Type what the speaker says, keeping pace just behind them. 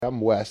I'm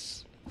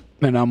Wes,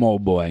 And I'm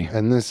Old Boy.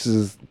 and this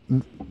is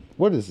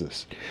what is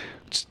this?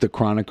 It's the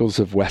Chronicles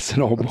of Wes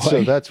and Old Boy.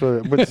 So that's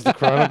what's the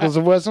Chronicles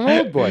of Wes and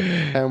Old Boy,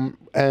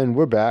 and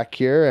we're back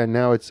here, and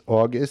now it's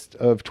August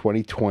of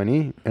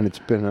 2020, and it's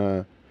been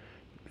a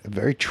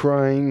very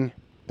trying,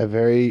 a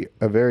very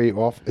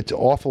awful. It's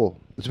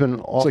awful. It's been an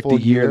awful. It's like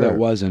the year that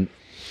wasn't.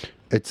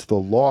 It's the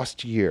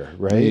lost year,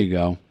 right? There you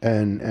go.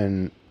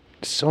 And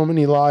so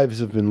many lives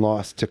have been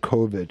lost to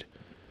COVID.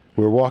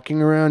 We're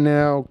walking around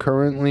now,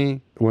 currently,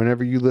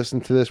 whenever you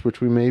listen to this,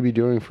 which we may be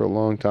doing for a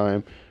long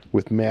time,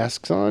 with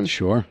masks on,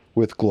 Sure.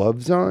 with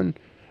gloves on,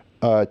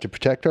 to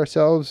protect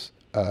ourselves.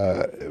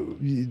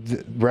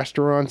 The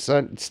restaurants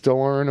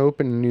still aren't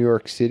open in New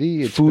York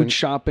City. Food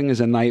shopping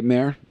is a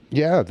nightmare.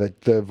 Yeah,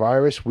 the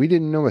virus, we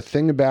didn't know a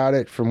thing about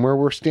it from where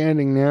we're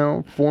standing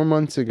now. 4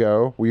 months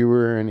ago, we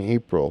were in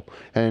April,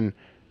 and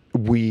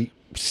we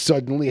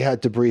suddenly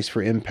had to brace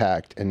for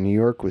impact, and New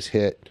York was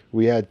hit.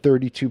 We had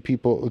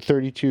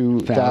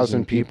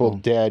 32,000 people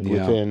dead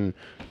within,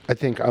 I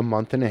think, a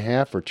month and a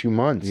half or 2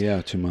 months.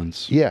 Yeah, 2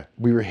 months. Yeah,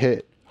 we were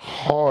hit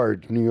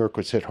hard. New York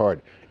was hit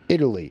hard.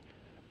 Italy,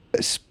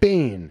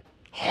 Spain,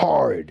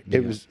 hard. Yeah.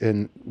 It was,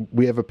 and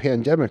we have a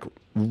pandemic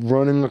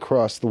running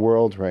across the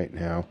world right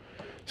now.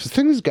 So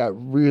things got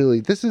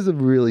this is a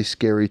really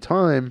scary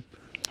time.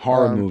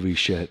 Horror movie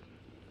shit.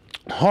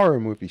 Horror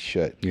movie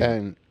shit. Yeah.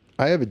 And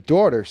I have a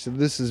daughter, so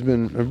this has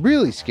been a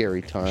really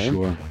scary time.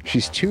 Sure.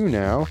 She's 2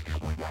 now.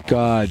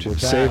 God,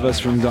 save us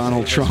from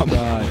Donald Trump.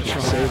 God,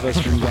 save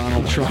us from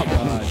Donald Trump.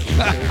 God,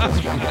 save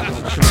us from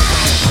Donald Trump.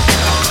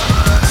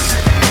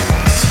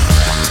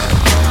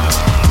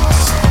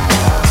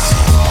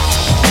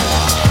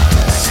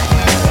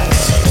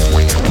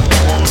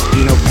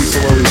 You know,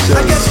 people always say,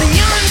 I got the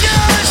young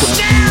guns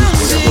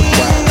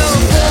standing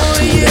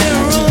over you.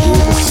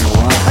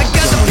 I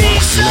got the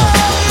peace of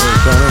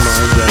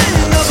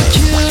mind of a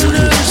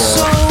killer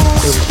soul.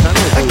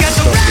 I got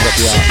the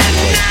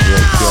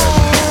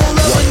rationale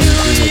of a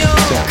New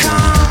Yorker.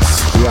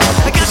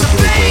 I got the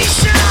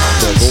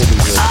patience of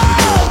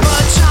a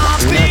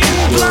chopping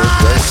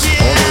block.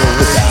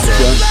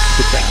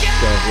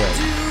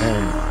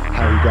 And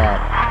how he got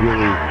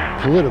really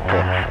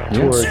political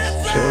towards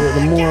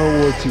the more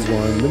awards he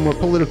won, the more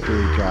political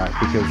he got,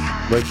 because,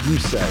 like you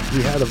said,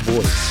 he had a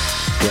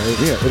voice, right?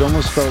 Yeah, it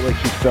almost felt like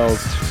he felt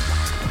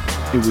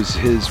it was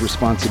his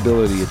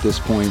responsibility at this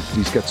point.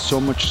 He's got so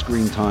much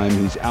screen time.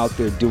 He's out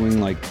there doing,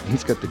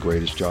 he's got the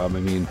greatest job. I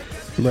mean,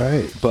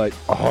 Right. but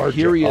A hard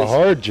here he is. A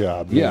hard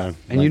job, Yeah, man.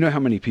 and you know how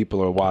many people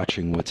are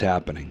watching what's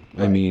happening.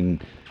 I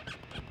mean,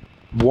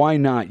 why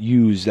not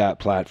use that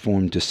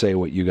platform to say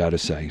what you got to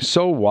say?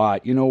 So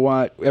what? You know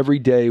what? Every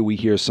day we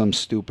hear some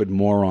stupid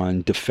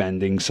moron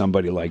defending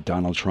somebody like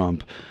Donald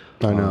Trump.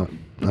 I know.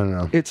 I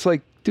know. It's like,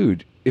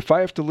 dude, if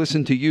I have to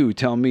listen to you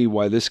tell me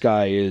why this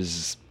guy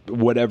is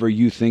whatever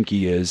you think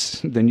he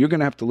is, then you're going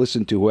to have to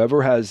listen to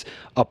whoever has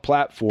a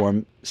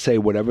platform say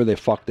whatever the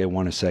fuck they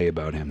want to say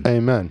about him.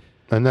 Amen.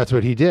 And that's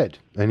what he did.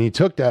 And he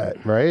took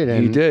that, right?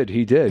 And He did.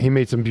 He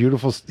made some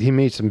beautiful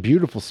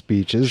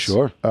speeches.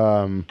 Sure.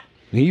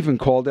 He even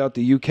called out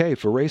the UK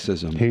for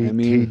racism.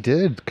 He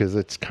did, because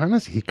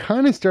he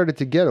kind of started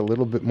to get a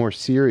little bit more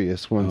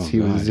serious once he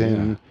was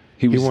in.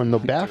 He won the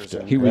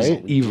BAFTA. He was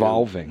right?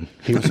 evolving.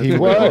 He was. He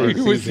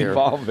was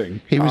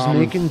evolving. He was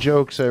making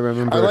jokes. I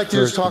remember. I'd like to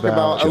just talk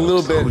about a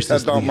little bit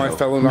about my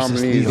fellow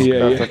nominees.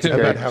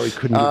 About how he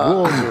couldn't get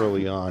roles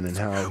early on, and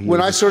how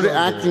When I started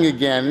acting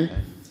again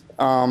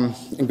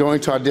and going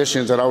to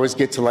auditions, I'd always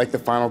get to the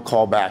final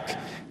callback,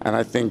 and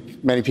I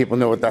think many people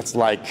know what that's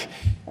like.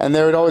 And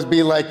there would always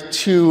be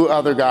 2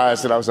 other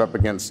guys that I was up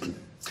against,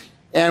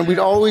 and we'd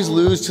always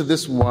lose to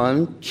this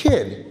one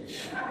kid,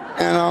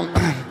 and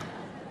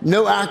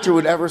no actor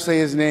would ever say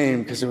his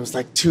name because it was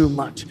too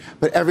much.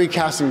 But every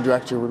casting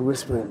director would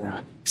whisper in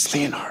there, "It's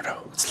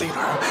Leonardo. It's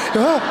Leonardo."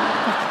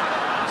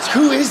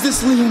 Who is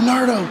this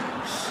Leonardo?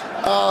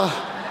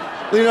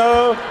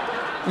 Leonardo,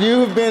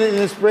 you have been an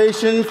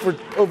inspiration for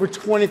over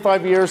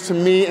 25 years to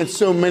me and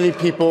so many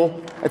people.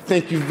 I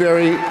thank you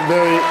very,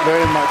 very,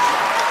 very much.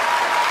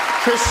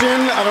 Christian,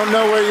 I don't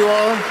know where you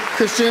are.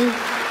 Christian,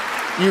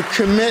 you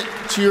commit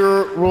to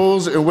your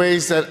roles in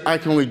ways that I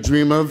can only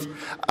dream of.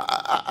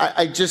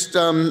 I just,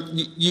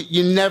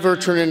 you never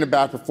turn in a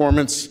bad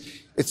performance.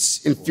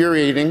 It's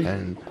infuriating.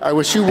 And I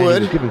wish you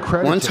would.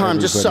 One to time,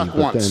 just suck everybody,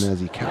 but once. Then as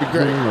he kept Be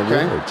great, winning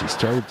okay? awards, he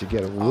started to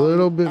get a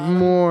little bit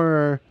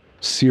more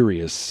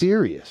Serious.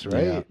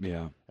 right?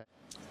 Yeah.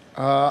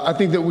 I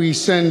think that we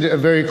send a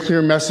very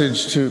clear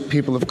message to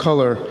people of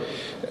color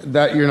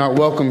that you're not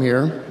welcome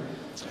here.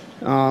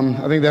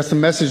 I think that's the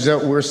message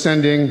that we're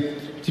sending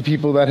to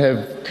people that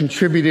have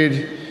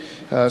contributed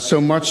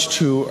so much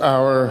to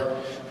our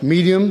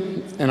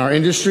medium and our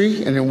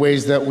industry and in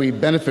ways that we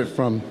benefit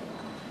from.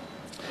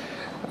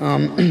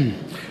 I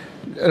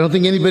don't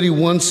think anybody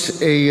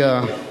wants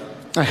a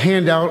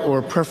handout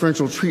or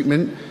preferential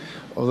treatment,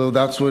 although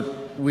that's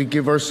what we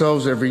give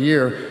ourselves every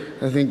year.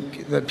 I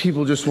think that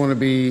people just want to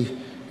be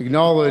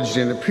acknowledged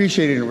and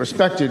appreciated and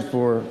respected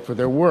for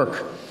their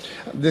work.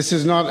 This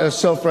is not a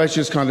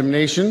self-righteous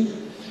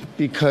condemnation.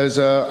 because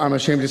I'm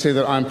ashamed to say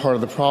that I'm part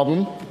of the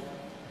problem.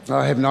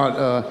 I have not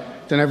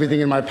done everything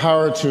in my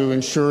power to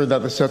ensure that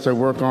the sets I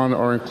work on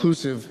are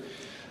inclusive,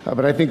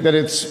 but I think that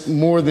it's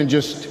more than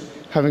just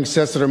having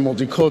sets that are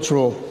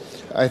multicultural.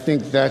 I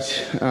think that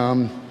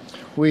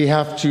we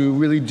have to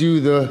really do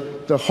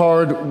the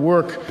hard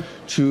work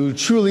to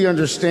truly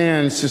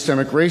understand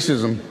systemic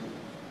racism.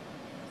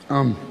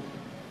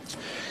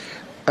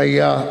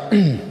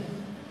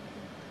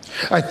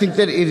 I think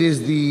that it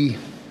is the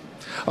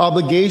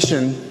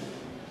obligation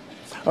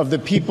of the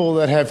people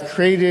that have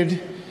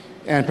created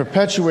and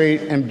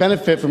perpetuate and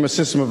benefit from a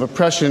system of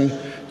oppression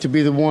to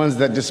be the ones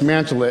that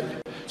dismantle it.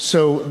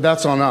 So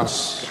that's on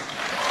us.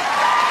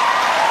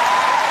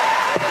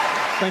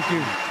 Thank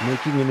you.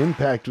 Making an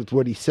impact with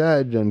what he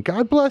said, and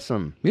God bless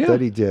him Yeah.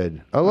 that he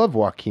did. I love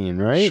Joaquin,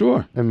 right?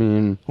 Sure. I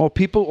mean, Well,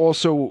 people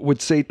also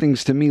would say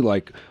things to me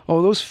like,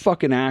 "Oh, those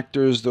fucking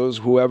actors, those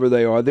whoever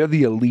they are, they're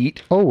the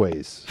elite.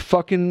 always.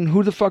 Fucking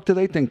who the fuck do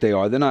they think they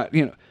are? They're not,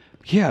 you know."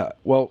 Yeah,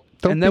 well,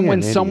 Don't and then be when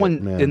an idiot,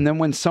 someone man.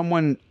 when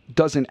someone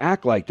doesn't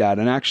act like that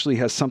and actually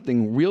has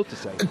something real to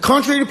say.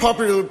 Contrary to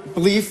popular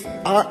belief,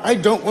 I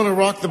don't want to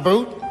rock the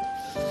boat,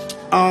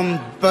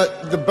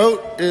 but the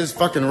boat is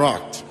fucking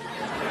rocked.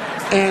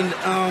 And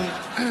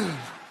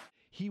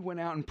He went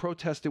out and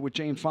protested with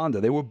Jane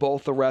Fonda. They were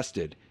both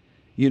arrested.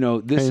 You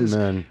know, this is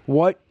Amen.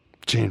 what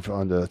Jane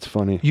Fonda, that's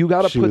funny. you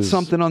got to She put was-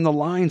 something on the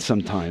line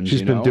sometimes. She's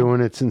you been know? doing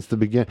it since the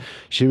beginning.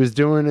 She was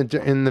doing it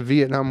in the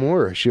Vietnam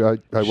War. I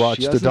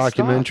watched She the hasn't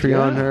documentary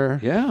stopped. on her.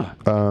 Yeah.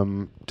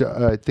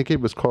 I think it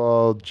was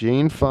called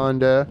Jane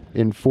Fonda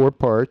in 4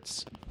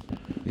 parts.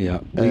 Yeah.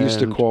 They used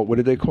to And- call, what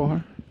did they call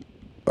her?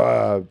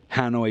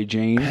 Hanoi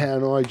Jane.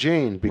 Hanoi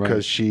Jane, because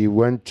Right. she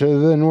went to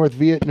the North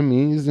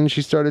Vietnamese and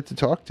she started to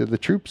talk to the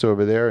troops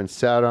over there and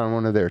sat on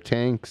one of their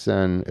tanks,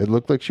 and it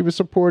looked like she was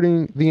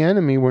supporting the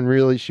enemy when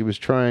really she was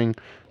trying.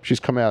 She's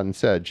come out and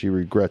said she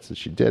regrets that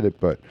she did it,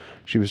 but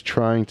she was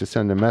trying to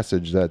send a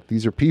message that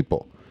these are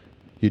people.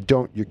 You're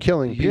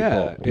killing people.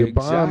 Yeah, you're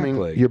bombing.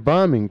 exactly. You're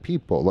bombing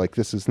people. Like,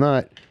 this is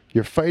not.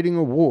 You're fighting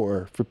a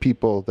war for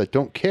people that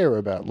don't care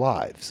about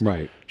lives.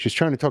 Right. She's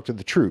trying to talk to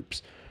the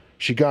troops.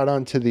 She got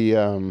onto the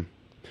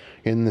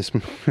in this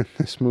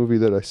this movie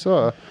that I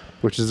saw,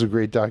 which is a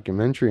great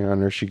documentary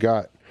on her. She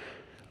got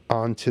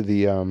onto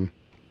the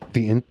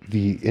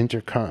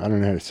intercom. I don't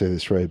know how to say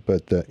this right,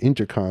 but the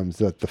intercoms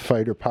that the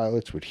fighter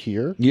pilots would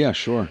hear. Yeah,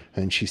 sure.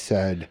 And she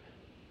said,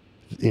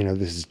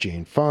 this is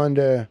Jane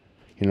Fonda.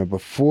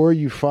 Before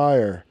you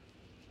fire,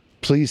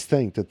 please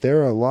think that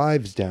there are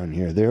lives down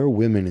here. There are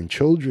women and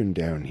children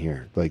down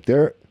here. Like,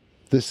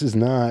 this is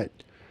not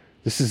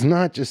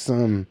just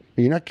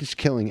you're not just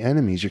killing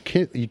enemies. You're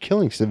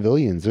killing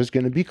civilians. There's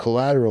going to be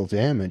collateral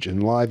damage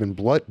and live and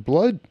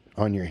blood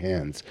on your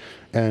hands.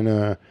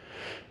 And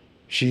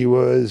she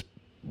was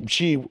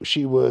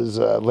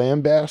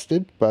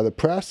lambasted by the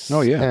press.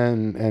 Oh, yeah.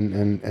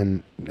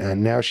 And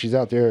now she's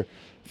out there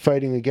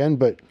fighting again.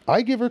 But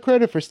I give her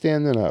credit for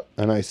standing up,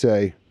 and I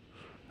say,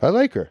 I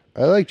like her.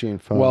 I like Jane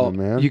Fonda, Well,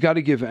 man. you got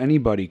to give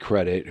anybody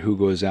credit who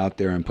goes out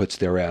there and puts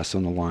their ass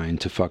on the line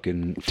to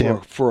fucking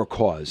Damn. for a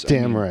cause. I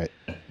Damn mean, right.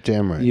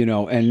 Damn right.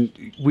 And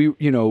we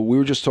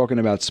were just talking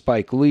about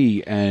Spike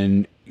Lee,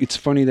 and it's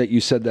funny that you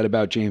said that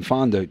about Jane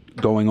Fonda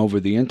going over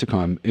the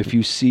intercom. If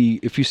you see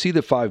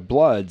the Five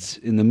Bloods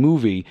in the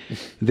movie,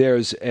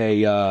 there's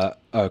a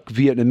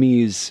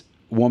Vietnamese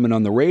woman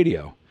on the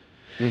radio.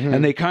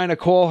 And they kind of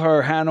call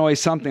her Hanoi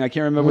something. I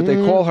can't remember what they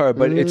call her,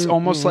 but it's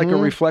almost like a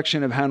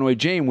reflection of Hanoi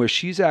Jane, where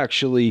she's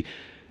actually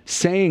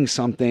saying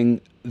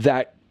something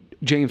that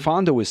Jane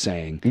Fonda was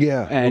saying.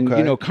 Yeah, And,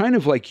 okay. kind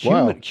of like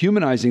Wow.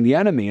 humanizing the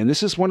enemy. And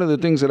this is one of the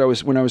things that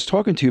when I was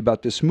talking to you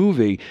about this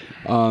movie,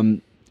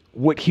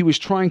 what he was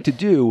trying to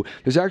do,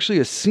 there's actually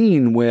a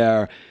scene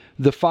where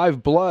the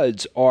Five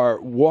Bloods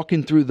are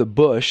walking through the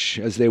bush,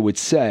 as they would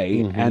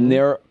say, and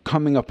they're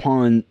coming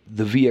upon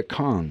the Viet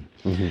Cong.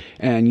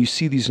 And you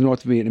see these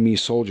North Vietnamese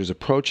soldiers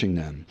approaching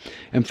them.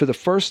 And for the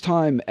first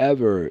time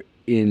ever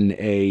in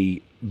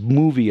a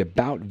movie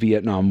about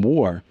Vietnam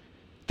War,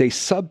 they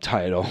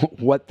subtitle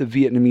what the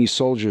Vietnamese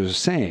soldiers are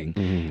saying.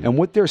 And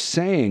what they're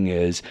saying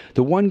is,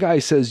 the one guy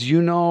says,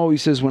 he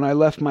says, when I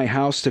left my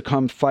house to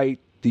come fight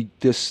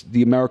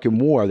the American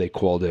War, they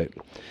called it,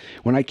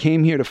 when I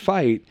came here to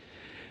fight,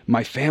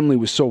 my family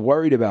was so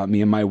worried about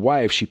me, and my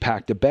wife, she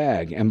packed a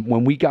bag. And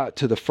when we got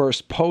to the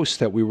first post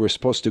that we were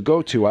supposed to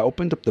go to, I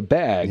opened up the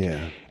bag,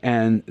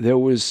 and there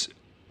was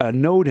a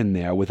note in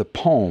there with a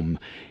poem,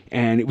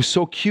 and it was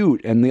so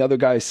cute. And the other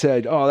guy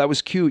said, "Oh, that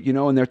was cute,"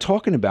 and they're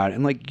talking about it.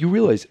 And like, you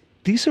realize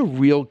these are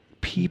real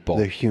people.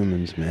 They're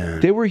humans,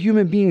 man. They were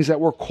human beings that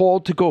were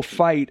called to go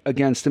fight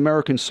against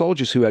American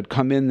soldiers who had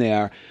come in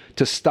there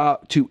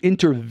to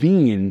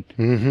intervene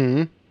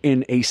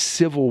in a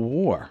civil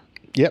war.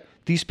 Yep.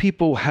 These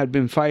people had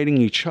been fighting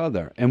each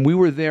other, and we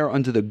were there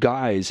under the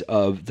guise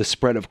of the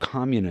spread of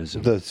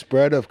communism. The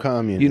spread of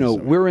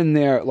communism. We're in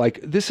there, like,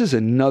 this is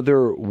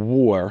another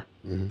war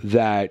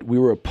that we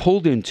were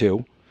pulled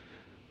into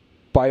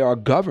by our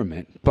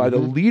government, by the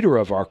leader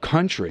of our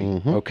country,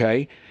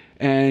 okay?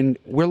 And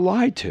we're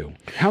lied to.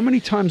 How many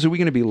times are we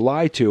going to be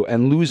lied to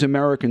and lose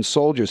American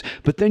soldiers?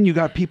 But then you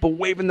got people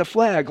waving the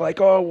flag like,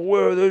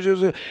 oh,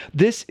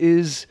 this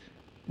is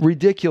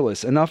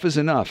ridiculous. Enough is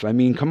enough. I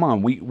mean, come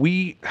on.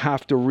 We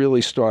have to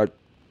really start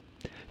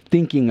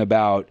thinking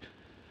about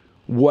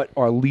what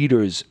our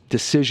leaders'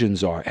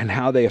 decisions are and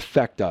how they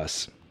affect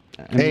us.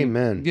 I mean,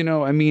 Amen. You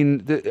know, I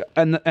mean,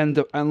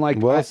 and like,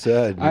 Well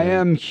said, I man.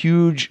 am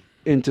huge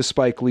into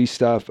Spike Lee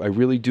stuff. I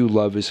really do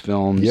love his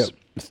films. Yep.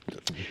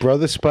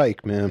 Brother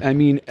Spike, man. I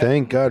mean,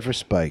 Thank God for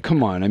Spike.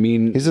 come on. I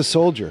mean, He's a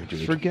soldier,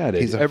 dude. forget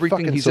it. He's a Everything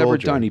fucking he's ever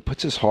soldier. done, he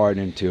puts his heart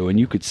into, and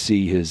you could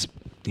see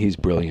he's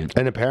brilliant.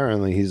 And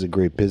apparently he's a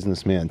great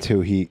businessman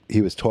too. He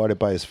was taught it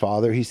by his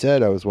father. He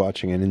said, I was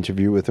watching an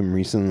interview with him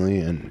recently,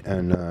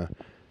 and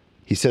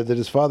he said that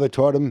his father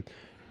taught him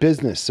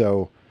business.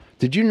 So,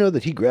 did you know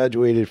that he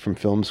graduated from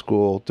film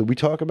school? Did we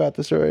talk about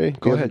this already?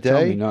 Go ahead,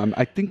 tell me. No,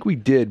 I think we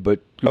did,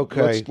 but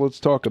Okay. let's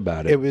talk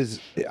about it. It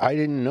was, I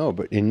didn't know,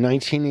 but in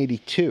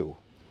 1982.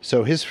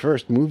 So his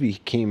first movie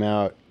came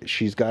out,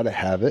 She's Gotta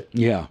Have It.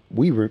 Yeah.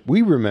 We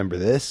remember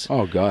this.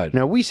 Oh God.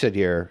 Now we sit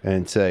here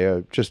and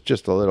say,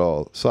 just a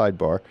little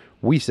sidebar.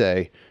 We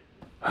say,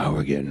 oh,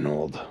 we're getting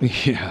old.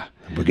 Yeah.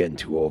 We're getting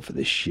too old for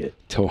this shit.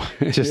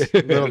 Just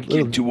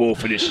little- too old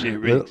for this shit,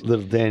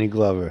 Little Danny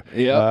Glover.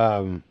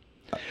 Yeah.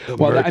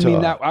 Well, I mean,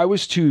 Murtaugh. I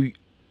was too.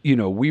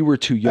 We were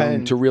too young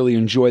And- to really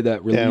enjoy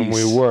that release. And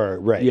we were,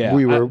 right. Yeah,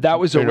 we were. that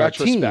was a in our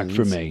retrospect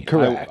for teens. me.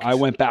 Correct. I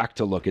went back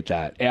to look at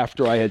that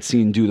after I had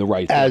seen Do the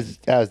Right Thing.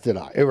 As did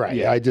I. Right.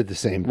 Yeah. I did the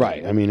same thing.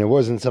 Right. I mean, it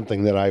wasn't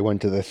something that I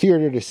went to the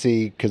theater to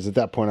see because at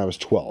that point I was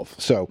 12.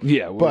 So,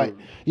 Yeah, but,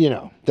 you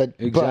know, that.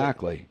 but-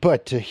 Exactly.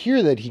 But to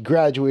hear that he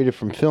graduated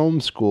from film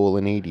school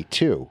in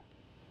 82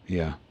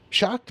 Yeah.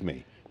 shocked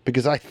me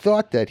because I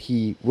thought that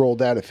he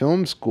rolled out of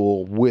film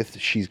school with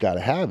She's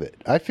Gotta Have It.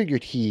 I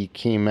figured he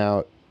came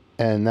out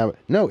and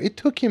no, it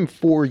took him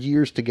 4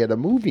 years to get a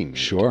movie made.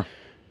 Sure.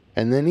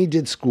 And then he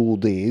did School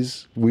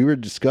Days. We were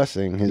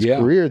discussing his Yeah,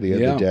 career the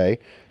yeah. other day.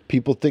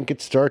 People think it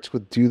starts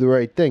with Do the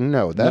Right Thing.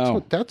 No,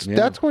 No, that's yeah.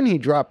 that's when he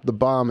dropped the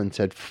bomb and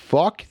said,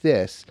 "Fuck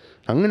this!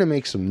 I'm going to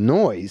make some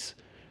noise.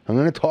 I'm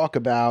going to talk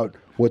about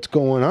what's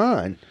going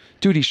on."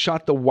 Dude, he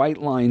shot the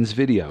White Lines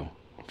video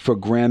for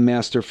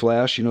Grandmaster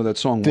Flash. You know that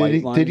song, Did White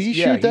he- Lines? did he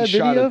shoot that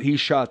video? He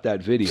shot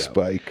that video.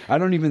 Spike. I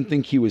don't even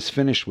think he was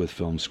finished with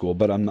film school,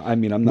 but I'm not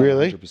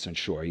Really? 100%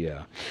 sure.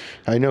 Yeah.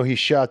 I know he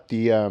shot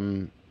the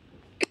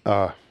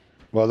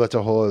well, that's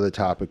a whole other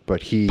topic,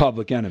 but he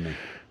Public Enemy.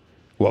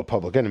 well,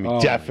 Public Enemy, Oh,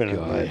 my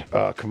definitely.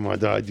 Oh, come on,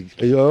 dog.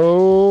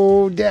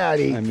 Oh,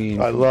 daddy. I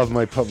mean- I love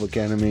my Public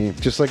Enemy,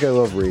 just like I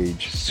love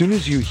Rage. As soon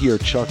as you hear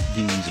Chuck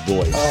D's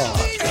voice,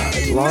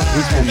 He's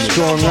from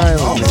Strong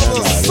Island, man.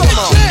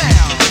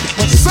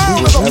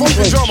 Sound of the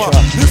funky drummer.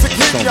 Music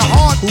hit your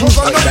heart, cause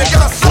I know you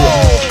got a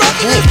soul.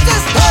 Hey,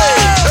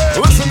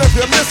 listen if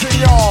you're missing,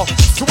 y'all.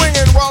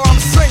 Swinging while I'm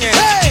singing.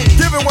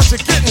 Giving what you're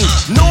getting.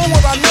 Knowing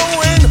what I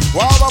knowin'.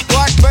 While the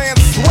black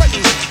band's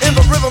sweating. In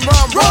the rhythm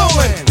I'm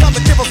rolling. Gotta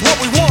give us what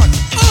we want.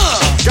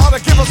 Gotta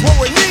give us what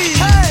we need.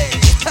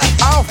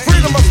 Our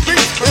freedom of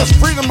speech is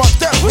freedom of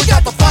death. We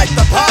got to fight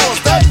the powers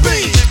that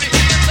be.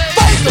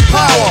 Fight the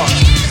power.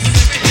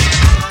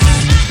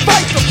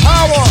 Fight the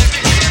power.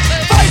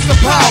 Fight the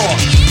power.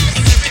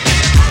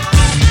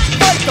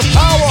 Fight the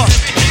power.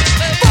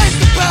 Fight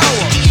the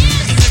power.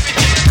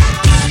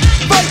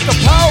 Fight the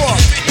power.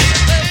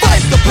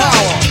 Fight the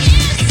power.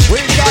 We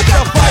got to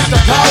fight the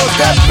powers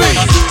that be.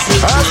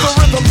 As the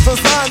rhythm's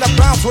designed to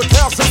bounce with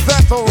calcium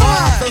that the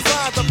rhymes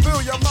designed to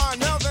fill your mind.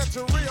 Now that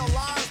you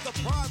realize the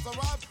prize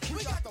arrives,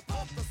 we got to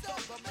pump the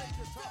stuff to make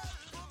it tough.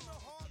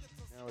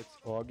 Now it's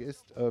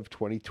August of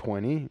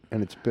 2020,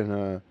 and it's been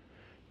a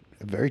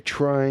very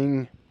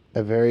trying,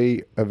 a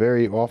very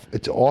awful.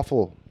 It's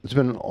awful. It's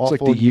been an awful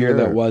it's like the year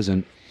that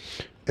wasn't.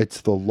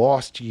 It's the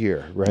lost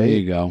year, right? There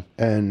you go.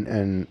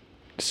 And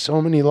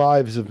so many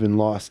lives have been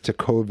lost to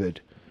COVID.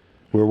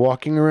 We're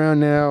walking around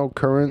now,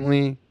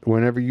 currently,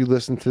 whenever you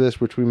listen to this,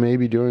 which we may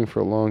be doing for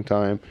a long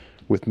time,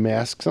 with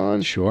masks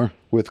on, Sure.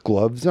 with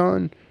gloves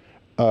on,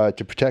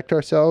 to protect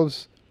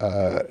ourselves.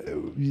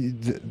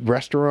 The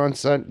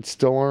restaurants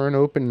still aren't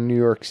open in New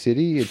York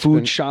City. It's Food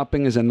been-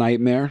 shopping is a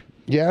nightmare.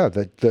 yeah,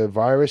 the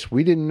virus,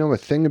 we didn't know a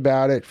thing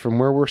about it from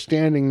where we're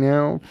standing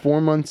now. 4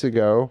 months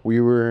ago,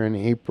 we were in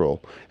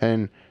April,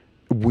 and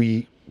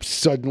we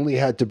suddenly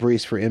had to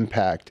brace for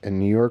impact, and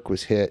New York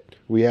was hit.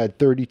 We had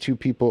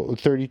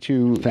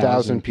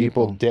 32,000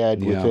 people people.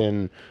 dead Yeah.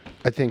 within,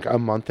 I think, a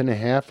month and a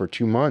half or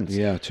 2 months.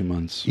 Yeah, 2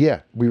 months.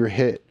 Yeah, we were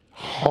hit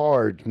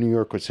hard. New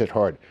York was hit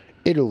hard.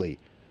 Italy,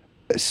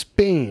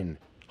 Spain,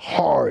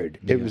 hard.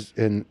 It was,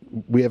 and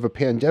we have a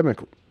pandemic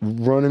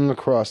running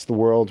across the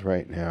world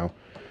right now.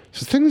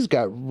 So things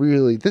got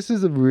really. This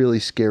is a really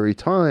scary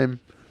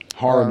time.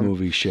 Horror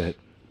movie shit.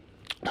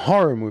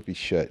 Horror movie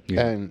shit.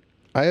 Yeah. And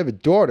I have a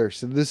daughter,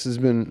 so this has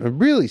been a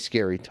really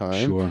scary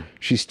time. Sure.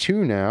 She's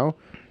 2 now.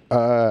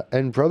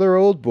 And brother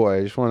old boy,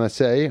 I just want to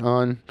say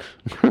on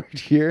right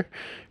here,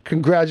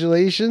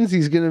 congratulations.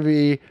 He's going to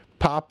be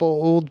Papa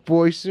Old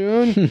Boy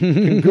soon.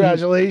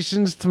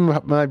 Congratulations to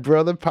my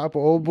brother, Papa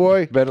Old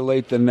Boy. Better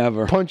late than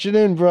never. Punch it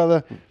in,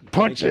 brother.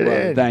 Punch it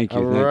brother. in. Thank you,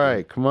 All thank you.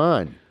 right, come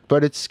on.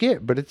 But it's scary.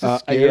 But it's a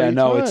scary Yeah,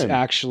 no, it's time.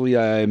 actually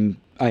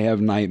I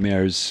have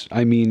nightmares.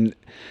 I mean,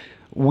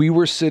 we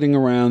were sitting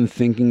around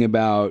thinking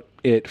about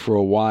it for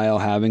a while,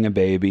 having a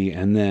baby,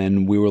 and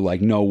then we were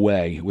like, no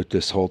way with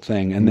this whole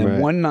thing. And then Right.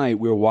 one night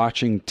we were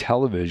watching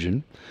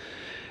television,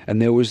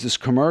 and there was this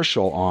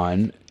commercial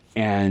on,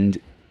 and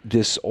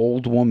this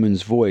old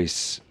woman's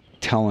voice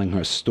telling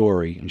her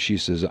story, and she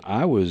says,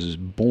 I was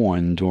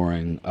born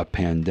during a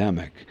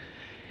pandemic.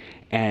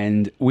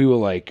 And we were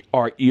like,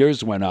 our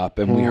ears went up,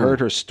 and we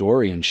heard her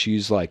story, and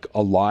she's like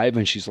alive,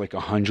 and she's like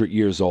 100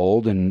 years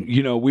old. And,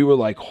 you know, we were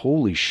like,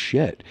 holy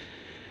shit.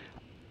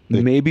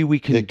 Maybe we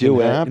can it do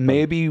can it. happen.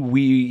 Maybe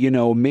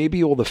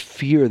maybe all the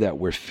fear that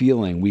we're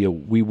feeling, we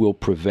will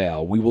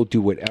prevail. We will do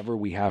whatever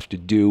we have to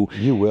do.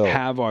 You will.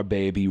 Have our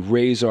baby,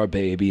 raise our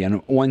baby,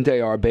 and one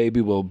day our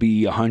baby will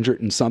be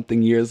 100 and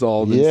something years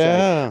old and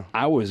Yeah. say,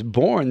 I was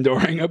born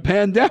during a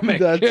pandemic.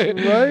 That's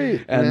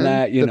right. And man.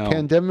 that, you the know.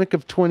 pandemic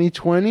of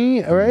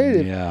 2020, all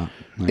right? Yeah.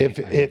 If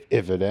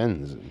it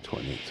ends in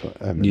 2020,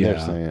 I mean, they're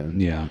saying.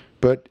 Yeah.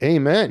 But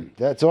amen,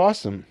 that's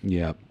awesome.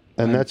 Yeah.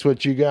 And that's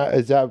what you got.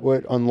 Is that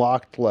what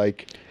unlocked?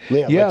 Like,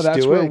 Yeah, let's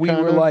that's do where it, we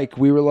kinda?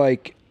 were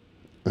like,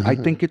 I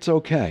think it's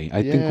okay.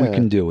 I think we Yeah.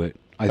 can do it.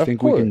 I Of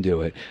think we can course.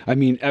 do it. I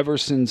mean, ever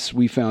since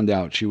we found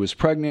out she was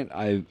pregnant,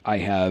 I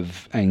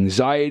have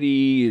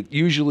anxiety.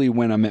 Usually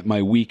when I'm at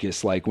my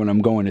weakest, like when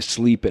I'm going to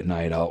sleep at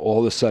night, all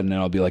of a sudden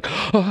I'll be like,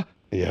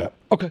 Yeah,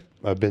 okay.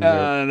 I've been there.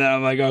 And then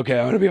I'm like, okay,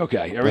 I'm gonna be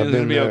okay. Everything's gonna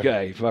been be there.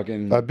 okay.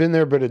 Fucking. I've been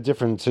there, but a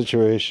different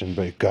situation.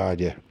 But God,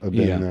 yeah, I've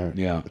been Yeah, there.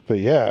 yeah. But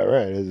yeah,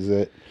 right. Is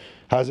it?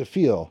 How's it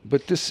feel?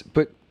 But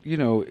you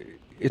know,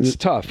 it's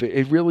tough.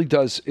 It really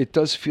does. It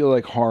does feel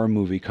like horror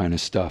movie kind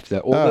of stuff.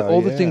 That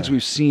all the things yeah.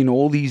 we've seen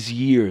all these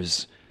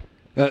years,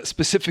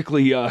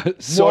 specifically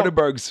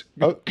Soderbergh's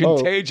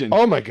Contagion.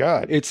 Oh my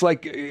God!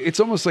 It's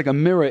almost like a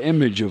mirror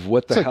image of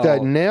what the It's hell. like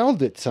that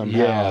nailed it somehow.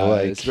 Yeah,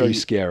 like it's very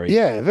scary.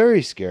 Yeah,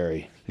 very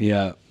scary.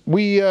 Yeah.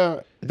 We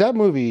that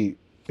movie.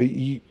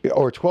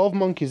 Or 12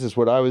 Monkeys is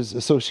what I was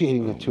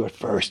associating it to at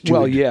first.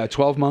 Well, dude. yeah,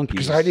 12 Monkeys.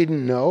 Because I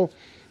didn't know.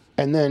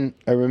 And then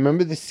I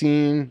remember the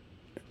scene.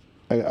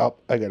 I got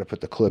to put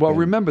the clip Well, in.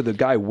 remember the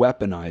guy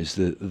weaponized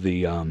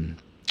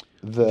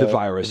the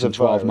virus in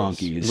 12 virus.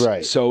 Monkeys.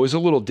 Right. So it was a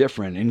little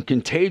different. In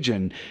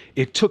Contagion,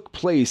 it took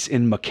place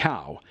in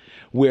Macau,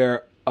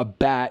 where a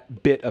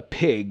bat bit a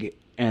pig,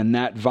 and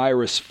that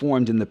virus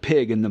formed in the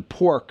pig, and the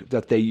pork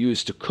that they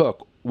used to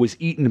cook was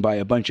eaten by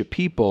a bunch of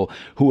people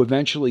who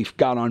eventually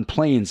got on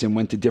planes and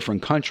went to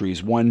different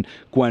countries. One,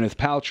 Gwyneth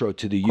Paltrow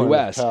to the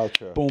U.S.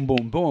 Paltrow. Boom,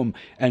 boom, boom.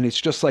 And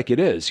it's just like it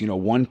is. You know,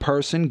 one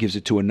person gives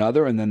it to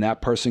another, and then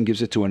that person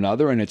gives it to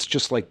another, and it's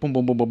just like boom,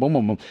 boom, boom, boom, boom,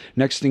 boom, boom.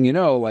 Next thing you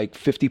know, like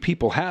 50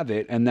 people have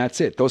it, and that's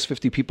it. Those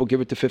 50 people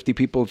give it to 50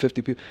 people, and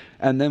 50 people,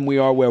 and then we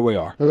are where we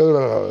are.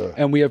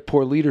 And we have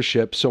poor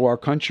leadership, so our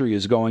country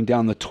is going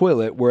down the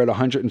toilet. We're at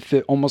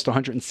almost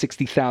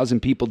 160,000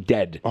 people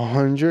dead.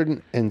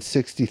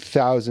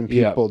 160,000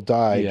 people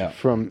died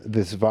from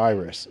this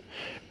virus.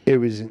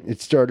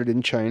 It started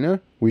in China.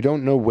 We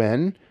don't know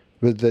when,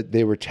 but that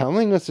they were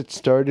telling us it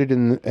started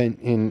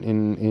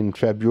in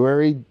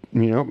February,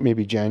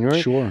 maybe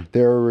January. Sure.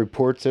 There are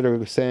reports that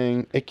are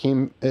saying it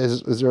came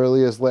as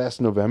early as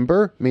last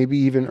November, maybe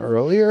even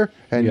earlier,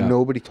 and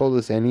nobody told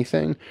us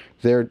anything.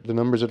 The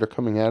numbers that are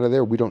coming out of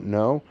there, we don't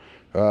know.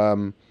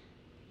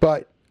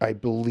 But I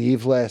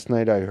believe last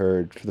night I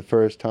heard for the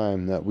first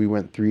time that we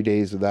went 3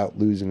 days without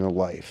losing a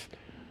life.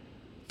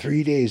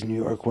 3 days New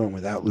York went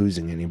without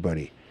losing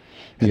anybody.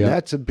 And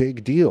that's a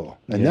big deal.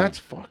 And that's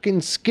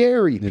fucking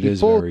scary, people. It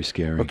is very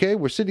scary. Okay,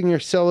 we're sitting here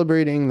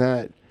celebrating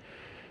that.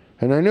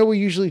 And I know we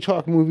usually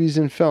talk movies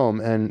and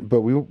film,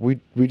 but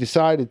we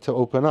decided to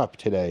open up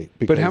today.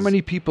 But how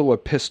many people are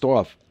pissed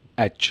off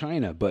at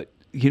China? But,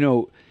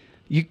 you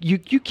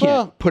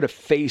can't put a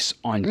face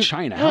on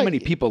China. How many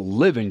people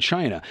live in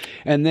China?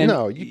 And then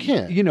No, you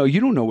can't. You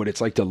don't know what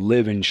it's like to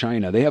live in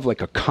China. They have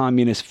like a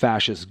communist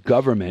fascist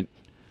government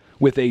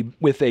with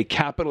a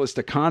capitalist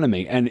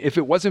economy. And if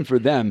it wasn't for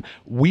them,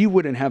 we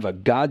wouldn't have a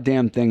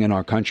goddamn thing in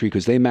our country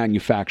because they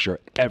manufacture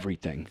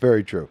everything.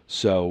 Very true.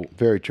 So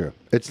Very true.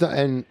 It's not,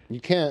 and you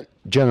can't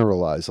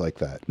generalize like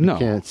that. No, You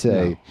can't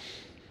say.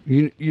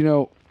 no. You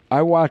know,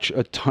 I watch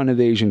a ton of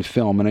Asian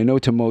film, and I know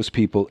to most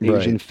people,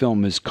 Asian Right.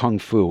 film is kung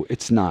fu.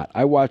 It's not.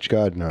 I watch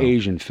God, no.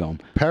 Asian film.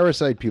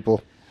 Parasite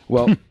people.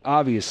 Well,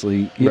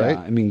 obviously, yeah. Right?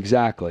 I mean,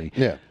 exactly.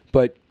 Yeah.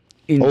 But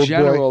in Old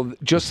general,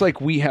 just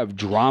like we have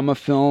drama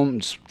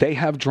films, they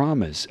have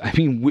dramas. I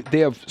mean, they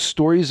have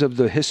stories of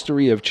the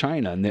history of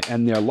China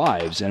and their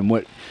lives. And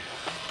what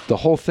the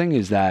whole thing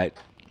is that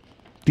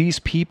these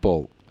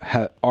people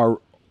are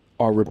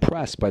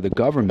repressed by the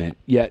government,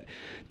 yet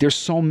there's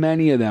so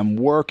many of them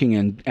working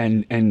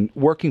and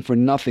working for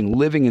nothing,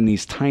 living in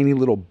these tiny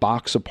little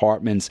box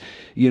apartments.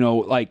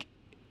 Like,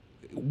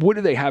 what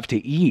do they have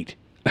to eat?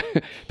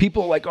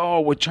 People are like, oh,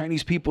 what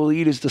Chinese people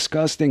eat is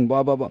disgusting,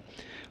 blah, blah, blah.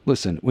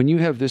 Listen, when you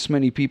have this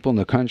many people in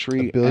the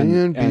country, A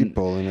billion and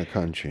people in a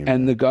country,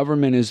 and the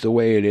government is the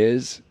way it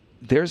is,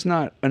 there's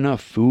not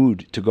enough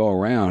food to go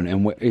around,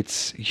 and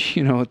it's,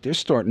 you know, they're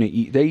starting to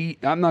eat.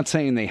 I'm not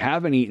saying they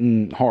haven't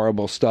eaten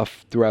horrible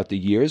stuff throughout the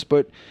years,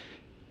 but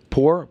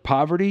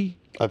poverty,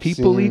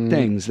 people eat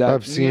things that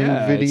I've seen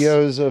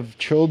videos of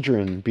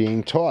children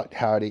being taught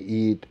how to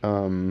eat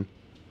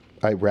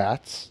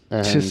rats.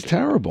 And It's just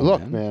terrible.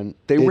 Look, man,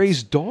 they it's-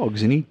 raise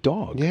dogs and eat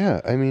dogs.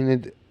 Yeah, I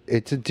mean,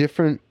 it's a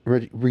different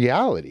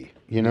reality.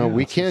 You know, Yeah,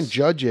 we it's can't just-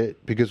 judge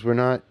it because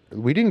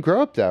we didn't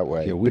grow up that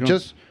way. Yeah, we But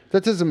don't-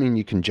 that doesn't mean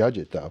you can judge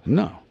it, though.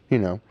 No. You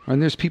know, And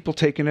there's people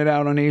taking it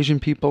out on Asian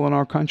people in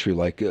our country,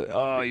 like,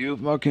 oh, you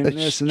fucking It's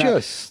this and that.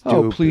 just Oh,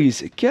 stupid.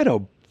 please get a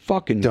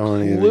fucking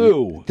don't even.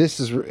 clue.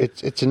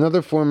 It's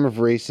another form of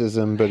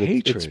racism, but it's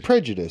Hatred.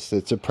 prejudice.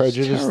 It's a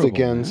prejudice terrible,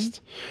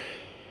 against.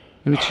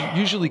 And it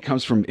usually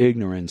comes from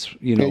ignorance,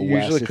 you know. It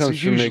usually Wes. comes it's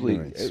from usually,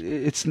 ignorance.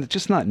 It's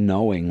just not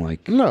knowing.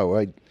 Like,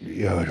 No,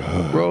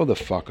 grow the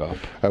fuck up.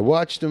 I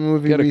watched a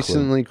movie Get a clue.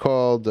 recently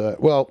called. I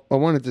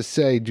wanted to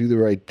say "Do the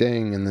Right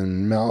Thing," and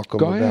then Malcolm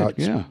Go ahead, about.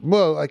 yeah.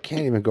 Well, I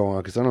can't even go on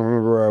because I don't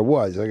remember where I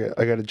was. I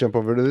got to jump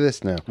over to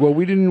this now. Well,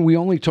 we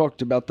only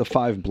talked about the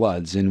Five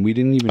Bloods, and we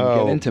didn't even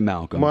get into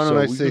Malcolm. Why don't so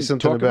I we say can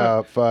something talk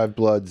about Five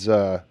Bloods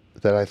that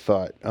I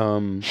thought?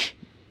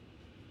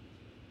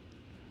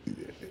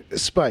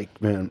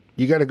 Spike, man,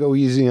 you got to go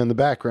easy on the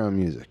background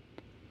music.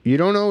 You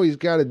don't always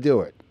got to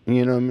do it.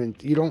 You know what I mean?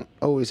 You don't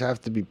always have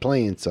to be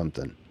playing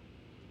something.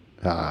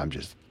 I'm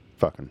just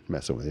fucking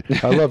messing with you.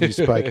 I love you,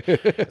 Spike.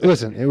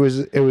 Listen, it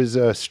was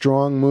a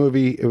strong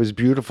movie. It was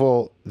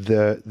beautiful.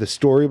 The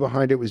story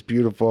behind it was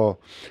beautiful.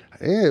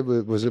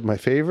 Was it my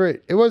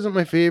favorite? It wasn't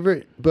my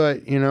favorite,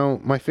 but you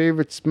know, my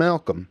favorite's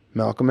Malcolm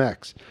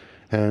X,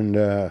 and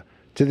to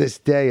this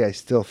day, I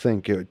still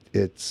think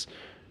it's.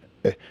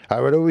 I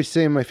would always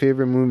say my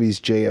favorite movie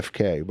is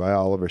JFK by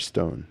Oliver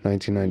Stone,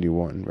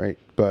 1991, right?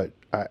 But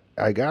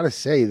I gotta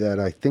say that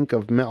I think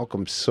of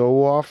Malcolm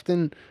so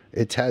often.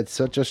 It's had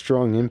such a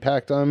strong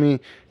impact on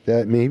me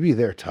that maybe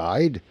they're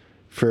tied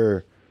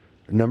for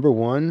number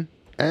one.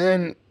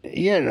 And,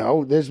 you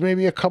know, there's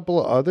maybe a couple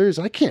of others.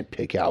 I can't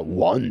pick out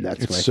one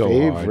that's It's my so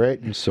favorite.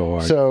 hard. It's so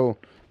hard. So,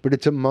 but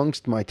it's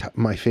amongst my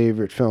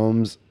favorite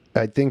films.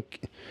 I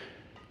think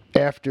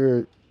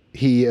after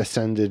he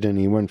ascended and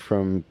he went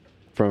from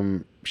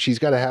She's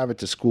Gotta Have It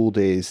to School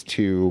Days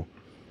to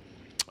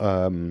Do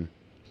what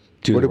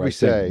the did we right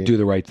say? thing. Do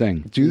the right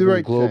thing. Do the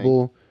Right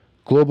Global.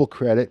 global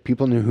credit.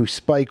 People knew who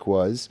Spike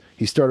was.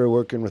 He started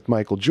working with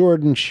Michael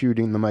Jordan,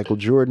 shooting the Michael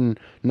Jordan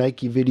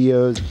Nike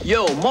videos.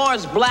 Yo,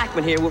 Mars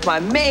Blackman here with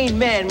my main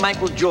man,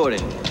 Michael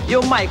Jordan.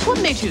 Yo, Mike,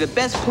 what makes you the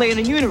best player in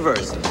the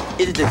universe?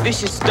 Is it the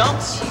vicious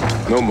stumps?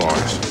 No,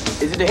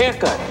 Mars. Is it the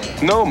haircut?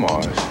 No,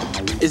 Mars.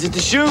 Is it the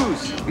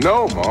shoes?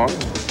 No, Mars.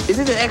 Is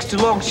it the extra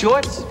long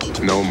shorts?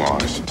 No,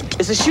 Mars.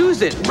 It's the shoes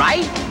then,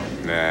 right?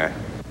 Nah.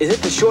 Is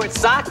it the short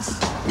socks?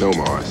 No,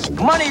 Mars.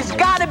 Money's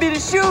gotta be the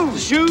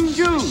shoes. Shoes?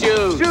 Shoes.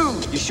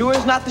 You sure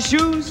it's not the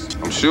shoes?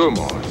 I'm sure,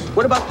 Mars.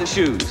 What about the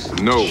shoes?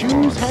 No,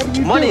 Mars. How do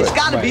you Money's do it?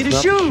 gotta be the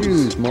Not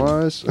shoes.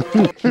 Mars.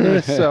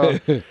 So,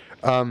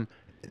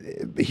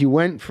 he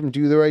went from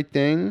Do the Right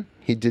Thing.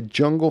 He did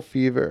Jungle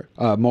Fever.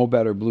 Mo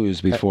Better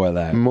Blues before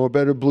that. More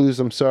Better Blues.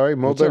 I'm sorry,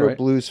 More That's all Better right.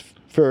 Blues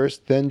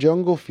first, then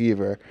Jungle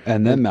Fever,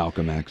 And then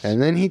Malcolm X.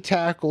 and then he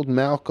tackled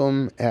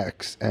Malcolm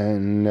X,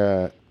 and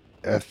a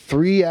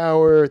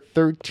 3-hour,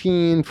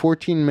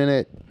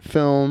 14-minute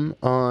film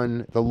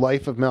on the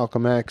life of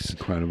Malcolm X.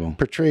 Incredible.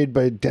 Portrayed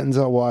by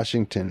Denzel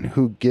Washington,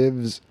 who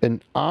gives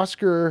an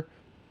Oscar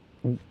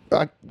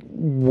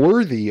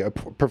worthy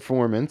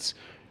performance.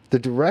 The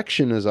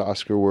direction is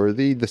Oscar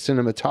worthy. The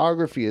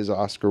cinematography is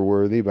Oscar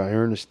worthy by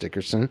Ernest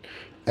Dickerson,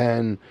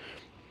 and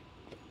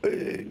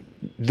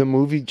the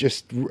movie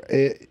just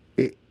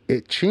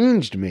it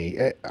changed me.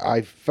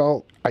 I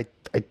felt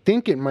I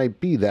think it might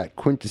be that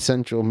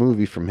quintessential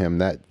movie from him,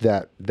 that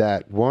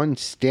one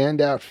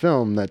standout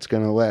film that's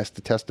going to last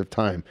the test of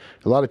time.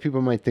 A lot of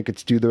people might think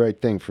it's Do the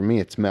Right Thing. For me,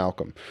 it's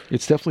Malcolm.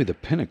 It's definitely the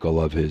pinnacle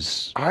of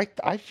his. I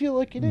feel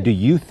like it is. Do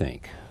you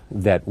think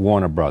that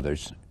Warner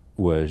Brothers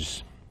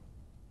was...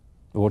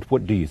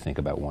 What do you think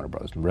about Warner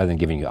Brothers? Rather than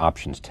giving you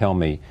options, tell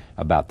me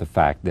about the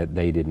fact that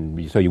they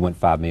didn't... So you went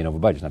 $5 million over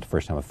budget. It's not the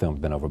first time a film's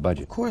been over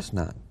budget. Of course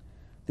not.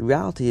 The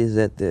reality is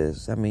that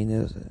there's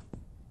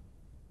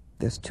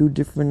two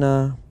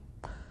different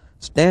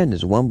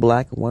standards, one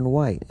black and one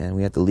white, and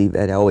we have to leave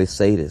Eddie. I always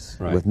say this,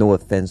 Right. with no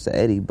offense to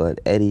Eddie, but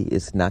Eddie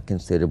is not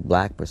considered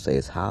black per se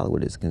as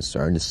Hollywood is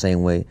concerned, the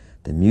same way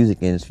the music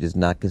industry does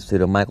not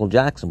consider Michael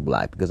Jackson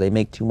black because they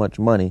make too much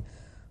money,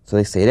 so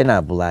they say they're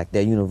not black,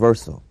 they're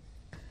universal.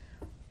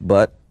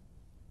 But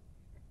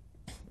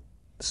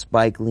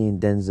Spike Lee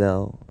and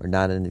Denzel are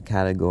not in the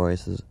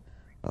categories as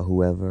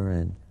whoever,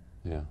 and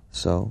Yeah.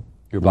 so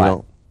You're we black.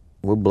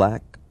 we're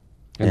black.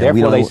 And we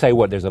therefore they don't- say,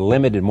 what, there's a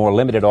more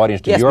limited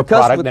audience to Yes, your because,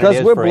 product than it because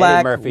is we're for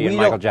black, Eddie Murphy and we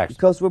Michael don't- Jackson.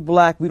 Because we're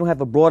black, we don't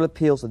have a broad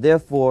appeal, so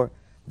therefore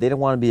they don't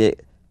want to be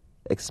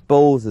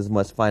exposed as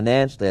much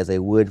financially as they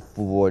would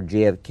for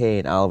JFK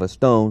and Oliver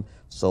Stone,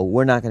 so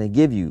we're not going to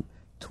give you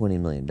 $20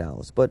 million.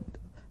 But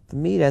for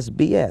me, that's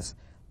BS,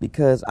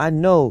 because I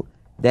know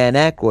Dan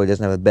Aykroyd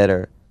doesn't have a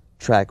better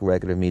track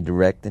record of me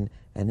directing,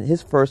 and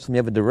his first film he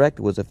ever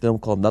directed was a film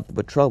called Nothing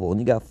But Trouble, and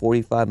he got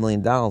 $45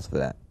 million for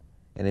that,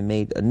 and it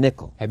made a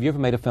nickel. Have you ever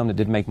made a film that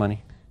didn't make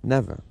money?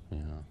 Never. Yeah.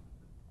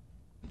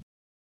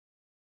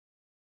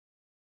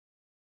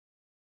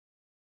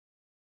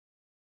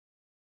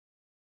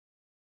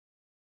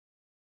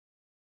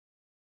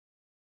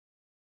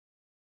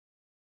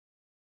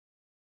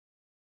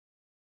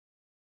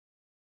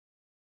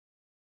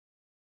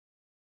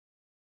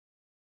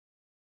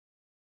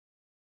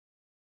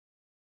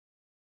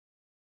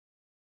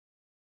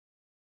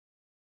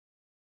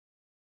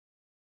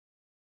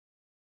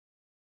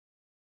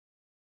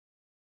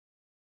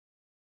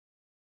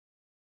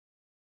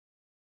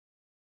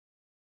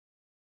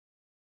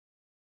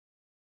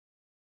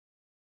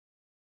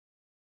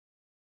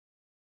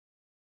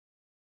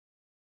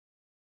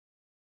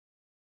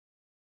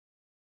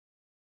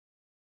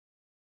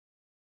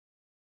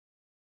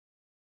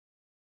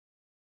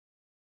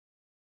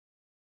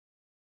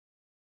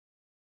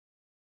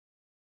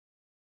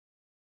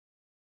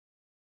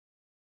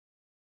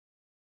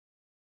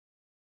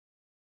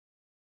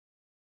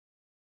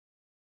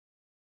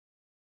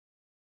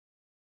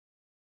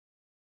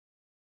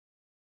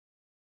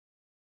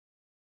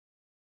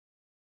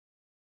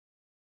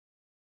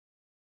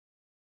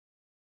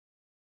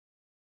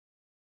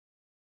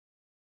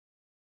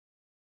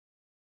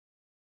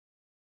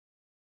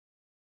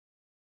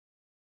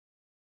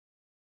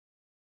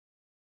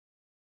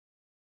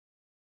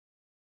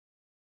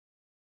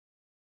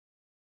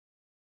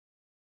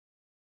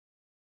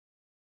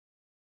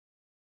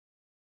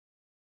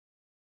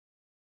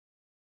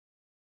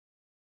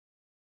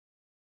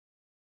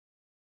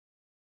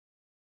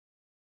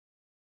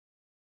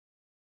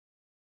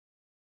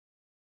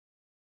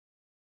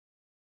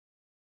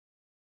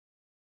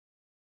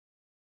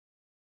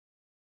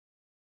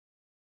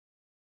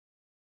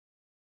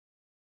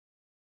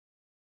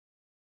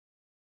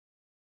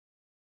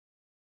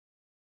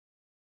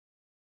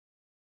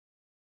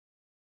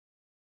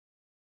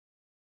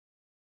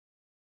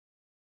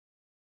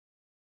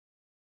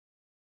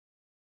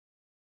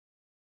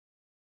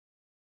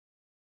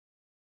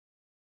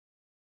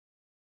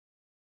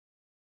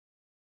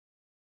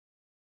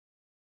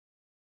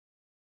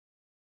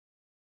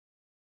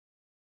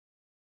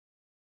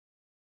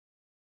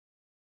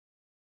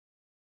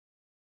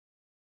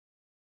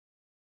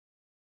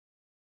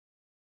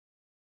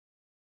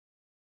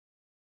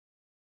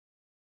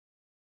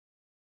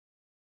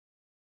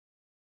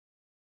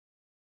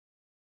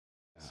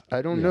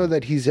 I don't know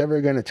that he's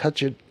ever going to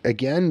touch it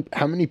again.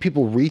 How many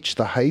people reach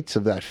the heights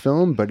of that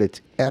film? But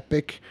it's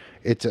epic.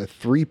 It's a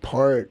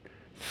 3-part,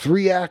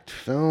 3-act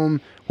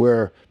film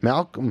where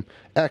Malcolm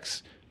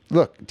X,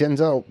 look,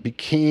 Denzel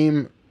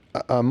became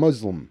a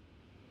Muslim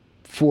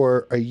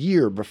for a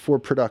year before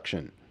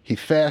production. He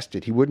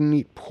fasted. He wouldn't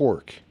eat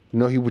pork.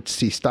 He would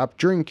stop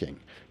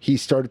drinking. He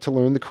started to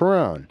learn the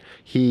Quran.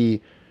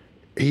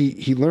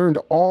 He learned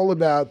all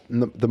about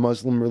the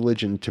Muslim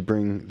religion to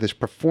bring this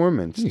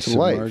performance to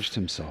life. Submerged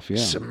himself, yeah.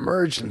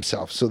 Submerged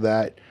himself so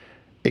that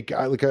it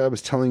got, like I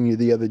was telling you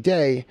the other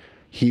day,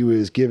 he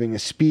was giving a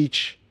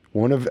speech,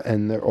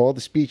 all the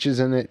speeches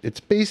in it.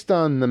 It's based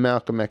on the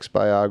Malcolm X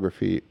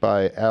biography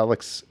by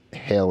Alex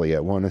Haley, I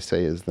want to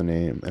say is the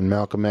name. And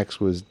Malcolm X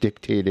was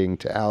dictating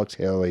to Alex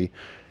Haley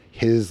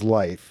his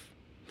life.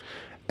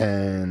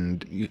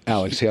 And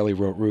Alex Haley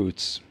wrote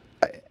Roots.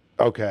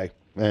 Okay.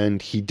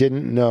 And he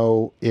didn't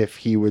know if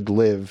he would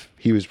live.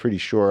 He was pretty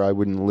sure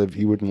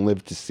he wouldn't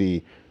live to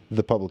see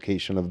the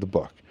publication of the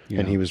book. Yeah.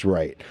 And he was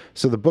right.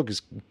 So the book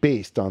is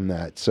based on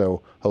that.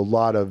 So a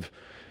lot of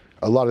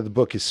the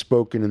book is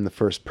spoken in the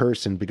first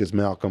person because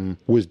Malcolm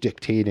was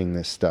dictating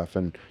this stuff,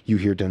 and you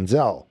hear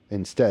Denzel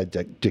instead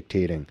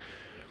dictating.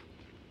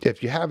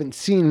 If you haven't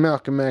seen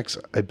Malcolm X,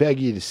 I beg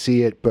you to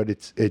see it, but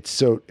it's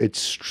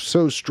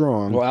so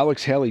strong. Well,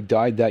 Alex Haley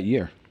died that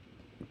year.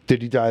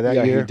 Did he die that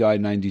year? Yeah, he died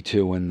in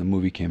 '92 when the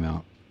movie came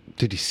out.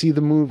 Did he see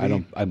the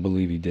movie? I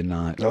believe he did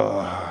not.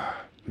 Oh,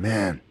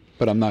 man.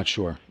 But I'm not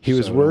sure. He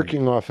was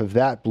working off of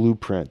that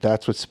blueprint.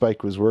 That's what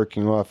Spike was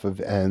working off of,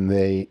 and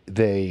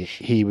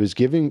he was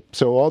giving.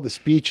 So all the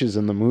speeches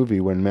in the movie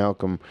when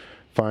Malcolm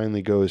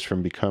finally goes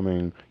from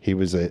becoming he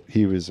was a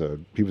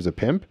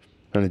pimp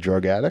and a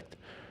drug addict,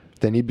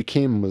 then he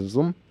became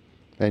Muslim,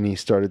 and he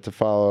started to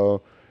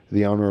follow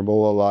the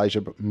Honorable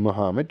Elijah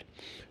Muhammad.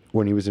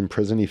 When he was in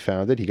prison, he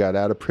found it. He got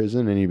out of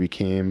prison, and he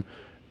became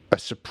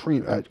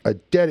a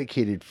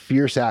dedicated,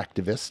 fierce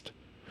activist.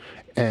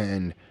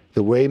 And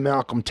the way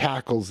Malcolm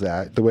tackles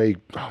that, the way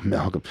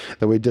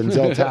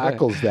Denzel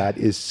tackles that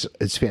is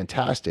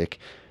fantastic.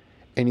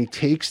 And he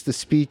takes the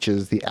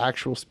speeches, the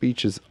actual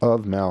speeches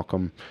of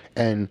Malcolm,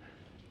 and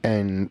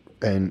those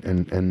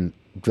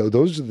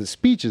are the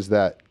speeches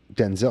that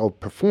Denzel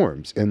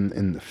performs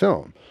in the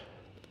film.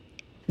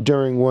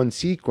 During one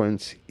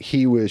sequence,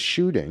 he was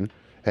shooting,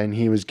 and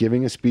he was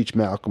giving a speech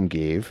Malcolm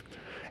gave,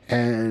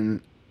 and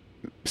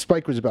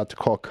Spike was about to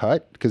call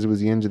cut because it was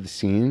the end of the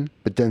scene,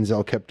 but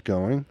Denzel kept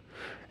going.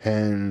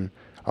 And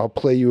I'll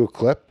play you a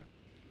clip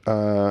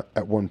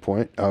at one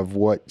point of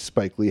what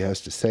Spike Lee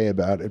has to say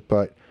about it,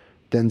 but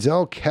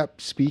Denzel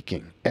kept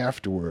speaking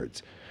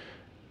afterwards.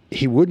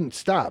 He wouldn't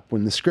stop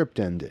when the script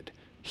ended.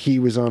 He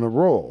was on a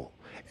roll.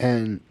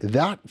 And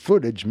that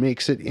footage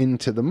makes it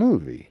into the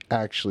movie,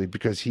 actually,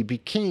 because he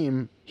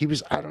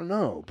was, I don't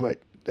know,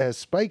 but as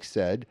Spike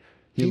said,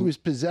 he was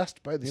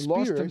possessed by the he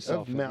lost spirit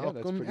himself. of Malcolm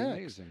Yeah, that's pretty X.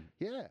 amazing.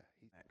 Yeah.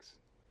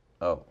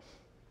 Oh,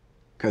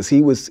 Because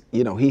he was,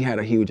 he had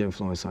a huge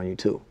influence on you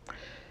too.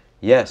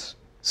 yes.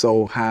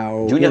 So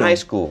how Junior high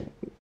school,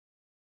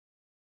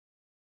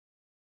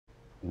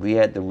 we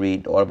had to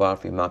read the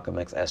autobiography of Malcolm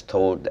X as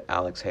told to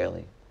Alex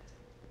Haley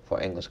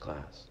for English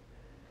class.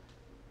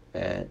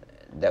 And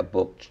that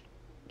book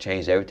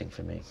changed everything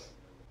for me.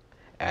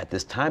 At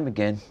this time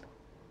again,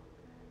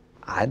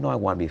 I know I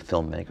want to be a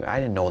filmmaker. I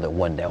didn't know that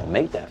one day I would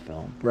make that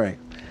film. Right.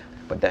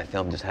 But that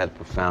film just had a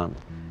profound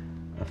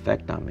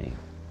effect on me.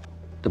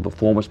 The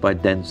performance by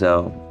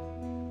Denzel,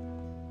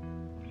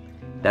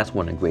 that's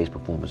one of the greatest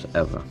performances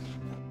ever.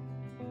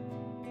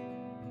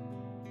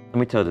 Let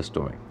me tell you the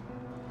story.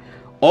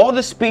 All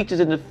the speeches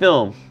in the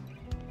film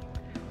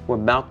were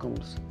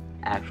Malcolm's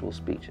actual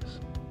speeches.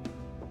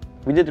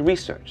 We did the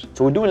research.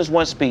 So we're doing this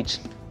one speech.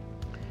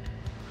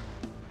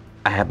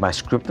 I have my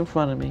script in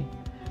front of me.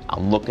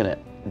 I'm looking at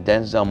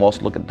Denzel. I'm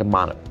also looking at the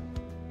monitor.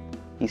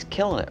 He's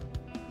killing it.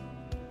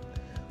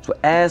 So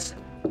as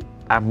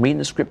I'm reading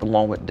the script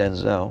along with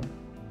Denzel,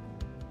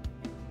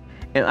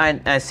 and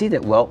I see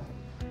that, well,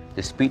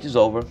 the speech is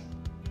over.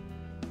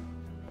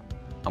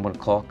 I'm gonna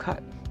call a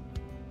cut.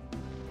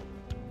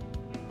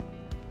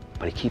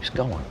 But he keeps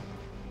going.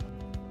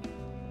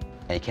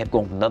 And he kept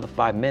going for another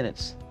 5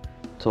 minutes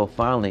till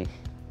finally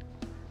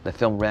the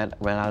film ran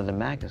out of the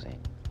magazine.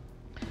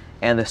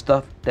 And the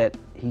stuff that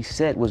he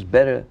said was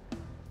better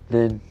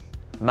than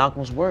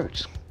Malcolm's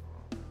words.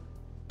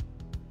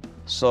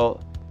 So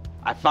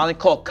I finally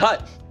called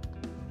cut.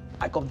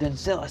 I called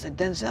Denzel. I said,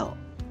 Denzel,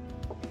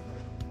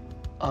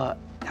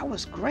 that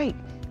was great.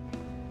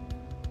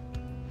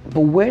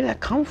 But where did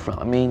that come from?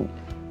 I mean,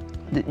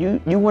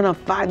 you went on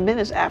 5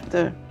 minutes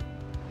after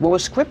what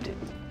was scripted.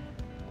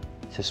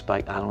 He said,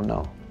 Spike, I don't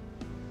know.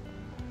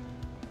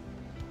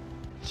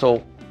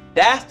 So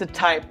that's the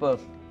type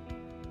of,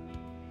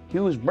 he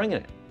was bringing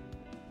it.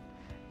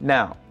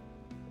 Now,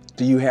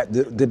 Do you have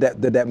did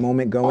that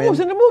moment go in? it was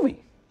in the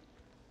movie.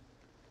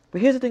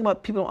 But here's the thing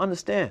about people don't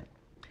understand.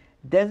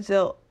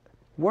 Denzel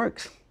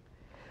works.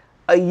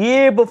 A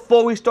year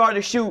before we started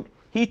to shoot,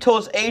 he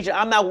told his agent,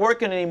 I'm not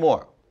working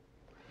anymore.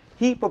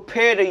 He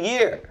prepared a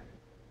year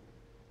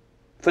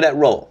for that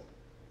role.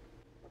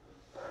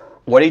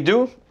 What'd he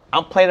do?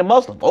 I'm playing a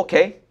Muslim.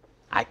 Okay,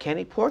 I can't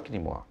eat pork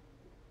anymore.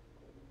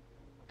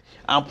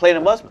 I'm playing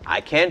a Muslim.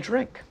 I can't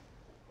drink.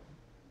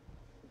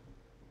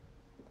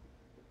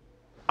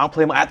 I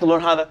have to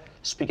learn how to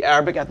speak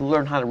Arabic. I have to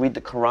learn how to read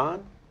the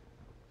Quran.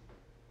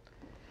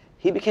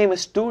 He became a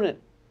student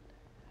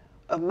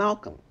of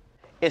Malcolm.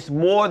 It's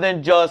more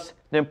than just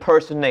an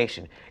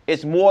impersonation.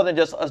 It's more than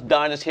just us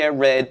dyeing his hair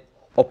red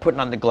or putting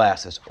on the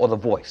glasses or the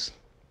voice.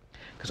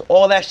 Because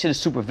all that shit is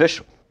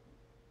superficial.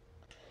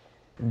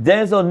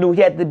 Denzel knew he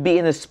had to be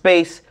in a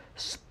space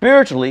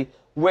spiritually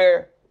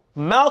where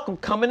Malcolm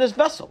come in his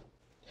vessel.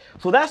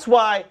 So that's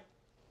why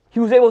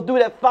he was able to do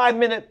that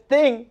 5-minute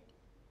thing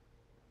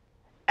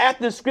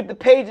after the scripted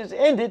pages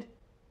ended.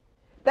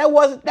 That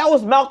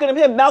was Malcolm and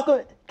him.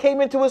 Malcolm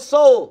came into his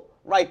soul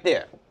right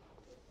there.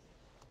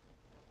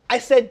 I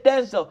said,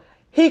 Denzel,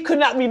 he could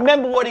not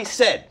remember what he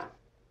said.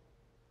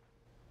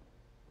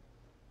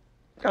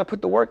 You gotta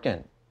put the work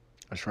in.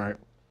 That's right.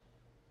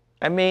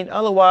 I mean,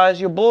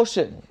 otherwise you're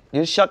bullshitting.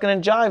 You're shucking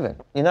and jiving.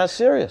 You're not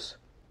serious.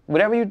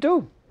 Whatever you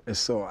do. And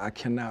so I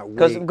cannot wait.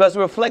 Because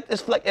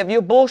if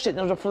you're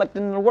bullshitting, it's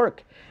reflecting in the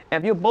work.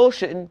 And if you're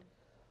bullshitting,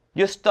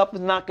 your stuff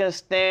is not gonna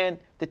stand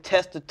the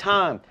test of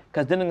time.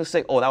 Because then they're gonna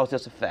say, oh, that was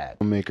just a fad.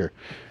 Maker.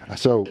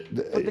 So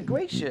But the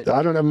great shit.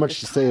 I don't have much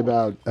to say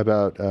about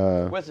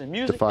Whether it's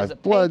music, the Five it's a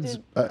Bloods.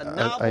 painting, a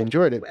novel, I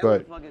enjoyed it, whatever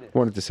but the fuck it is.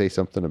 wanted to say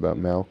something about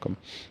Malcolm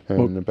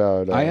and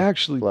about I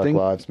actually Black think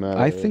Lives Matter.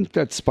 I think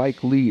that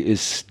Spike Lee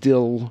is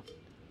still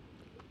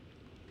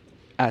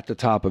at the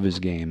top of his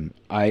game.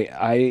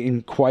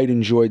 I quite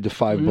enjoyed the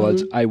Five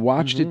Bloods. I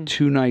watched it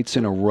 2 nights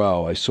in a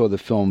row. I saw the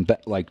film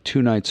like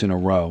 2 nights in a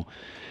row,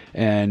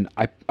 and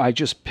I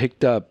just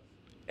picked up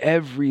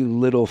every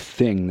little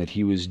thing that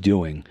he was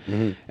doing,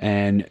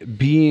 and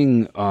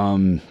being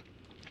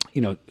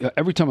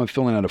every time I'm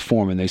filling out a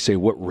form and they say,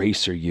 what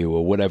race are you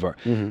or whatever,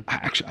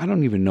 I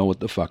don't even know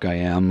what the fuck I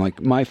am.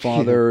 Like, my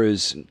father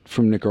is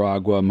from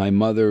Nicaragua. My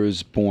mother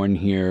is born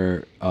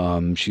here.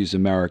 She's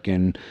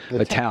American,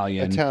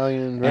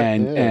 Italian. Right?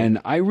 And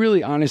I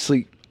really,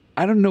 honestly,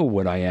 I don't know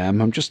what I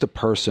am. I'm just a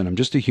person. I'm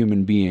just a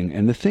human being.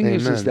 And the thing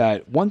is Amen.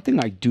 that one thing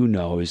I do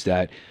know is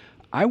that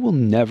I will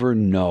never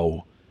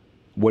know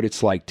what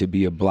it's like to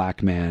be a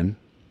black man,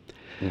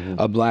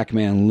 a black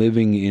man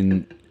living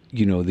in,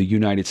 the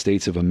United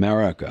States of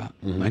America.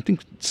 I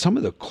think some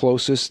of the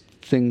closest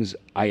things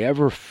I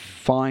ever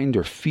find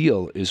or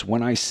feel is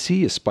when I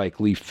see a Spike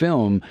Lee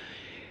film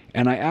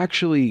and I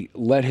actually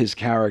let his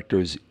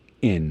characters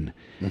in.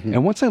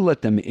 And once I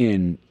let them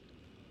in,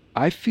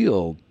 I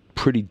feel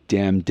pretty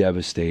damn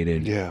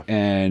devastated. Yeah.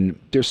 And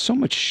there's so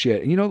much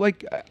shit. You know,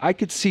 like I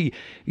could see,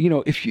 you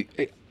know, if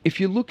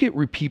you look at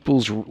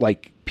people's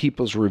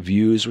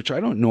reviews, which I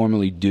don't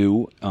normally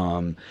do,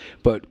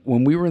 but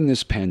when we were in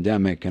this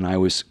pandemic and I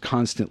was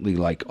constantly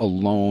like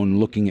alone,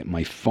 looking at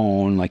my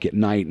phone, like at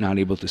night, not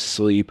able to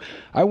sleep,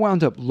 I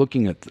wound up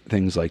looking at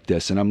things like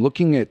this, and I'm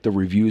looking at the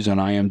reviews on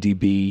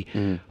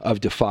IMDb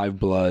of Da 5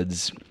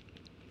 Bloods,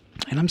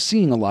 and I'm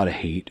seeing a lot of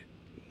hate.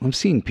 I'm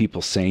seeing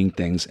people saying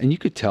things, and you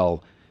could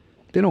tell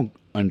they don't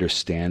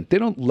understand. They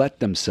don't let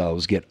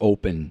themselves get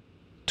open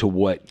to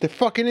what They're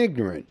fucking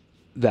ignorant.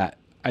 that.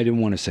 I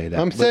didn't want to say that.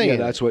 I'm but saying yeah, it.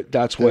 that's what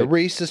They're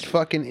racist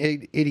fucking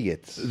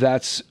idiots.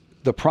 that's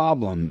the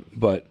problem.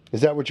 But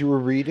Is that what you were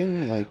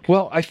reading? Like,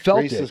 well, I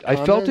felt racist it. I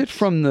felt it comments?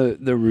 from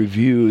the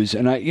reviews,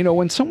 and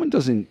when someone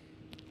doesn't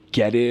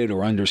get it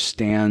or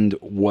understand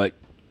what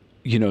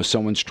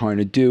someone's trying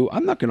to do,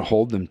 I'm not going to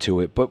hold them to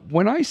it. But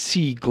when I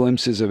see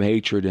glimpses of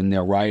hatred in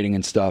their writing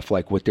and stuff,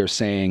 like what they're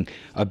saying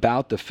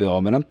about the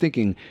film, and I'm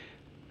thinking,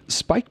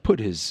 Spike put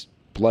his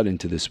blood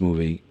into this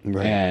movie,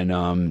 Right.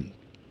 and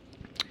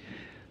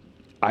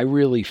I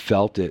really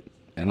felt it,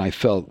 and I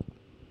felt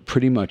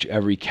pretty much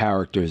every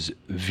character's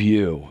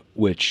view,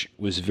 which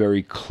was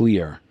very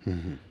clear.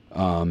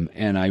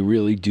 And I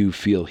really do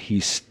feel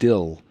he's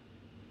still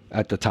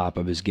at the top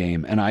of his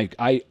game. And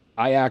I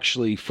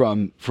actually,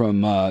 from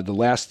the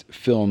last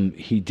film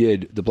he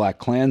did, The Black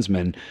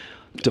Klansman,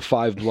 to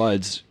 5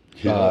 Bloods,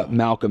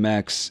 Malcolm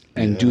X,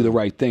 and Do the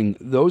Right Thing,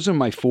 those are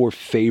my 4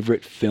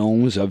 favorite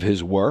films of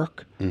his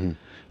work.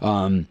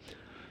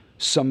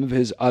 Some of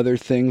his other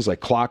things,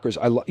 like Clockers,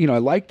 I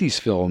like these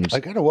films.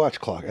 I gotta watch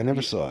Clock. I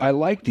never saw it. I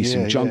like these.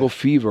 Yeah, Jungle yeah.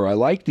 Fever. I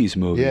like these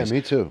movies. Yeah,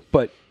 me too.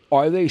 But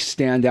are they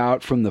stand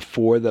out from the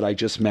 4 that I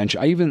just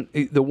mentioned? I even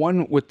the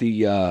one with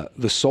the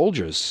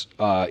soldiers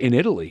in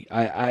Italy.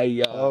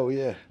 Oh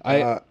yeah.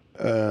 Oh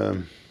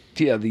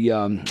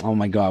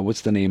my God,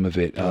 what's the name of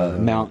it?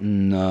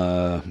 Mountain.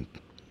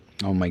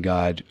 Oh my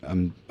God,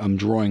 I'm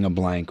drawing a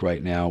blank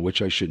right now,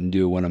 which I shouldn't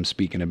do when I'm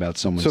speaking about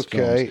someone's It's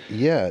okay.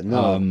 films. Yeah.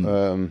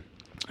 No.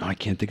 I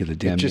can't think of the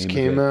damn it just name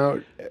came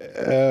of it.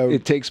 out.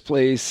 It takes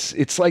place.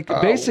 It's like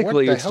basically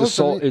what the it's hell the is the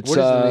soul. name- It's what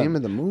is the name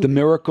of the movie? The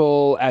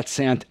Miracle at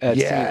Saint Anna.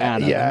 Yeah,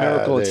 The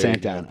Miracle at there Saint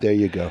you go. Anna. There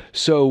you go.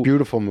 So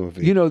Beautiful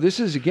movie. This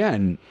is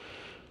again.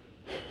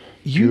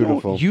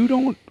 Beautiful. You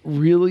don't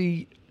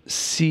really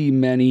see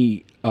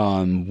many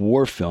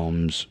war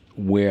films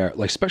where,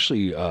 like,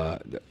 especially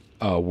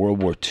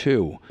World War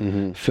II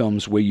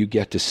films where you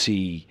get to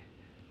see,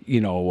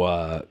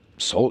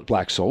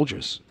 black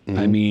soldiers.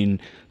 I mean,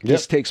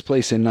 this takes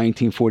place in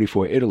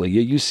 1944 Italy.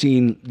 You've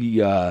seen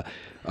the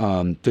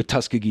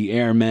Tuskegee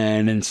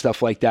Airmen and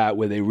stuff like that,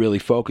 where they really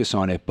focus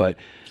on it. But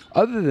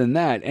other than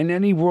that, in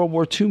any World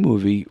War II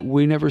movie,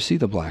 we never see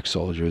the black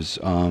soldiers.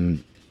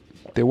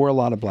 There were a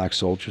lot of black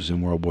soldiers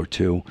in World War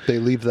II. They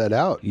leave that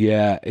out.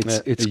 Yeah,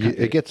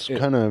 It gets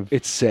kind of.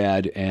 it's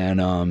sad, and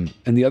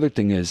the other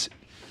thing is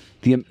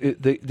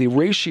the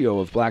ratio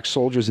of black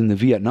soldiers in the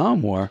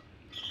Vietnam War.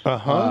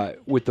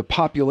 With the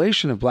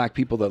population of black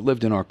people that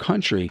lived in our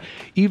country,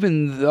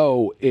 even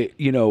though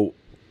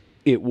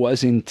it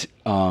wasn't,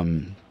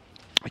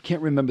 I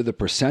can't remember the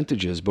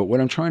percentages, but what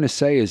I'm trying to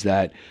say is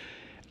that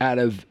out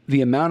of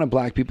the amount of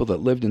black people that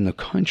lived in the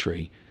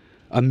country,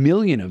 1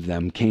 million of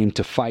them came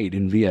to fight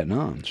in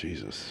Vietnam.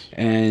 Jesus.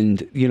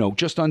 And,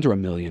 just under 1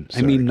 million.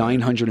 I mean,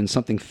 900 and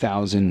something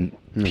thousand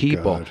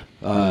people.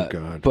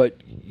 God. But,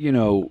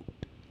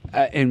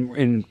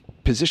 in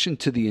position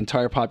to the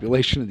entire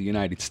population of the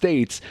United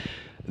States,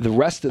 the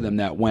rest of them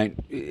that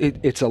went,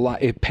 it's a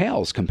lot. It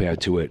pales compared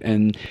to it,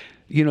 and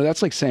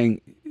that's like saying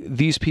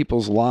these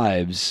people's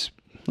lives.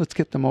 Let's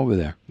get them over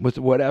there with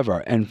whatever.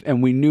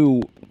 And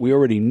we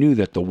already knew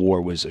that the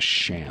war was a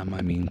sham.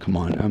 I mean, come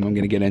on, I'm going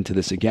to get into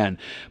this again.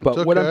 But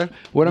It's what okay.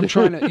 I'm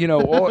trying to,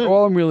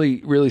 all I'm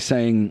really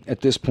saying at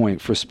this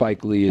point for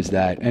Spike Lee is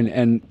that,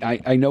 and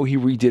I know he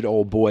redid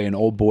Old Boy, and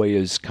Old Boy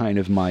is kind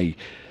of my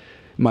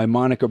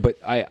moniker, but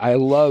I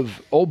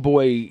love Old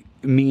Boy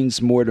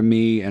means more to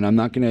me, and I'm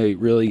not going to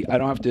I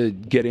don't have to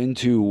get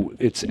into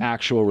its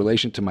actual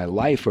relation to my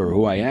life or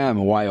who I am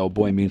and why Old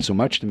Boy means so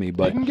much to me.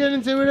 But You can get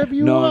into whatever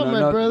you want,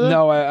 my brother.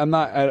 No, I'm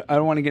not. I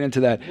don't want to get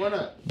into that. Why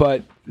not?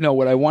 But no,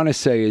 what I want to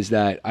say is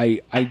that I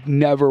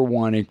never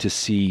wanted to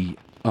see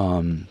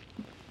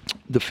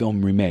the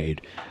film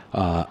remade,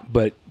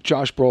 but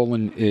Josh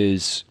Brolin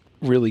is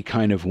really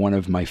kind of one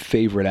of my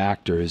favorite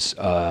actors.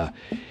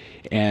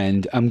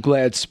 And I'm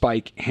glad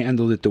Spike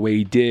handled it the way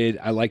he did.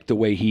 I like the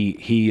way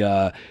he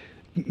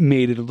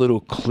made it a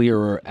little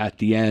clearer at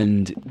the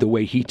end, the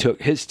way he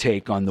took his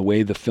take on the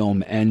way the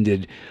film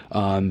ended,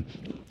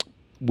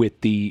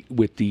 with the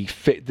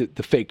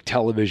fake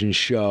television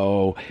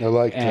show. I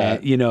like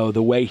that.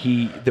 The way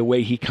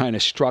he kind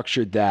of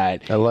structured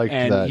that. I liked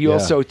and that, he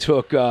also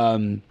took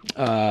the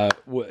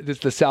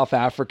South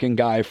African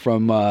guy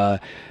from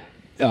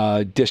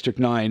District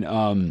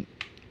 9.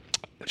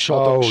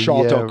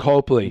 Shalto yeah.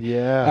 Copley.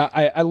 Yeah.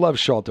 I love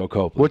Shalto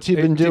Copley. What's he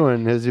been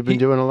doing? Has he been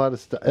doing a lot of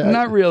stuff?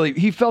 Not really.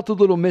 He felt a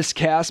little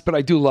miscast, but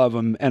I do love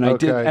him, and I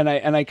did, Okay.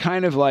 and I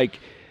kind of like.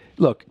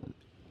 Look,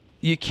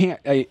 you can't.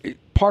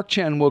 Park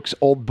Chan-wook's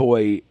Old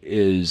Boy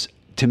is,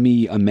 to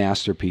me, a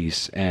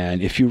masterpiece,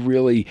 and if you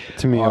really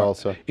To me are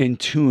also. in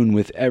tune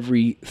with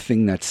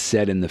everything that's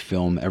said in the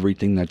film,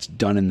 everything that's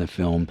done in the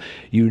film,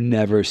 you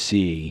never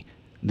see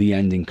the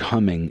ending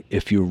coming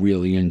if you're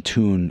really in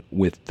tune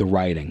with the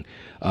writing.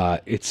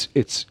 It's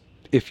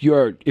if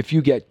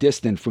you get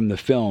distant from the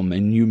film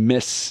and you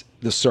miss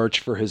the search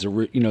for his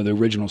the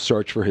original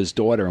search for his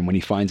daughter, and when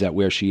he finds out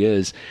where she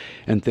is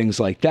and things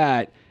like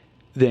that,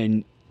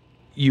 then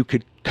you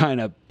could kind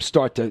of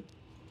start to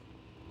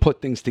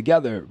put things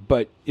together.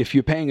 But if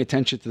you're paying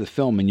attention to the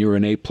film and you're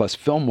an A+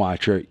 film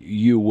watcher,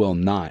 you will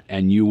not,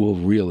 and you will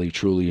really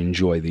truly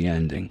enjoy the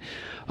ending.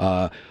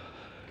 I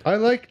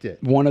liked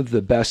it. One of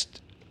the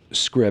best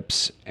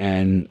scripts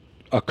and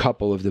a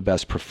couple of the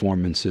best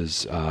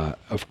performances.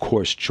 Of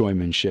course, Choi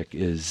Min-sik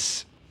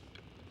is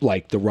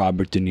like the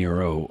Robert De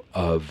Niro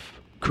of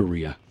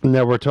Korea.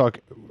 Now we're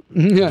talking.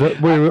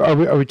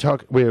 Are we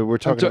talking? We're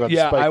talking about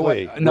Spike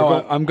Lee.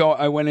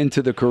 I went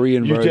into the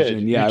Korean You did. version.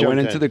 You Yeah, I jumped went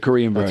into in. the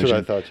Korean That's version.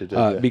 what I thought you did,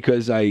 yeah.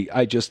 Because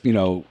I just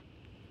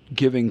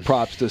giving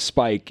props to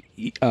Spike.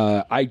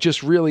 I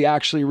just really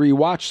actually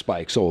rewatched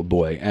Spike's Old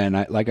Boy,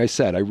 and like I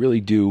said, I really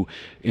do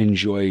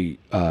enjoy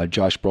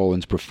Josh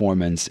Brolin's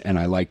performance, and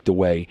I like the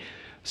way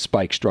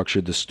Spike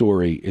structured the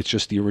story. It's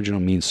just the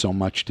original means so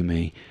much to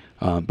me,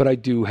 but I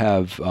do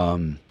have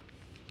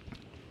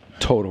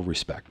total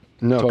respect.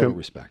 Total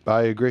respect.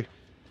 I agree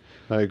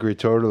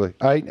totally.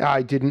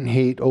 I didn't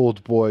hate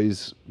Old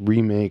Boy's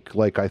remake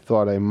like I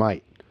thought I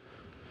might.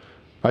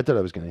 I thought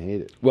I was going to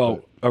hate it.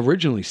 Well,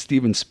 originally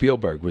Steven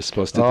Spielberg was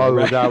supposed to Oh,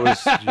 direct. that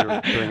was.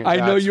 I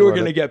know you were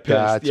going to get pissed.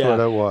 That's yeah. what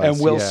it was. And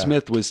Will yeah.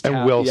 Smith was.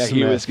 And Will Smith.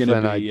 he was going to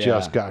and be. I yeah.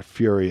 just got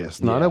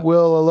furious. Not Yeah. at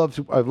Will.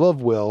 I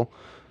love Will.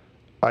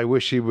 I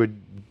wish he would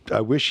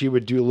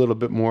do a little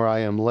bit more I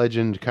Am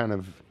Legend kind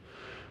of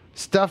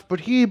stuff, but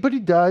he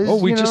does. Oh,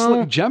 we you just know?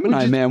 looked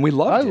Gemini Man. We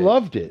loved I it.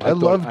 loved it. I thought-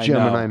 loved I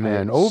Gemini know.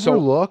 Man. So-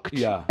 Overlooked.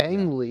 yeah.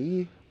 Ang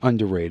Lee.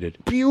 Underrated.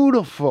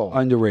 Beautiful.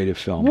 Underrated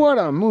film. What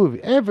a movie.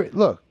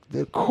 Look,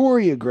 the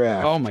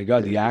choreograph. Oh my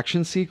God, the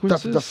action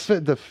sequences.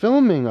 The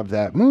filming of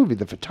that movie,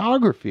 the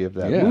photography of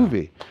that Yeah.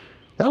 movie.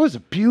 That was a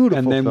beautiful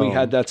and then we film.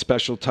 had that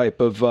special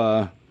type of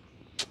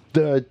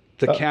the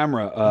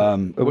camera.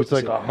 It was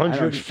like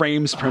 100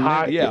 frames per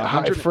high, minute. Yeah, high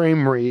 100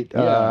 frame rate.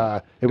 Yeah.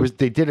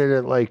 They did it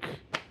at like.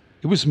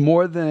 It was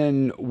more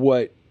than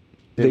what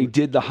they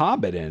did The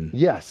Hobbit in.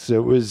 Yes,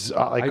 it was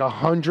like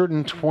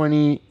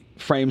 120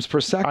 frames per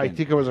second. I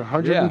think it was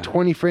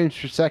 120 frames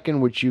per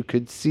second, which you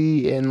could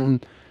see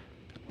in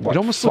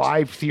almost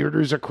 5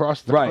 theaters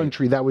across the Right.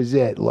 country. That was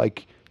it.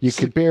 Like you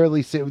could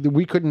barely see.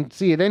 We couldn't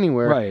see it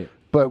anywhere. Right.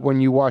 But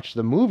when you watch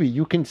the movie,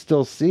 you can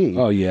still see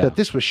Oh, yeah. that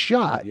this was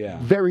shot Yeah.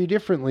 very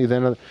differently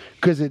than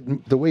because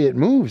the way it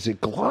moves, it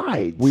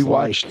glides. We like-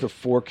 watched the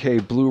 4K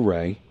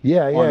Blu-ray.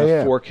 Yeah, on a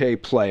yeah. 4K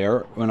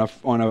player on a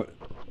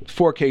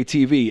 4K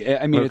TV.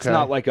 I mean, it's Okay.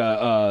 not like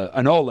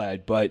an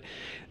OLED, but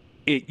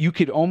you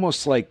could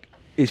almost like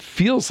it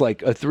feels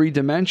like a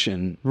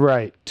 3-dimension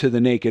right to the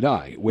naked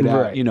eye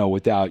without Right.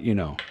 without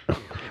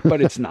but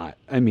it's not.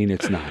 I mean,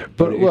 it's not.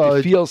 But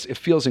it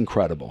feels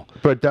incredible.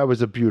 But that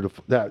was a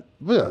beautiful.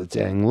 It's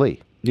Ang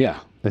Lee. Yeah,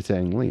 It's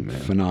Ang Lee, man.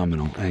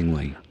 phenomenal. Ang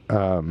Lee.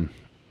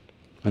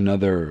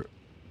 Another.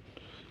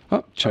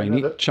 Oh,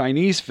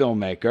 Chinese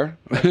filmmaker,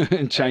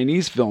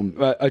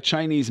 a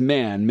Chinese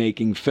man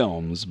making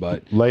films,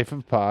 but Life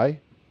of Pi.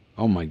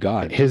 oh my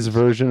God, His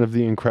version of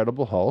the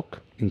Incredible Hulk.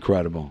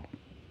 incredible!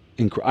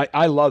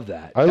 I love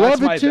that. I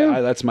That's love my it too.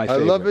 That's my I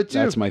favorite. love it too.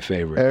 That's my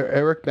favorite.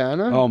 Eric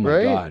Bana. Oh my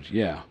right? God,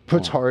 yeah.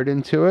 Puts heart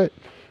into it.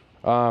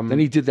 Then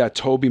he did that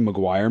Tobey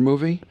Maguire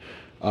movie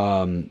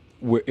about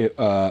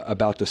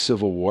the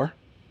Civil War.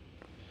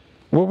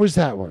 What was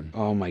that one?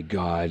 Oh my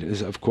God!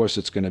 Of course,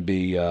 it's going to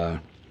be.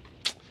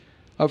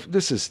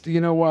 This is.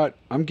 You know what?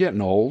 I'm getting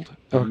old.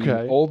 I mean,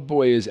 Okay. Old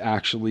Boy is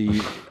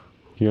actually.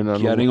 You're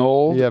not Getting alone.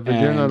 old, Yeah, but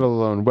you're not and-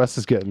 alone. Wes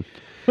is getting.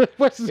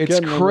 Wes is It's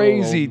getting a little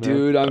crazy, old, man.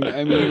 dude.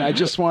 I mean, I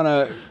just want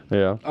to.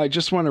 Yeah. I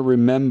just want to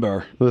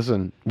remember.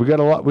 Listen, we got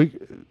a lot.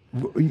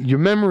 Your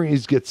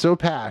memories get so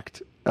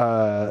packed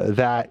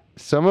that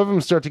some of them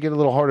start to get a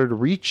little harder to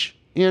reach.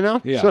 You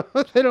know. Yeah. So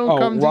they don't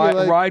come to you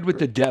like. Ride with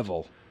the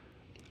Devil.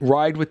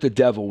 Ride with the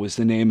Devil was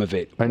the name of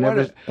it. I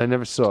What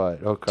never saw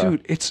it. Okay.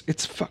 dude, it's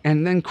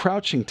and then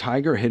Crouching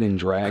Tiger, Hidden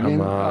Dragon.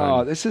 Come on.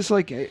 Oh, this is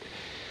like I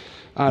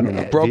don't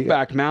know. Man,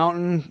 Brokeback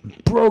Mountain,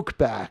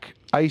 Brokeback,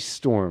 Ice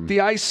Storm.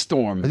 The Ice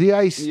Storm. The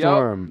Ice Yep,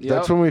 Storm. yep.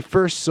 That's when we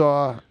first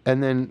saw,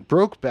 and then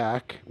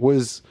Brokeback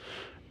was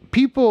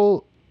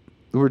people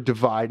were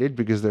divided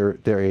because they're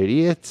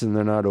idiots and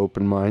they're not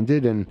open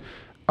minded. And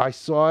I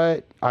saw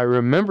it. I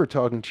remember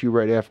talking to you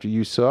right after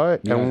you saw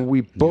it, Yeah, and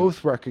we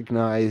both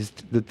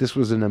recognized that this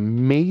was an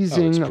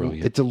amazing.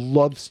 brilliant. It's a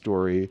love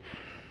story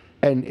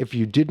And if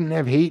you didn't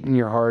have hate in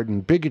your heart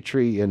and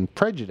bigotry and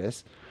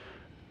prejudice,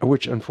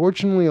 which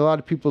unfortunately a lot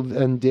of people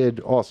then did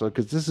also,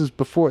 because this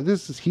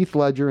is Heath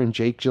Ledger and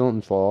Jake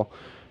Gyllenhaal,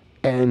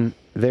 and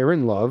they're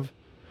in love.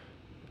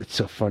 It's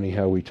so funny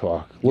how we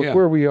talk. Look Yeah.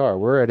 where we are.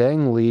 We're at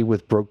Ang Lee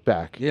with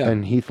Brokeback Yeah.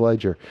 and Heath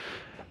Ledger.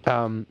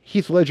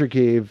 Heath Ledger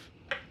gave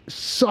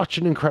such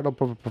an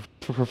incredible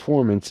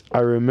performance.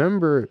 I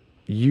remember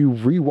you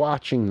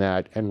rewatching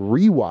that and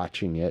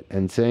rewatching it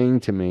and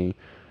saying to me,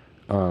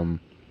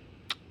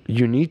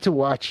 you need to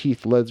watch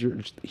Heath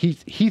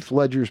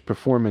Ledger's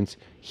performance.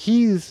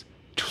 He's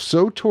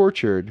so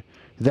tortured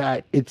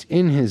that it's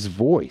in his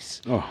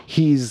voice. Oh.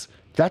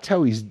 That's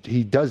how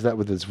he does that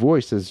with his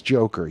voice as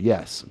Joker.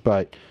 Yes,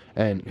 but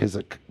and his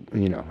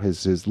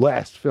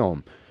last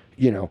film,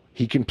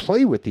 he can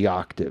play with the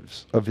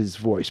octaves of his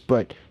voice,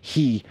 but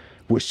he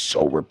was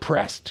so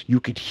repressed. You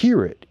could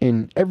hear it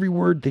in every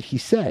word that he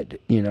said.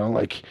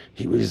 Like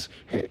he was.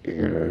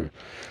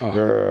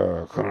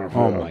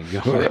 Oh my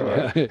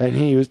God! And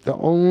he was the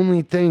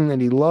only thing that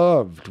he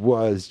loved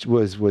was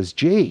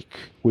Jake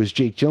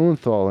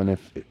Gyllenhaal. And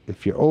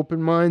if you're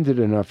open minded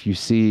enough, you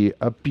see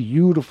a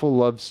beautiful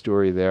love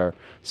story there.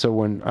 So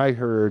when I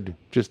heard,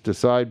 just a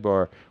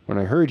sidebar, when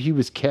I heard he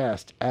was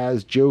cast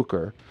as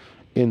Joker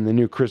in the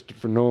new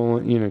Christopher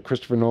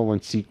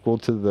Nolan sequel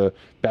to the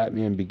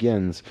Batman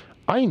Begins,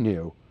 I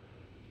knew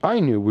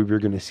we were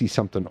going to see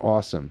something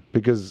awesome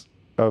because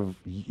of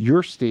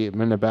your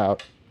statement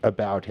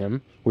about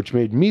him, which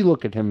made me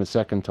look at him a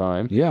second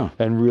time,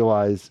 and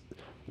realize,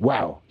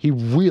 wow, he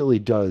really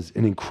does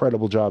an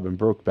incredible job in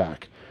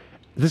Brokeback.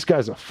 This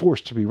guy's a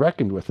force to be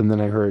reckoned with. And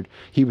then I heard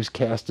he was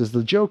cast as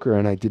the Joker,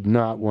 and I did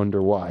not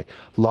wonder why.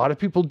 A lot of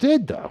people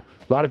did, though.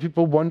 A lot of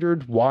people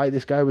wondered why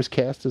this guy was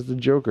cast as the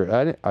Joker.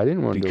 I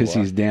didn't wonder because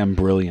why. he's damn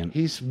brilliant.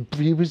 We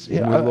lost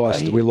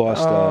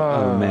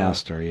a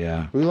master.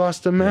 Yeah, we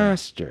lost a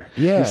master.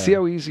 Yeah. You see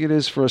how easy it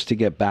is for us to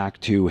get back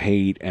to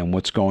hate and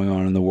what's going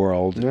on in the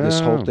world. Yeah. This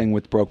whole thing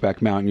with Brokeback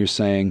Mountain, you're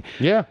saying,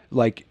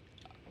 like,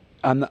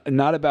 I'm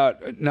not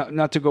about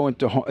not to go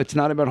into. It's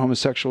not about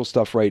homosexual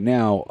stuff right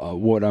now.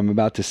 What I'm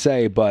about to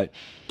say, but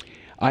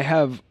I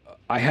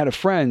had a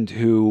friend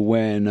who,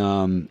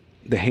 when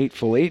The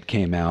Hateful Eight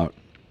came out,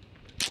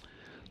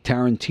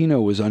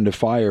 Tarantino was under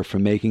fire for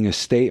making a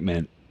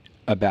statement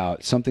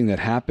about something that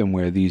happened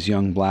where these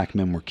young black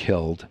men were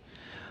killed.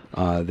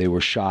 They were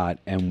shot,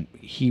 and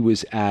he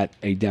was at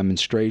a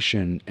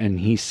demonstration, and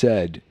he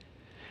said,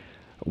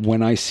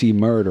 "When I see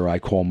murder, I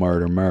call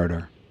murder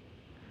murder."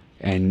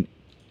 And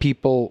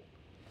people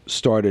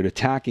started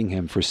attacking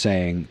him for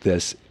saying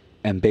this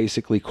and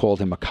basically called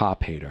him a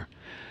cop hater.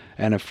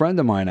 And a friend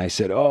of mine, I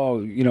said,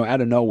 out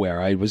of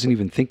nowhere, I wasn't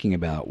even thinking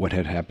about what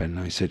had happened.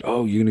 I said,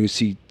 you're going to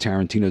see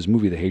Tarantino's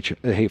movie,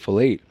 The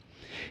Hateful Eight.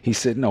 He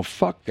said, no,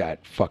 fuck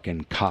that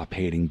fucking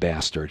cop-hating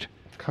bastard.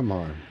 Come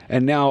on.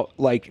 And now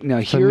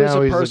here's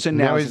a person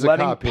now is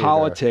letting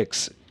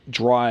politics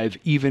drive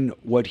even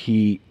what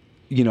he,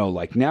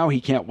 now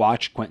he can't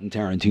watch Quentin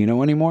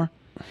Tarantino anymore.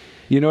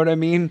 You know what I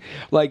mean?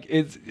 Like,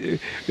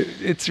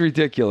 it's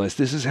ridiculous.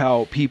 This is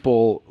how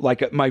people,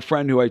 like my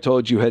friend who I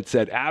told you had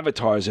said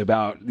Avatar's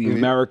about the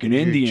American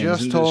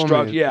Indians and the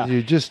struggle. Yeah,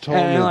 you just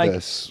told me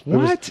this.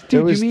 What,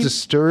 dude? It was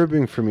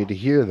disturbing for me to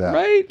hear that.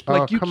 Right?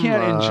 Like, you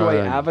can't enjoy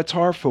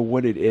Avatar for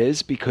what it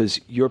is because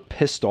you're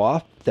pissed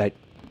off that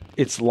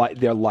it's like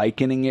they're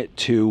likening it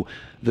to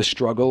the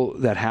struggle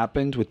that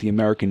happened with the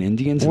American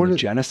Indians and the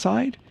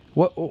genocide.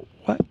 What?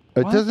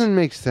 It doesn't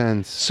make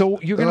sense.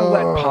 So you're going to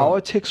let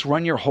politics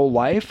run your whole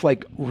life?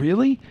 Like,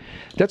 really?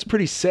 That's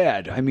pretty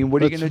sad. I mean,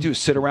 what are you going to do?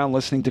 Sit around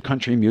listening to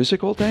country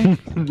music all day?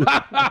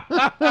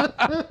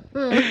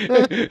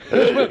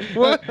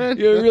 What?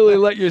 You really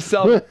let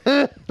yourself...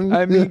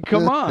 I mean,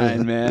 come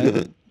on,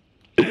 man.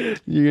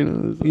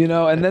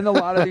 And then a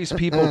lot of these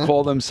people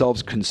call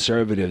themselves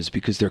conservatives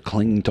because they're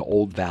clinging to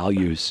old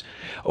values.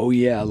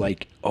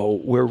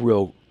 We're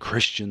real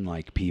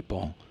Christian-like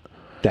people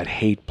that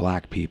hate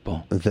black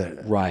people.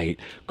 Right,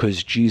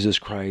 because Jesus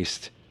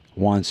Christ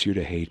wants you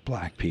to hate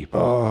black people.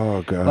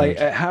 Oh, God. Like,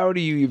 how do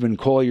you even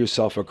call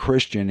yourself a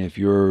Christian if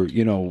you're,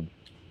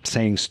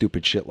 saying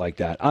stupid shit like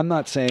that? I'm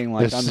not saying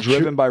like I'm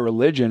driven by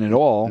religion at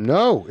all.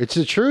 No, it's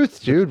the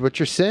truth, dude. What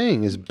you're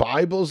saying is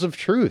Bibles of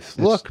truth.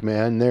 Look,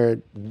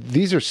 man,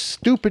 these are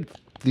stupid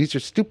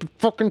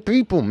fucking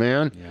people,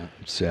 man. Yeah,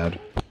 it's sad.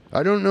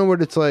 I don't know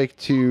what it's like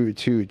to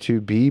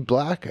be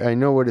black. I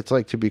know what it's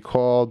like to be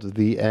called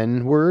the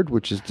N-word,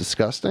 which is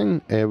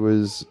disgusting. It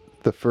was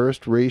the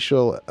first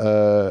racial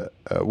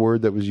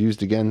word that was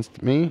used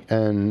against me,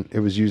 and it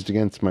was used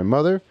against my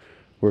mother.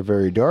 We're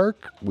very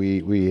dark.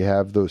 We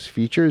have those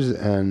features,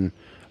 and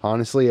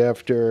honestly,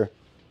 after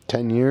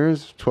 10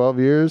 years, 12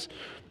 years,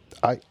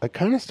 I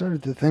kind of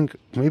started to think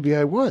maybe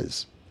I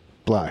was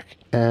black,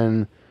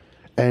 and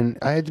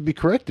I had to be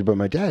corrected by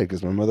my dad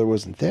because my mother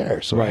wasn't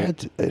there. So I had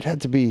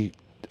to be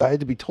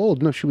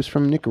told, no, she was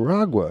from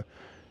Nicaragua.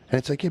 And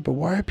it's like, yeah, but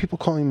why are people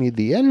calling me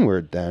the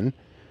N-word then?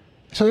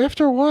 So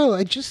after a while,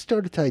 I just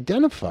started to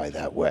identify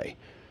that way.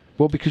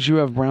 Well, because you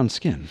have brown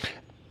skin.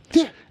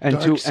 Yeah, And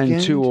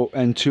dark-skinned.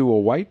 to a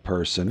white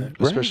person,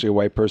 especially a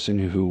white person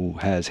who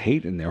has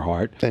hate in their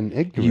heart, and you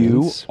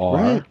ignorance. are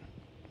Right.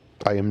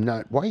 I am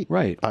not white.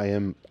 Right. I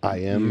am.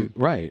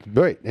 right.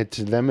 Right.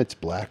 To them, it's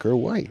black or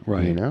white.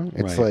 Right, You know,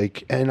 it's right.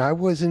 like, and I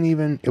wasn't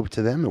even.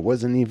 To them, it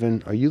wasn't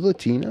even. Are you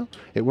Latino?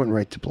 It went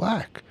right to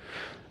black.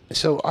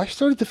 So I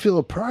started to feel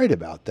a pride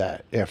about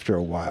that after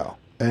a while,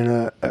 and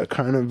a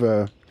kind of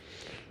a.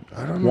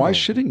 I don't know. Why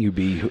shouldn't you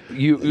be?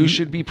 You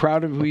should be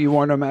proud of who you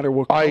are, no matter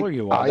what color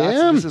you are. I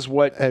am. This is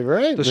what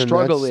Right. the and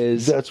struggle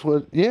is. That's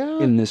what. Yeah.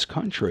 in this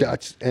country.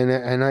 That's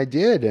and I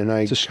did, and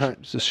I. It's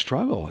a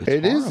struggle. It's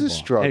It is horrible. a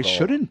struggle. And it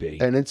shouldn't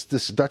be. And it's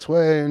this. That's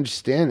why I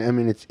understand. I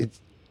mean,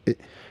 it.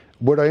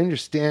 What I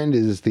understand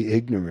is the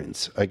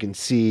ignorance. I can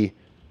see,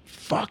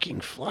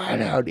 fucking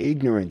flat out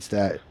ignorance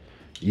that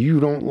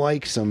you don't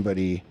like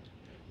somebody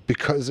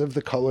because of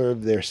the color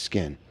of their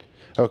skin.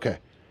 Okay,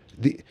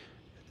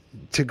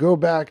 to go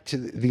back to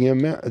the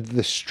amount,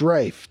 the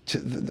strife.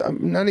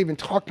 I'm not even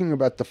talking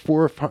about the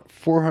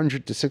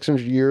 400 to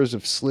 600 years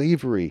of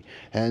slavery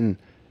and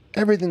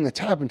everything that's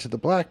happened to the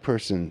black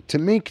person to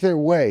make their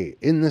way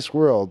in this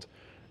world,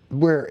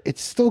 where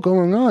it's still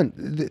going on.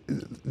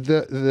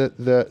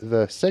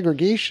 The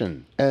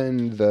segregation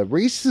and the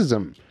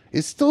racism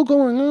is still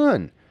going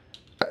on.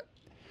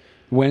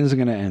 When's it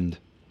going to end?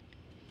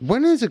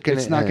 When is it going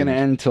to end? It's not going to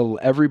end till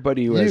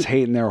everybody who has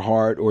hate in their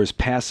heart or is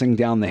passing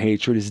down the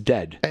hatred is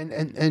dead.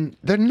 And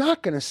they're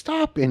not going to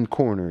stop in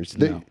corners.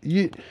 No.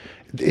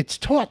 It's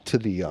taught to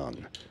the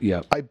young.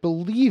 Yeah. I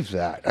believe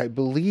that. I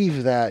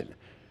believe that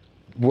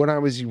when I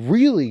was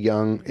really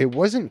young, it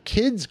wasn't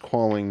kids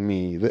calling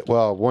me.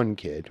 Well, one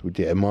kid who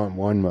did.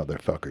 One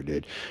motherfucker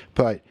did.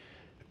 But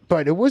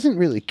it wasn't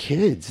really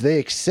kids. They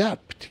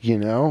accept,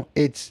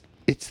 it's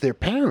their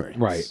parents.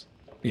 Right.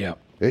 Yeah.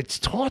 It's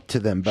taught to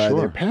them by Sure.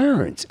 their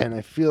parents. And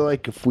I feel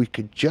like if we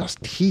could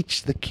just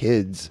teach the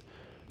kids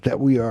that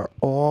we are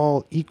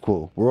all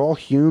equal, we're all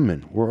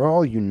human, we're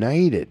all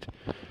united.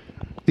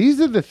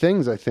 These are the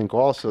things I think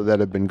also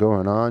that have been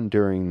going on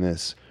during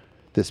this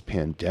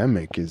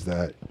pandemic, is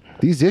that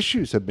these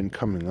issues have been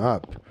coming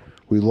up.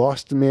 We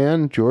lost a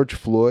man, George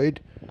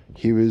Floyd.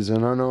 He was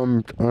an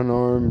unarmed.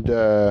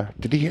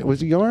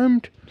 Was he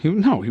armed? He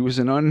was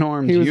an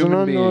unarmed He was human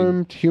an being.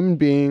 unarmed human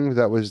being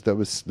that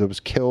was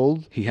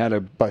killed. He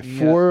had by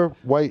four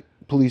white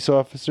police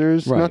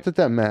officers. Right. Not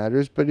that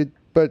matters, but it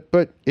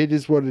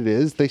is what it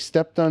is. They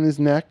stepped on his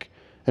neck,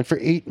 and for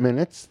 8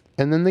 minutes,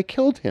 and then they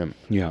killed him.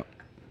 Yeah.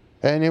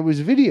 And it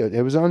was videoed.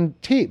 It was on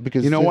tape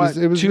because You know what?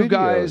 It was two videoed.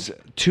 guys,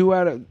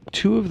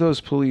 two of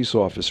those police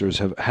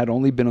officers had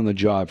only been on the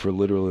job for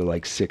literally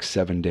like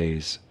 6-7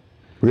 days.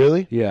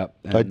 Really? Yeah.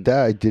 I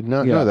did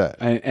not know that.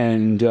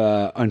 And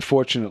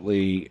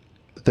unfortunately,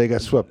 they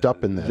got swept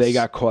up in this. They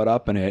got caught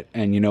up in it,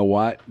 and you know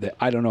what?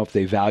 I don't know if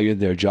they valued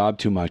their job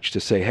too much to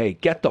say, "Hey,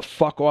 get the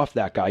fuck off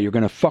that guy! You're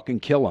gonna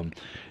fucking kill him."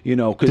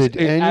 Because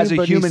as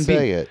a human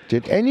being, it?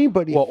 Did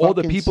anybody? Well, all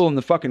the people in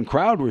the fucking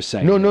crowd were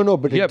saying. No.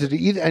 But yeah, did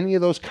either any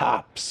of those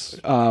cops?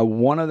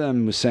 One of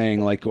them was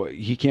saying like,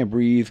 he can't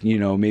breathe.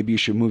 Maybe you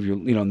should move your.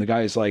 And the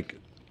guy's like,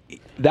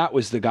 that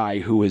was the guy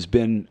who has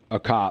been a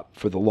cop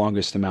for the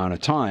longest amount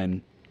of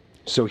time.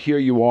 So here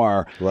you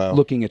are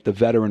looking at the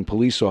veteran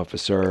police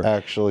officer.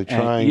 Actually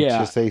trying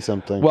to say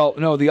something. Well,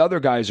 no, the other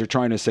guys are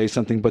trying to say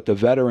something, but the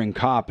veteran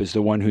cop is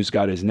the one who's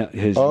got his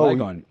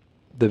leg on.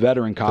 The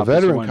veteran cop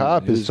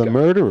is the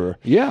murderer.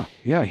 Yeah,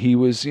 he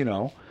was,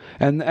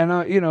 and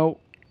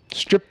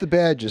strip the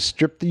badges,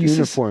 strip the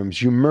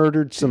uniforms. You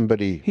murdered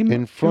somebody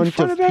in front of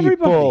people.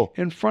 Everybody,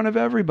 in front of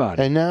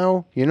everybody. And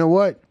now, you know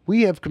what?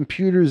 We have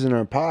computers in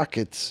our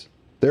pockets.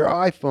 They're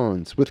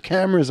iPhones with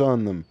cameras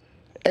on them.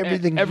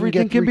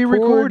 Everything can be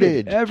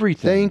recorded.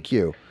 Everything. Thank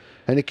you.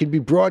 And it can be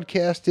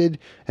broadcasted,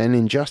 and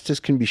injustice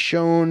can be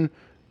shown.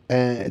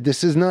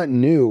 This is not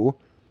new.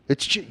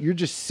 You're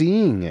just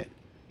seeing it,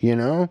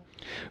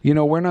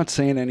 we're not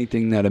saying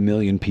anything that a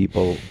million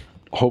people,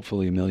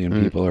 hopefully a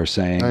million people are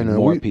saying. I know.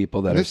 More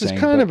people that are saying. This is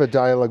kind of a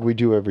dialogue we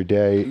do every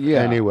day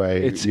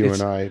anyway, it's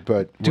and I.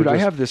 But dude, I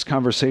have this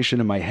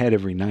conversation in my head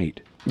every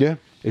night. Yeah.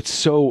 It's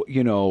so,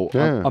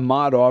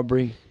 Ahmaud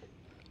Arbery,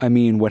 I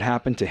mean, what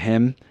happened to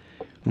him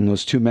when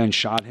those two men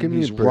shot him?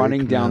 He's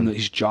running down,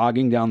 he's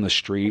jogging down the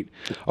street.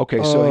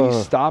 Okay, so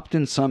he stopped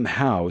in some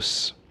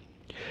house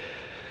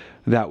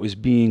that was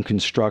being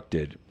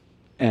constructed.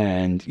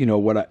 And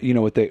what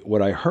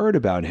I heard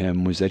about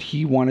him was that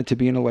he wanted to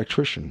be an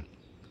electrician.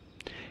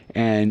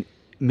 And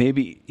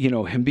maybe,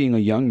 him being a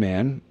young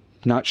man,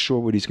 not sure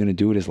what he's going to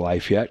do with his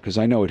life yet, because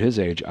I know at his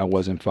age, I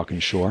wasn't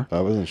fucking sure.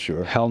 I wasn't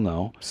sure. Hell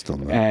no. Still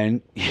not.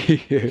 And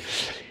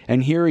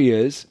here he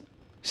is,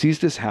 sees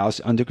this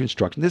house under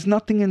construction. There's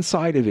nothing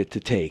inside of it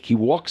to take. He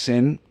walks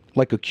in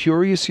like a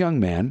curious young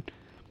man,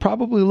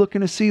 probably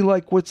looking to see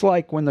like what's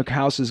like when the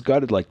house is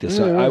gutted like this.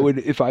 I would,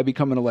 if I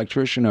become an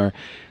electrician, or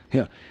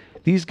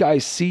these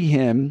guys see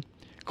him,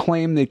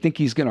 claim they think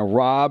he's going to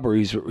rob, or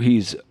he's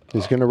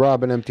going to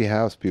rob an empty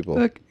house, people.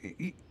 Look,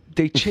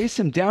 they chase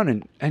him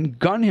down and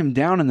gun him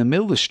down in the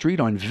middle of the street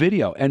on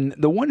video. And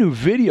the one who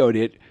videoed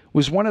it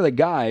was one of the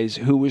guys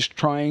who was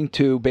trying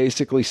to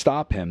basically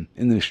stop him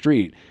in the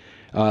street.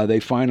 They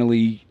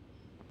finally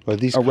Are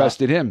these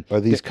arrested him. Are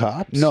these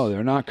cops? No,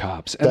 they're not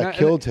cops. That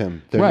killed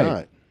him. They're right.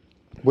 not.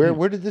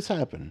 Where did this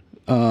happen?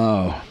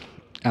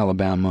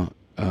 Alabama.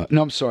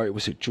 No, I'm sorry.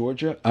 Was it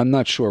Georgia? I'm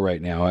not sure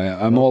right now.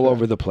 I'm all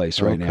over the place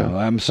right now.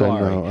 I'm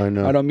sorry. I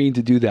know. I don't mean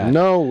to do that.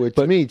 No, it's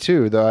me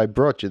too. Though I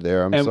brought you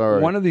there. I'm And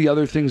sorry. one of the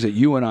other things that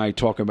you and I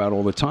talk about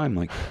all the time,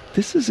 like,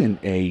 this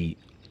isn't a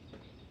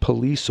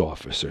police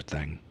officer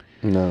thing.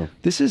 No.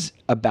 This is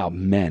about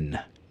men.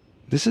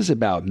 This is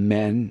about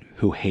men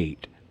who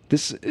hate.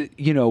 This,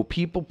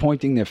 people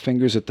pointing their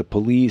fingers at the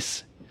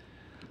police.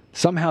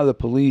 Somehow the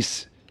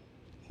police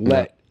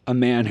let a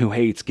man who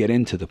hates get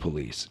into the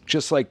police.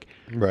 Just like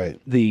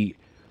the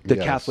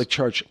Yes. Catholic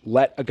Church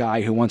let a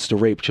guy who wants to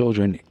rape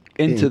children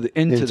into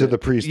the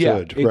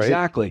priesthood. Yeah, right?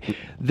 exactly.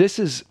 This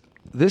is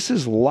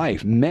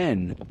life.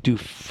 Men do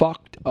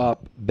fucked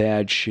up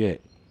bad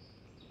shit,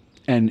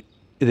 and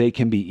they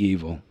can be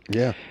evil.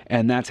 Yeah.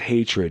 And that's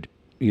hatred,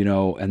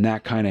 and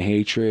that kind of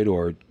hatred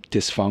or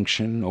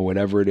dysfunction or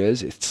whatever it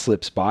is, it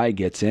slips by,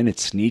 gets in, it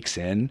sneaks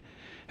in,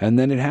 and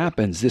then it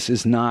happens. This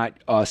is not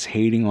us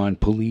hating on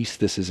police.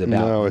 This is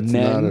about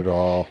men not at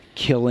all.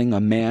 killing a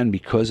man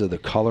because of the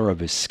color of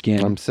his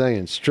skin. I'm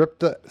saying strip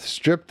the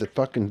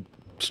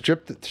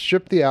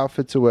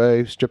outfits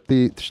away, strip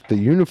the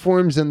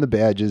uniforms and the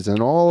badges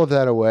and all of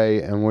that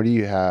away, and what do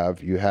you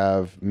have? You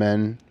have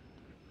men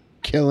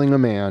killing a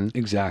man.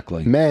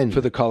 Exactly. Men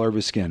for the color of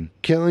his skin.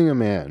 Killing a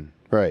man,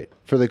 right?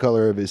 For the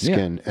color of his Yeah.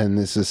 skin, and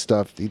this is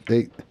stuff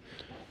they.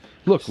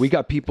 Look, we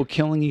got people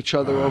killing each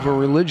other over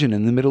religion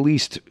in the Middle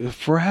East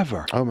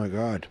forever. Oh my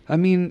God! I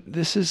mean,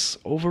 this is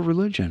over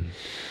religion.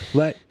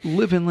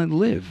 Live and let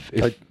live.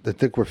 I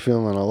think we're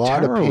feeling a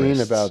lot of pain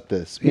Terrorists. about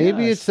this.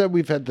 Maybe Yes. it's that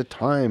we've had the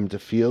time to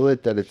feel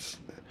it, that it's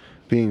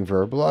being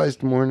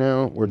verbalized more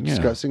now. We're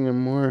discussing it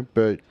more,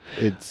 but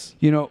it's.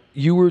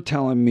 You were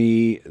telling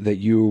me that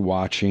you were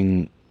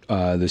watching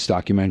this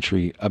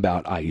documentary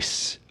about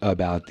ICE,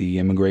 about the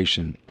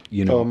immigration.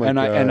 Oh my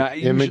God! And I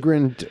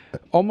immigrant.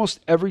 Almost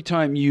every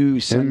time you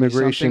send me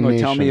Immigration something or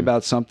tell me Nation.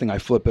 about something, I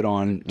flip it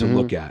on to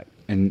look at.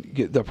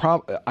 And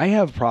I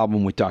have a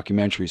problem with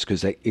documentaries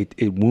because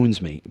it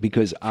wounds me,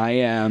 because I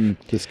am.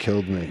 This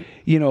killed me.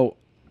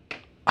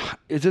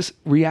 This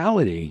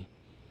reality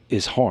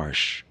is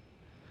harsh.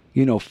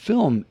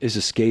 Film is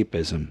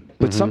escapism,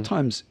 but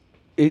sometimes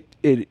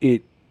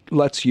it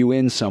lets you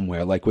in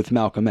somewhere, like with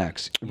Malcolm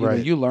X.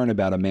 Right. You learn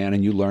about a man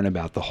and you learn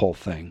about the whole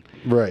thing.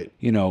 Right.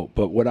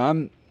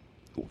 But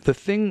the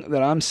thing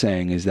that I'm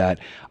saying is that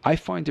I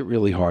find it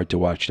really hard to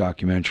watch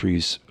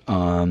documentaries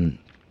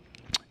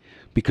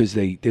because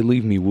they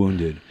leave me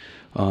wounded.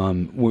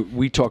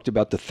 We talked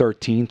about the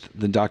 13th,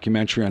 the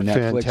documentary on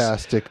Netflix.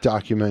 Fantastic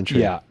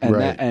documentary. Yeah,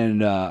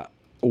 and right.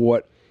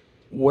 what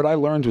I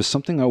learned was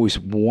something I always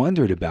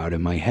wondered about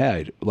in my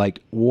head,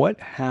 like what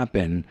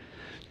happened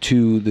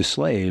to the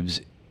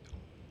slaves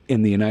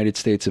in the United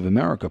States of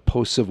America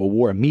post Civil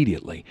War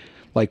immediately,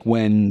 like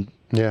when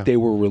they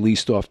were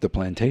released off the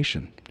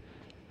plantation.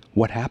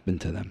 What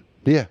happened to them?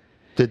 Yeah.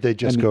 Did they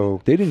just go?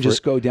 They didn't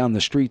just go down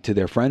the street to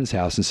their friend's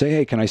house and say,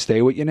 "Hey, can I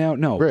stay with you now?"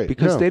 No,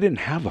 because they didn't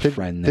have a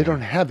friend there. They don't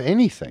have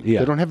anything. Yeah.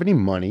 They don't have any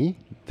money.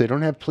 They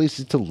don't have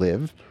places to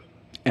live.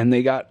 And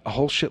they got a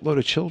whole shitload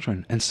of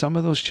children. And some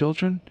of those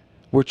children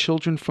were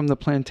children from the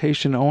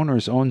plantation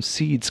owner's own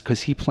seeds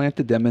because he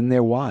planted them in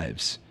their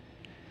wives.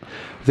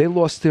 They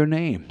lost their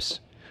names.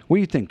 What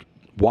do you think?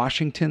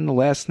 Washington, the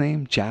last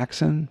name?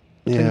 Jackson?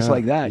 Things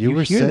like that. You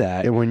hear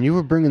that. And when you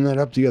were bringing that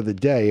up the other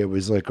day, it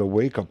was like a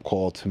wake-up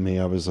call to me.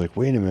 I was like,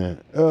 wait a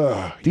minute.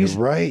 You're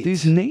right.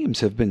 These names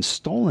have been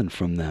stolen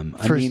from them.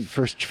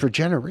 For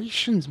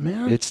generations,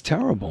 man. It's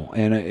terrible.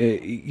 And,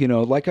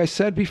 like I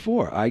said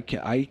before, I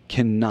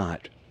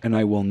cannot and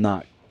I will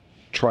not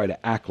try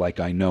to act like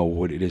I know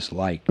what it is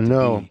like to be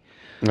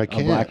I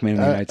can't. a black man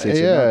in the United States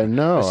of yeah, America.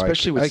 no.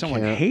 Especially with I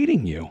someone can't.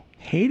 hating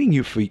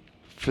you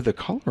for the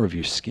color of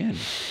your skin.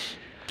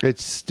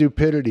 It's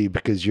stupidity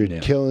because you're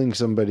killing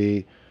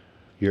somebody.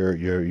 You're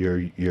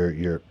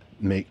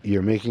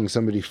making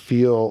somebody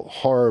feel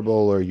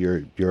horrible, or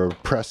you're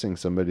oppressing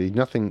somebody.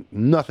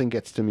 Nothing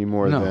gets to me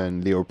more than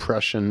the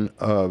oppression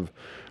of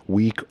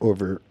weak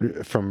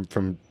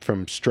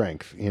from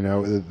strength.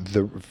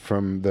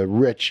 From the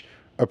rich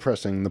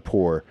oppressing the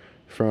poor,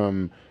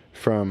 from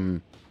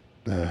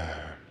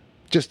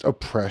just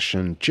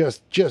oppression,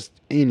 just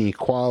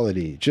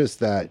inequality, just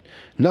that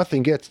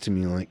nothing gets to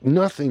me. Like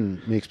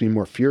nothing makes me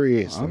more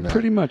furious than I'm that.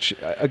 pretty much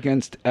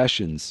against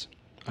Eschens.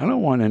 I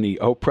don't want any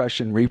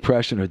oppression,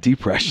 repression, or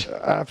depression.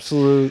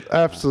 Absolutely.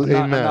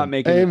 I'm Amen. not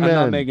making. Amen. I'm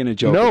not making a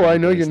joke. No, about I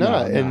know this. you're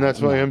not, No, and that's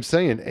why I'm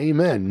saying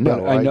amen. No,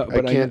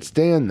 But I can't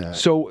stand that.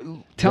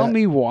 So tell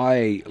me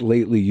why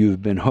lately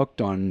you've been hooked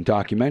on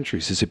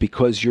documentaries. Is it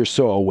because you're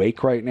so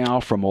awake right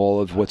now from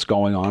all of what's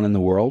going on in the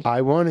world?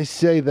 I want to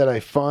say that I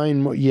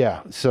find,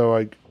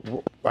 so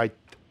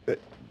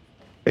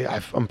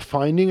I'm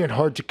finding it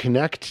hard to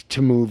connect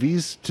to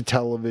movies, to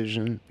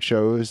television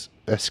shows,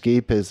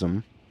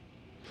 escapism.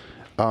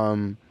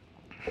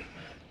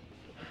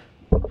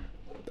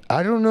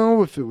 I don't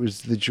know if it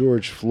was the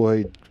George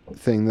Floyd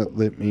thing that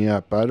lit me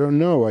up. I don't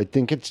know. I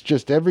think it's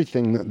just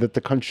everything that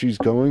the country's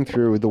going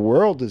through, the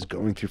world is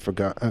going through.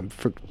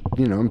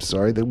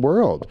 The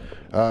world.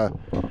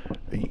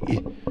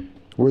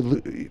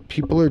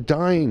 People are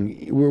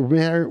dying.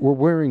 We're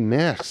wearing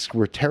masks.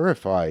 We're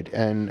terrified,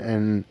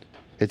 and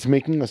it's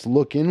making us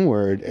look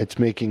inward. It's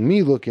making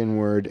me look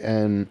inward,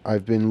 and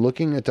I've been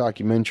looking at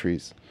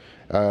documentaries.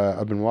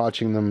 I've been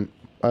watching them.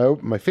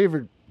 My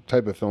favorite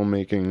type of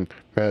filmmaking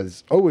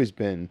has always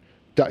been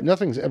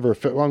nothing's ever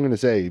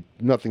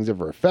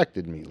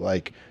affected me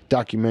like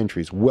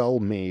documentaries,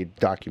 well-made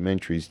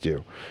documentaries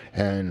do.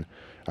 And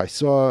I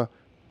saw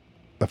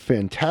a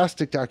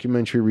fantastic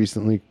documentary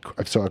recently.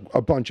 I saw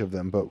a bunch of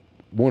them, but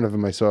one of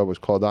them I saw was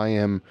called I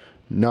Am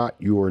Not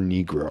Your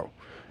Negro.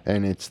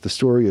 And it's the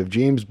story of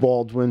James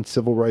Baldwin,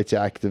 civil rights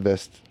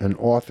activist and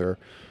author.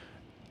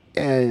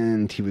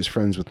 And he was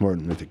friends with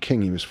Martin Luther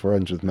King. He was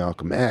friends with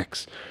Malcolm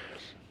X.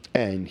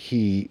 And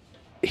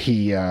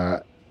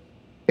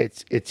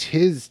it's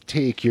his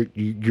take.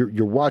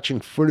 You're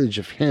watching footage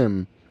of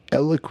him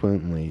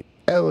eloquently,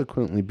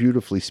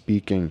 beautifully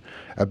speaking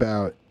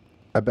about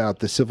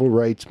the civil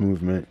rights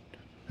movement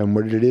and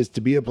what it is to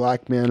be a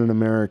black man in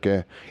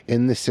America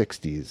in the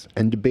 60s,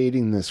 and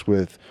debating this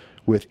with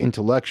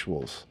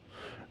intellectuals.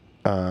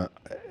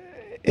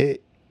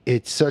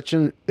 It's such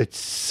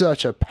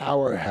a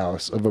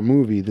powerhouse of a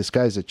movie. This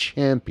guy's a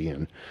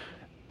champion.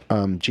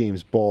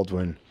 James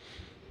Baldwin.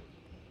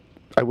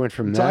 I went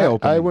from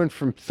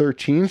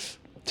 13th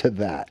to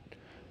that,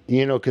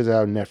 because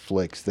on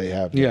Netflix they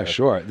have. Yeah,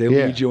 sure. They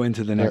lead you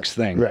into the next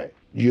thing. Right.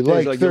 You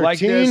like 13th? You like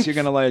this, you're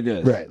gonna like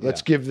this. Right.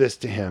 Let's give this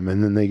to him,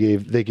 and then they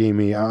gave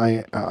me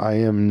I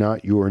Am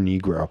Not Your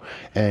Negro,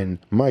 and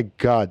my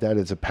God,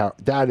 that's a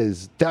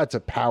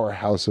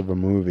powerhouse of a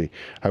movie.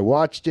 I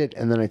watched it,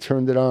 and then I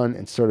turned it on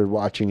and started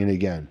watching it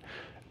again.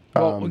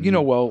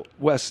 Well,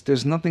 Wes,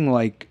 there's nothing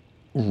like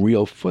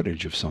real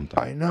footage of something.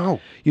 I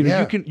know.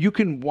 You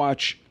can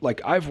watch,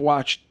 like, I've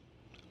watched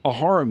a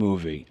horror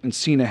movie and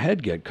seen a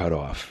head get cut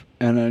off,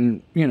 and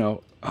then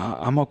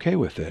I'm okay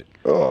with it.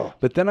 Ugh.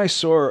 But then I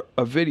saw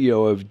a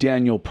video of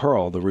Daniel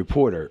Pearl, the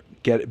reporter,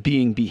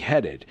 being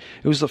beheaded.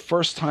 It was the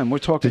first time we're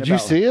talking. Did you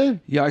see it?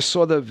 Yeah, I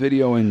saw the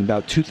video in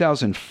about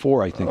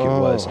 2004, I think it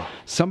was.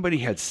 Somebody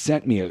had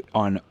sent me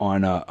on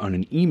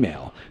an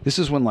email. This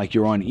is when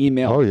you're on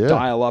email,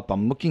 dial up.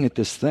 I'm looking at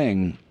this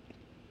thing,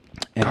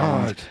 and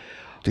God.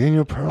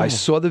 Daniel Pearl. I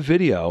saw the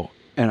video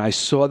and I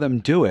saw them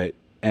do it,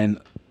 and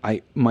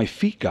my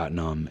feet got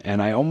numb and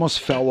I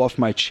almost fell off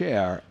my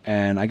chair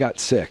and I got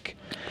sick.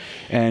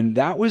 And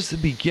that was the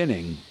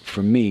beginning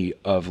for me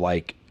of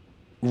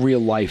real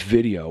life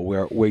video,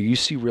 where you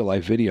see real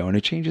life video and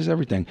it changes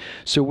everything.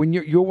 So when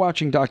you're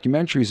watching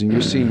documentaries and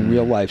you're seeing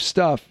real life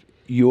stuff,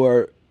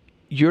 you're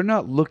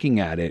not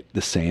looking at it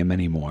the same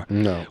anymore.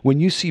 No.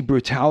 When you see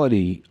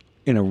brutality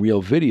in a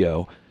real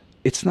video,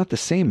 it's not the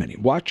same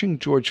anymore. Watching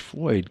George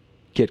Floyd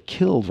get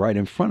killed right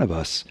in front of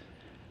us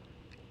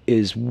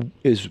is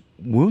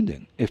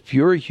wounding. If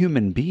you're a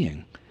human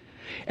being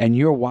and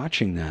you're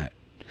watching that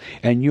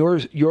and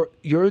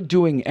you're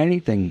doing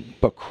anything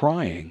but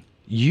crying,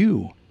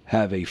 you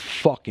have a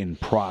fucking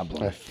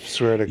problem. I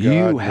swear to God,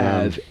 you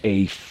have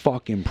a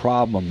fucking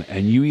problem,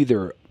 and you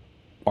either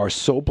are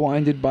so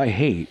blinded by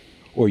hate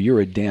or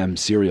you're a damn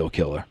serial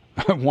killer.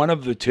 One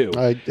of the two.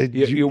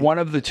 You're one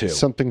of the two.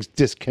 Something's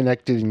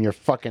disconnected in your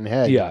fucking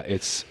head. Yeah,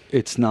 it's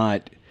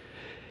not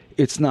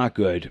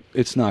good.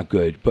 It's not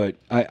good. But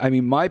I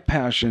mean, my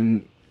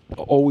passion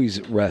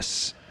always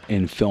rests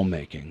in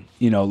filmmaking.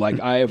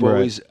 I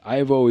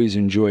have always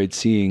enjoyed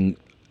seeing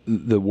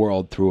the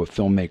world through a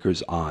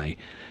filmmaker's eye.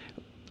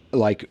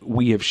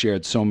 We have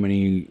shared so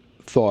many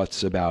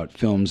thoughts about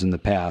films in the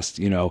past,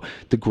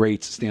 the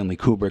greats, Stanley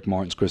Kubrick,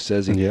 Martin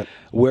Scorsese. Yep.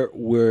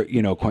 We're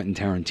Quentin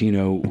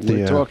Tarantino.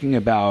 We're talking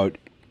about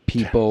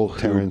people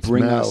who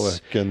bring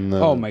us. And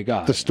oh my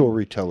God, the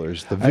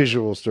storytellers, the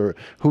visual story.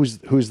 Who's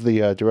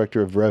the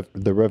director of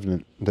The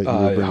Revenant that you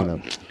were bringing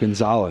up?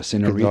 Gonzalez,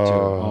 Inarritu.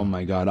 Oh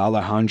my God,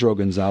 Alejandro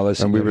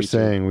Gonzalez. And we were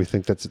saying we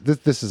think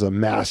this is a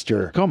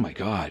master. Oh my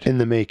God, in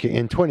the making.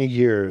 In 20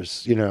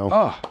 years,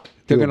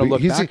 they're going to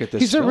look back at this.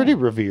 He's already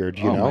revered,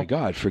 Oh my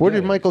God, forget What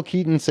did it. Michael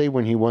Keaton say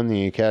when he won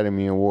the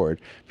Academy Award?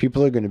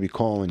 People are going to be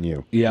calling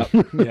you. Yeah.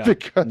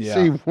 Because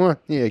he won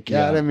the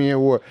Academy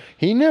Award.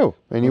 He knew,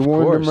 and he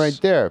warned them right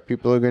there.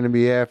 People are going to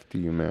be after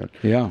you, man.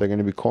 Yeah. They're going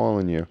to be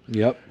calling you.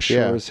 Yep,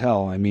 sure as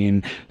hell. I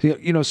mean,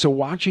 so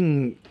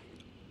watching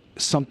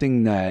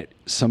something that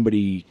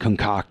somebody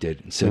concocted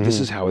and said, this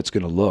is how it's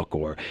going to look,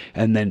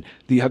 and then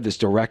you have this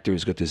director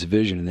who's got this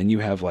vision, and then you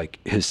have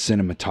his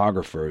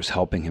cinematographers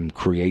helping him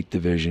create the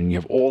vision. You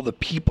have all the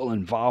people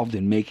involved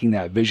in making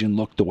that vision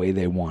look the way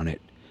they want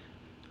it.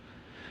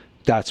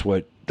 That's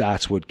what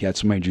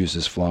gets my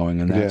juices flowing,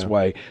 and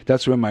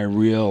that's where my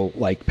real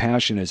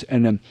passion is.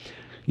 And then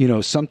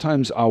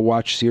sometimes I'll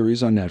watch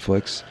series on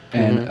Netflix,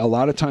 and a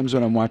lot of times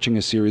when I'm watching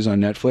a series on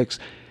Netflix,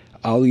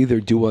 I'll either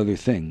do other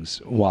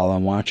things while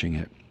I'm watching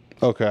it.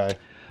 Okay.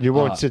 You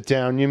won't sit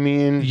down, you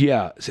mean?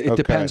 Yeah, it Okay.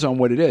 depends on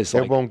what it is.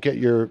 It won't get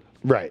your...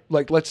 Right.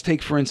 Like, let's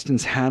take, for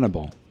instance,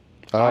 Hannibal.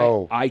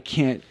 Oh. I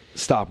can't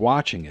stop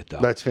watching it, though.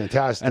 That's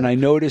fantastic. And I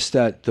noticed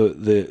that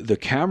the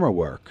camera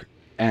work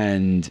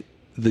and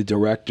the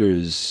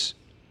directors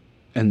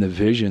and the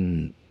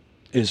vision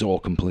is all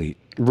complete.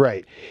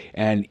 Right.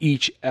 And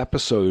each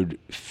episode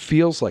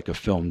feels like a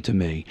film to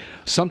me.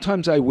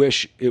 Sometimes I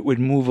wish it would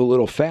move a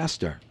little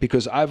faster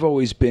because I've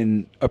always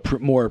been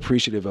more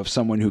appreciative of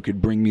someone who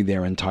could bring me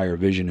their entire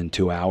vision in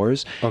 2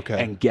 hours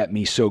and get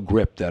me so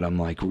gripped that I'm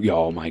like,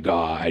 oh my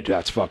God,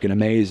 that's fucking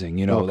amazing.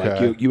 You know,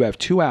 like you have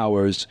 2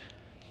 hours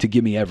to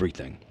give me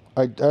everything.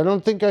 I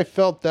don't think I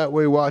felt that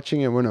way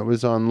watching it when it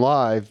was on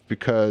live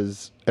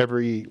because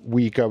every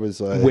week I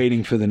was like...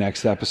 waiting for the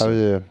next episode. I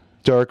was a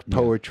dark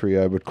poetry,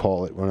 I would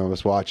call it, when I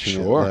was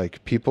watching it.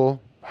 Like,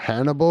 people,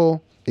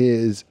 Hannibal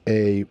is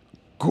a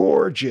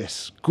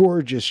gorgeous,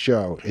 gorgeous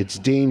show. It's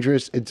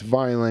dangerous, it's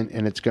violent,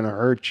 and it's going to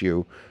hurt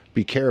you.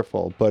 Be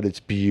careful, but it's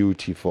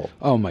beautiful.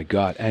 Oh my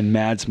God! And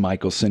Mads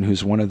Mikkelsen,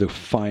 who's one of the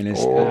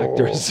finest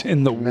actors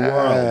in the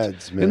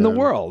world. In the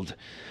world.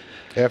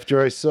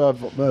 After I saw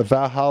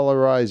Valhalla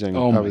Rising,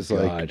 Oh I my was God.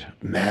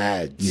 like,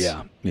 Mads.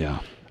 Yeah.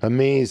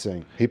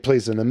 Amazing. He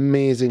plays an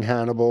amazing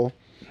Hannibal.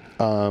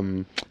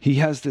 He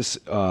has this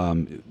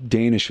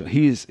Danish.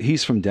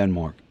 He's from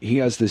Denmark. He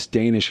has this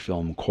Danish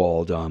film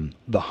called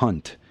The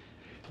Hunt,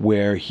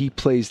 where he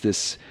plays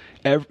this.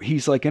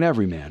 He's like an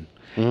everyman,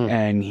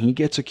 and he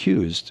gets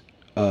accused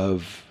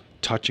of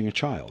touching a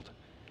child,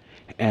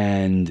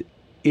 and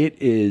it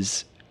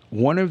is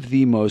one of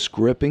the most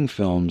gripping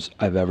films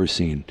I've ever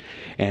seen.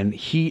 And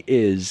he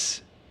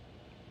is.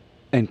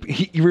 And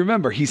you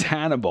remember, he's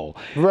Hannibal.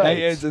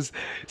 Right.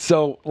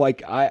 So,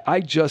 like, I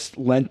just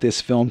lent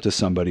this film to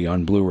somebody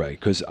on Blu-ray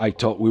because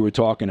we were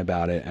talking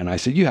about it, and I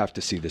said, you have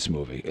to see this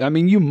movie. I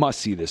mean, you must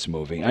see this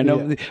movie. I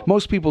know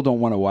most people don't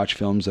want to watch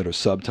films that are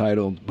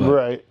subtitled. But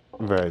right.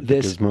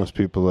 Because most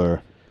people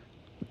are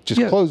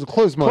just closed-minded.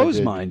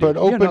 Closed-minded. But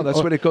open,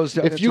 that's what it goes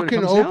down. If you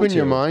can open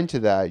your mind to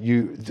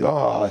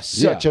that,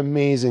 such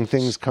amazing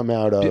things come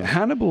out of.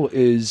 Hannibal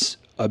is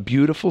a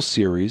beautiful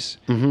series,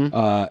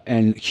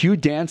 and Hugh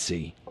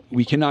Dancy,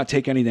 we cannot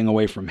take anything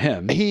away from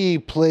him. He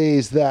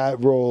plays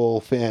that role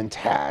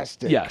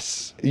fantastic.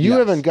 Yes. You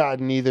haven't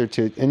gotten either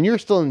to, and you're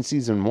still in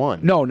season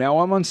 1. No, now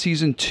I'm on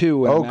season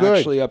 2, and I'm good.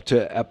 actually up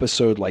to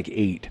episode like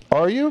 8.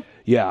 Are you?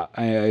 Yeah,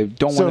 I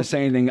don't want to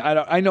say anything.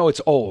 I know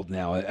it's old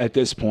now at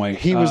this point.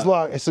 He was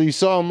locked, so you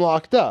saw him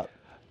locked up.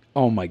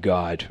 Oh my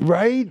God!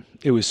 Right?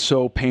 It was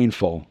so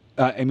painful.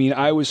 I mean,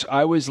 I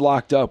was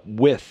locked up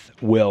with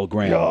Will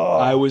Graham.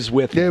 I was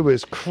with him. It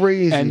was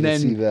crazy and to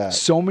see then that.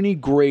 So many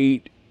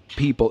great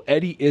people.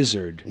 Eddie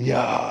Izzard.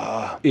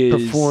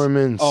 Is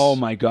performance. Oh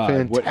my God!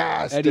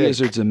 Fantastic. Eddie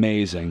Izzard's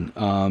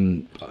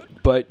amazing.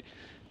 But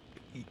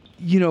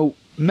you know,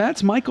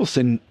 Mads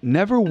Mikkelsen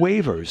never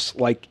wavers.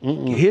 Like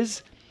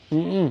his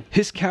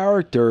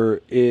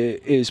character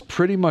is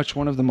pretty much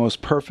one of the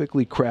most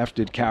perfectly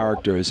crafted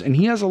characters, and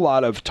he has a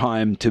lot of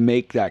time to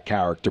make that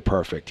character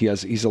perfect.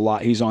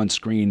 He's on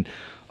screen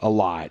a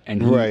lot,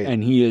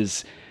 and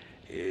he's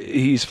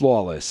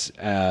flawless.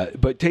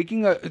 But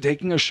taking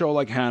a show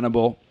like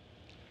Hannibal,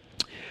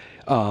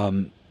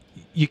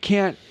 you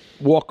can't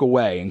walk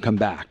away and come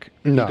back.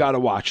 No. You got to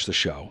watch the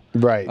show.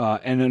 Right.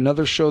 And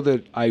another show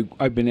that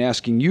I've been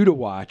asking you to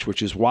watch,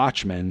 which is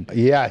Watchmen.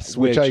 Yes,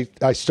 which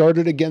I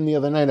started again the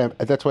other night.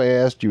 That's why I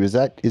asked you. Is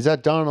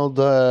that Donald?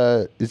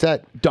 Is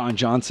that Don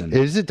Johnson?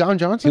 Is it Don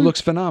Johnson? He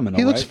looks phenomenal.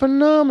 He looks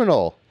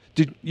phenomenal.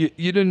 Did you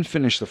didn't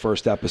finish the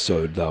first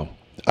episode though?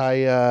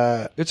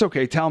 It's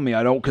okay. Tell me.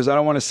 I don't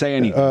want to say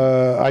anything.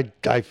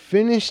 I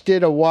finished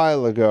it a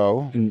while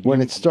ago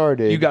when it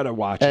started. You got to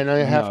watch it, and I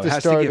have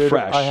to start it.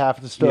 Fresh. I have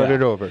to start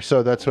it over.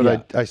 So that's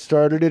what I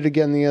started it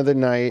again the other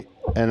night,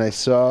 and I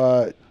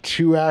saw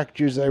 2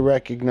 actors I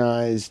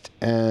recognized,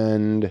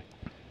 and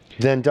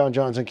then Don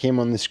Johnson came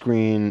on the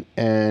screen,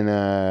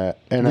 and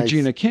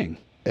Regina King.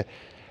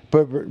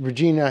 But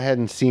Regina I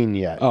hadn't seen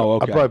yet. Oh,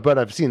 okay. But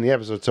I've seen the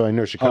episode, so I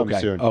know she comes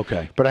soon.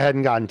 Okay. But I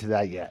hadn't gotten to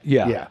that yet.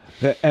 Yeah.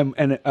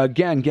 And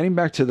again, getting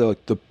back to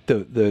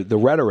the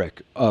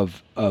rhetoric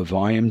of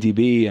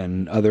IMDb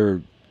and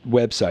other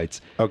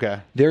websites. Okay.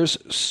 There's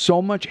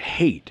so much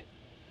hate.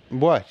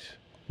 What?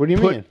 What do you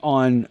put mean?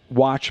 On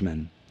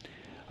Watchmen.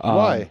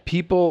 Why?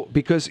 People,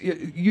 because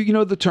you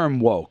know the term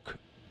woke.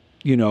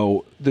 You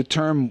know the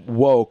term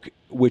woke,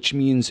 which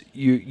means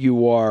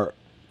you are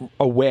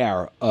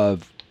aware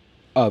of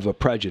a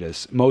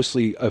prejudice,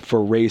 mostly for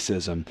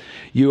racism.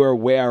 You are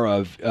aware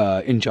of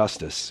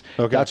injustice.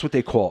 Okay. That's what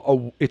they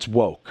call it's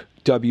woke.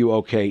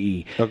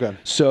 WOKE. Okay.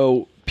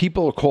 So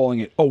people are calling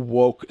it a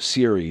woke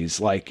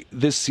series. Like,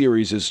 this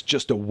series is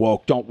just a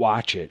woke. Don't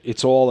watch it.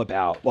 It's all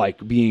about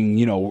like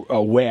being,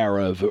 aware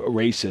of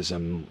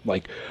racism.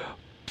 Like,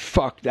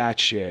 fuck that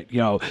shit.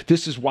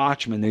 This is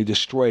Watchmen. They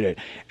destroyed it.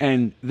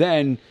 And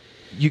then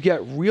you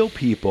get real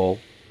people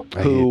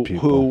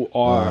who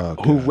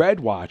read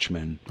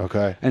Watchmen,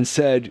 and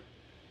said,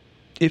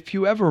 if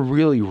you ever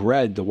really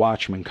read the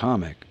Watchmen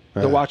comic,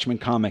 the Watchmen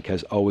comic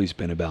has always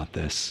been about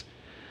this.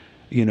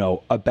 you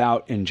know,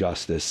 about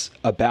injustice,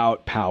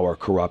 about power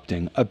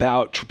corrupting,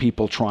 about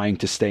people trying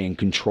to stay in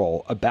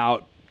control,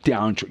 about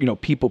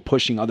people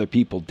pushing other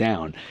people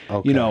down.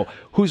 Okay. You know,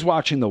 who's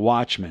watching The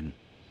Watchmen?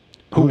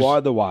 Who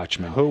are the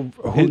Watchmen?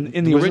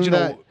 In the wasn't original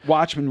that-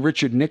 Watchmen,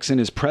 Richard Nixon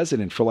is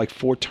president for like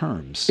 4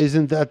 terms.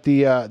 Isn't that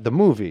the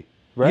movie?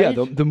 Right?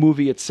 Yeah, the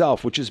movie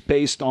itself, which is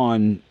based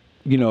on,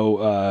 you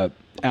know,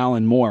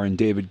 Alan Moore and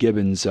David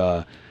Gibbons'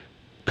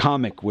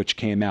 comic, which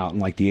came out in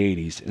like the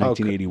 80s,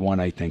 1981,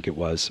 I think it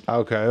was.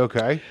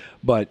 Okay.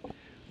 But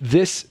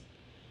this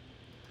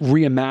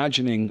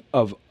reimagining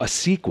of a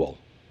sequel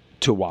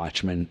to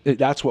Watchmen,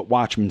 that's what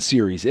Watchmen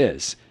series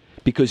is.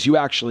 Because you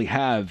actually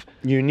have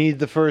You need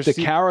the first. the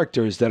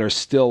characters that are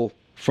still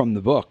from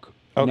the book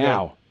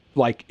now,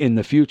 like in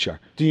the future.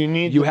 Do you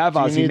need? You have do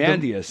you need the-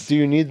 Ozymandias. Do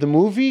you need the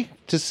movie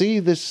to see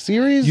this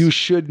series? You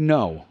should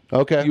know.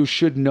 Okay. You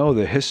should know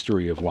the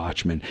history of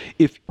Watchmen.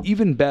 If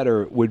even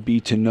better would be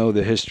to know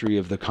the history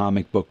of the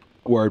comic book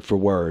word for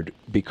word,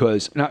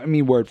 because not I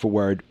mean word for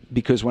word,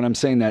 because when I'm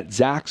saying that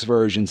Zack's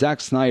version,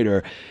 Zack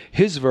Snyder,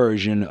 his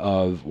version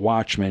of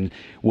Watchmen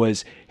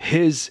was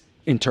his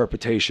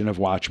interpretation of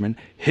Watchmen,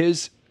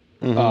 his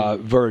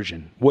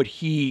version, what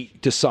he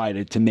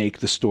decided to make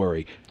the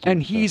story.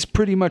 And he's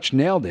pretty much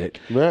nailed it.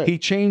 Right. He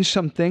changed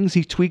some things,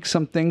 he tweaked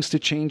some things to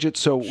change it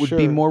so it would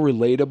be Sure. more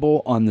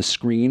relatable on the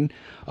screen.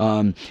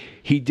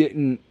 He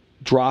didn't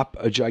drop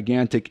a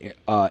gigantic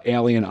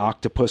alien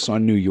octopus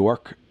on New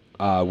York,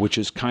 which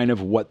is kind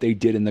of what they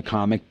did in the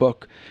comic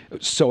book.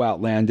 So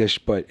outlandish,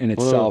 but in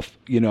itself,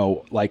 you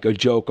know, like a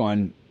joke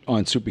on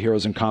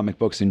superheroes and comic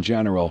books in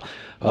general.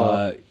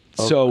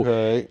 So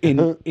okay.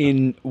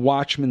 in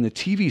Watchmen, the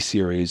TV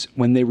series,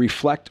 when they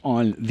reflect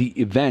on the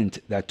event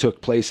that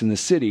took place in the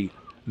city,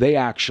 they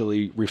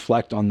actually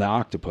reflect on the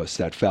octopus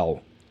that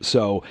fell.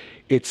 So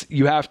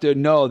you have to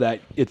know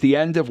that at the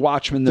end of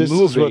Watchmen, the this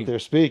movie, is what they're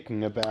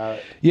speaking about.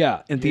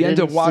 yeah, at the You end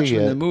of didn't see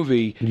Watchmen, it. the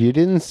movie, You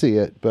didn't see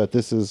it, but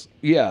this is.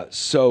 yeah.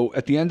 So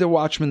at the end of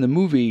Watchmen, the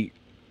movie,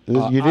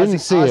 You didn't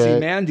see it.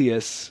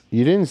 Ozymandias.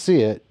 You didn't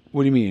see it.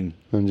 What do you mean?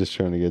 I'm just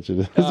trying to get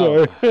you to.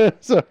 Sorry,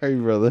 sorry,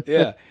 brother.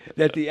 Yeah,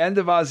 at the end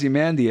of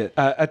Ozymandias,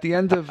 at the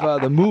end of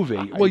the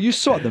movie. Well, you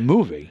saw the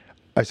movie.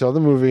 I saw the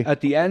movie.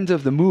 At the end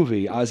of the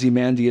movie,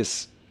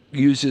 Ozymandias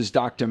uses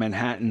Dr.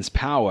 Manhattan's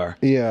power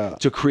Yeah.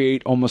 to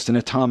create almost an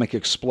atomic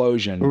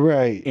explosion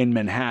Right. in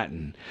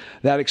Manhattan.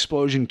 That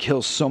explosion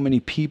kills so many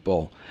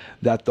people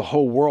that the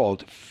whole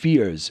world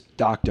fears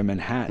Dr.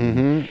 Manhattan.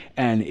 Mm-hmm.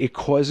 And it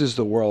causes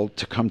the world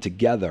to come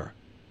together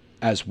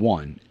as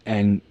one.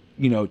 And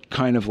you know,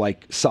 kind of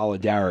like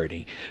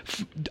solidarity.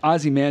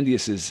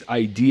 Ozymandias'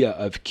 idea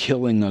of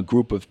killing a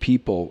group of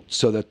people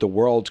so that the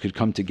world could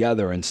come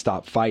together and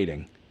stop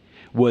fighting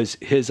was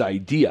his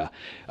idea.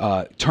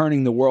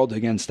 Turning the world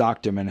against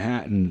Dr.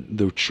 Manhattan,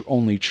 the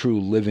only true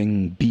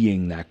living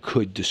being that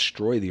could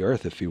destroy the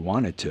earth if he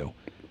wanted to.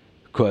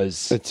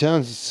 Because It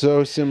sounds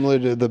so similar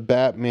to the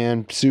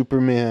Batman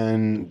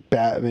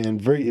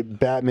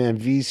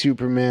v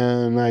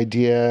Superman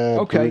idea.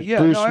 okay, Bruce, yeah,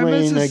 Bruce no, I mean,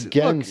 Wayne this is,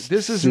 against look,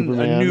 this isn't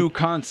Superman. a new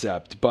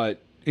concept, but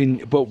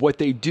what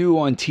they do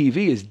on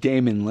TV is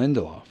Damon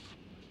Lindelof,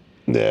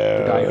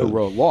 the guy who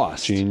wrote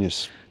Lost,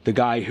 Genius. the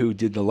guy who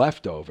did The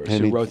Leftovers, And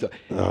who he- wrote the.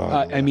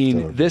 Oh, I mean,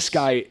 Leftovers. this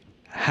guy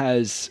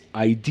has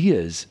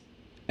ideas,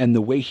 and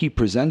the way he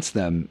presents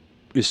them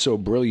is so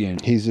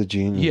brilliant. He's a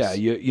genius. Yeah,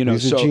 you know,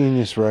 he's so a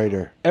genius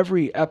writer.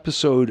 every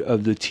episode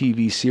of the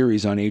TV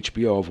series on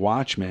HBO of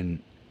Watchmen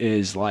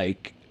is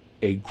like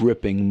a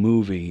gripping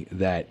movie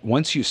that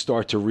once you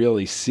start to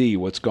really see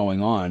what's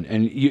going on,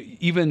 and you,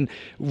 even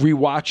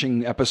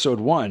rewatching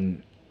episode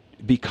 1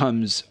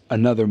 becomes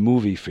another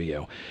movie for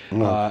you.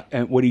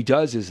 And what he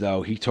does is,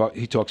 though, he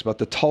talks about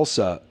the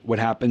Tulsa, what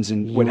happened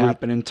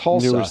in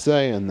Tulsa. You were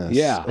saying this.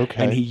 Yeah,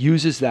 Okay. and he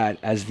uses that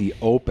as the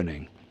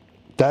opening.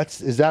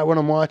 Is that what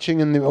I'm watching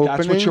in the opening?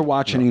 That's what you're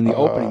watching in the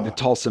opening, the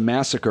Tulsa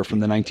Massacre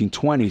from the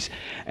 1920s.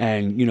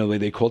 And, you know,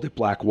 they called it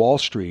Black Wall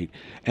Street.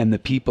 And the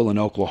people in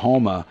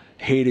Oklahoma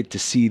hated to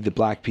see the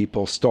black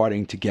people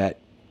starting to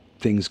get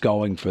things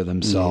going for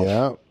themselves.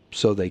 Yeah.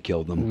 So they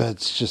killed them.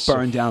 That's just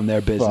Burned so down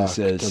their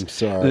businesses. fucked. I'm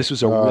sorry. This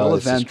was a real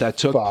this is event that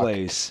took fucked.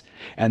 place.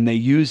 And they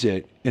use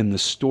it in the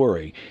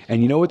story.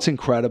 And you know what's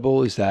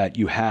incredible is that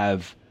you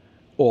have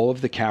all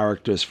of the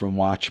characters from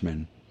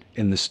Watchmen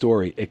in the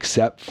story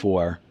except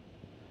for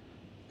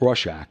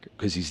Rorschach,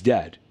 because he's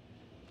dead.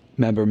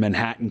 Remember,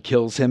 Manhattan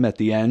kills him at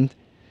the end?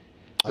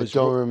 I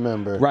don't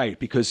remember. Right,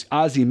 because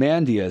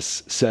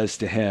Ozymandias says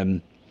to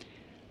him,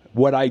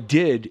 what I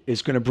did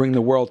is going to bring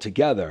the world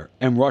together.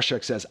 And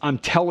Rorschach says, I'm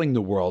telling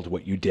the world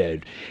what you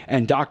did.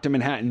 And Dr.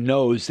 Manhattan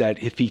knows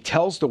that if he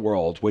tells the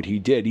world what he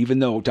did, even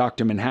though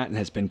Dr. Manhattan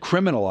has been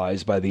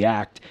criminalized by the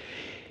act,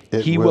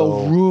 he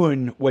will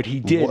ruin what he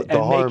did the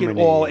and make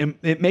harmony. it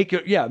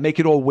all make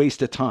it all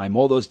waste of time.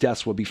 All those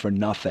deaths will be for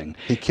nothing.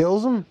 He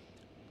kills him?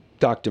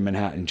 Dr.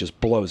 Manhattan just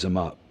blows him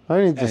up.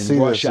 I need to and see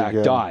Rorschach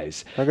this again.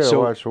 dies. I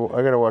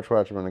gotta watch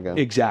Watchmen again.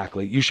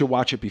 Exactly. You should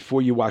watch it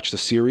before you watch the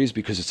series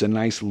because it's a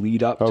nice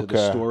lead up to the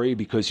Okay. story,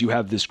 because you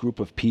have this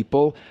group of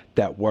people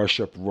that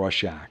worship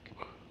Rorschach.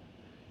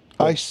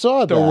 I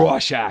saw the that.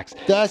 Rorschachs.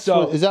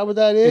 Is that what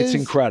that is? It's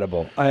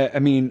incredible. I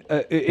mean,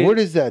 what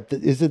is that?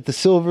 Is it the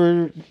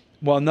silver?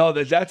 Well, no,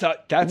 that's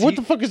what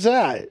the fuck is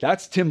that?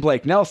 That's Tim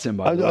Blake Nelson,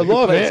 by the way. I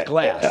love he plays it.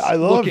 Glass. I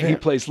love him. He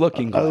plays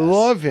Looking Glass. I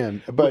love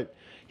him, but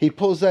he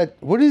pulls that.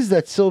 What is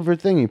that silver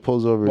thing he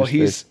pulls over his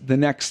he's face? the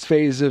next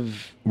phase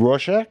of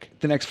Rorschach.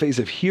 The next phase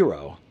of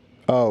Hero.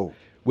 Oh,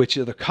 which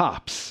are the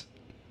cops.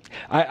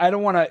 I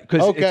don't want to,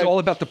 because it's all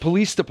about the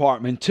police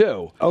department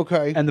too.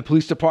 Okay. And the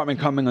police department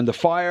coming under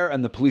fire,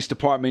 and the police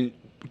department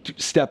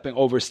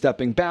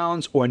overstepping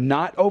bounds or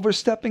not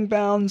overstepping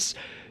bounds.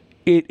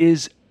 It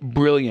is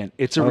brilliant.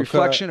 It's a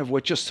reflection of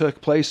what just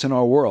took place in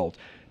our world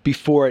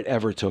before it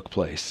ever took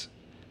place,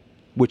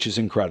 which is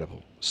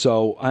incredible.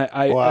 So that's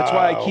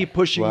why I keep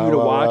pushing you to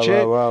watch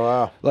it.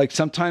 Wow. Like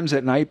sometimes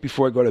at night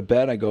before I go to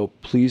bed, I go,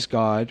 please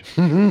God,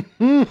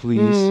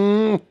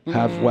 please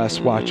have Wes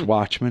watch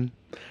Watchmen.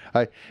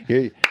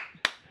 You're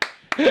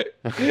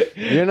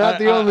not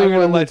the only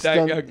one that's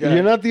done.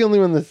 You're not the only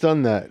one that's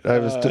done that.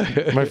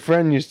 My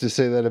friend used to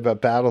say that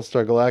about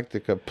Battlestar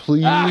Galactica.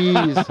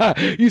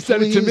 Please, you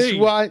said it to me.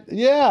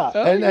 Yeah,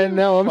 and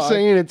now I'm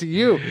saying it to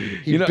you.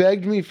 He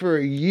begged me for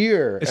a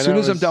year. As soon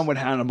as I'm done with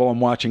Hannibal, I'm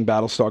watching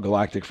Battlestar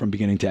Galactica from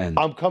beginning to end.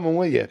 I'm coming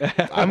with you.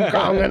 I'm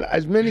gonna,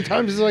 as many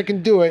times as I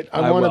can do it.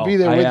 I want to be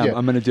there with you.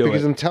 I'm going to do it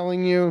because I'm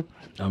telling you.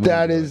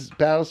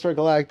 Battlestar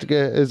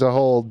Galactica is a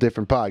whole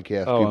different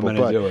podcast. Oh, people, I'm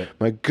going to do it.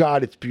 My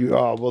God, it's beautiful.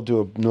 Oh, we'll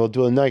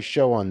do a nice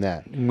show on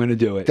that. I'm going to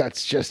do it.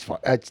 That's just fun.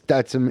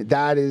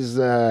 That is.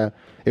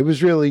 It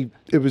was really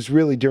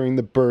during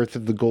the birth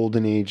of the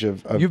golden age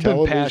of You've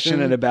television. been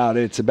passionate about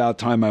it. It's about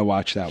time I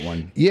watched that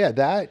one. Yeah,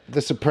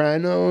 The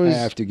Sopranos. I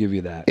have to give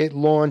you that. It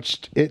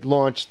launched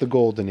the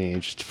golden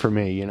age for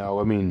me. You know,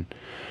 I mean,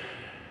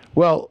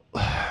 well,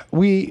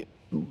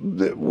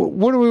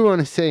 what do we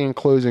want to say in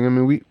closing? I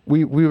mean,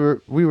 we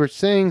were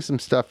saying some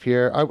stuff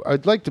here.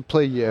 I'd like to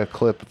play you a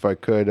clip, if I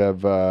could,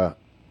 of I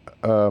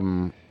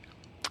Am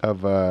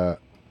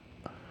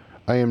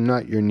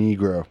Not Your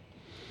Negro.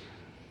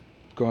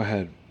 Go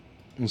ahead.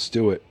 Let's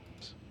do it.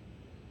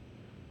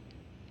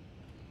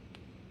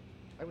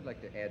 I would like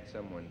to add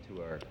someone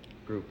to our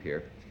group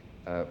here.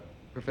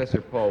 Professor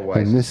Paul Weiss.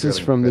 And this is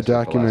from the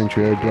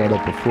documentary I brought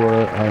up before,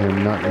 I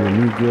Am Not Your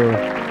Negro.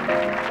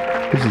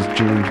 This is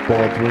James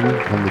Baldwin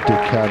on the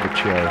Dick Cavett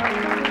Show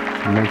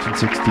in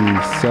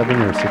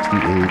 1967 or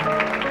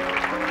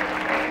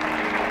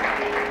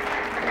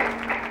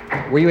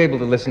 68. Were you able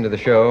to listen to the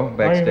show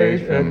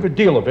backstage? I heard a good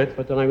deal of it,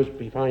 but then I was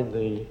behind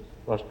the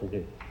rostrum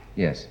here.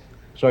 Yes.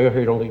 So I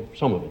heard only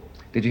some of it.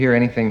 Did you hear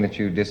anything that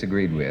you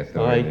disagreed with?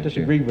 I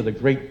disagreed with a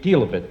great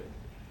deal of it.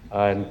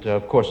 And,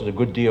 of course, there's a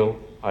good deal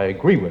I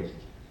agree with.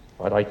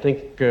 But I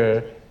think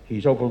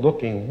he's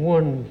overlooking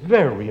one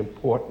very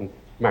important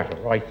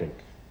matter, I think.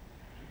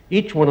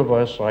 Each one of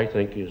us, I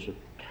think, is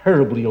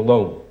terribly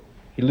alone.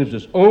 He lives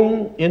his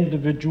own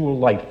individual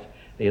life.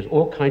 He has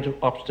all kinds of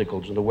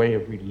obstacles in the way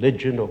of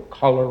religion or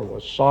color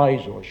or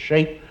size or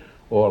shape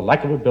or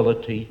lack of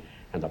ability,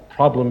 and the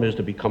problem is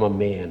to become a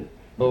man.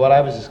 But what I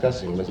was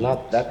discussing was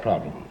not that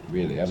problem,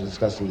 really. I was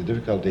discussing the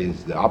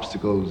difficulties, the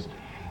obstacles,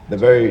 the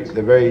very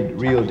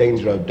real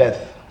danger of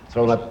death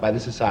thrown up by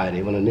this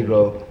society when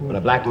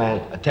a black man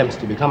attempts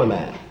to become a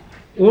man.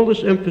 All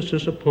this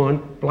emphasis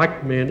upon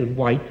black man and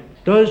white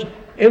does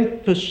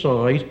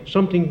emphasize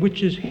something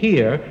which is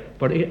here,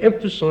 but it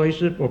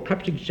emphasizes it or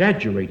perhaps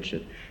exaggerates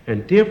it,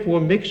 and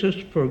therefore makes us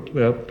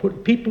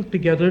put people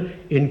together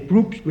in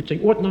groups which they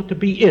ought not to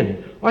be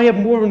in. I have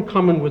more in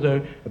common with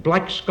a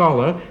black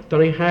scholar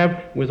than I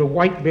have with a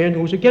white man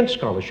who's against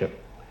scholarship.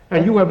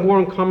 And you have more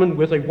in common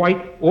with a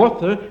white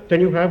author than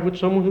you have with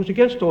someone who's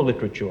against all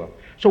literature.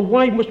 So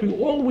why must we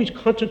always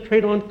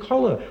concentrate on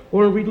color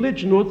or on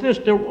religion or this?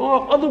 There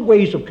are other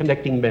ways of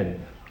connecting men.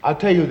 I'll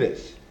tell you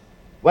this.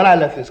 When I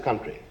left this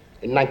country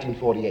in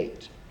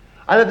 1948,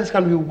 I left this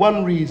country for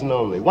one reason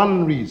only,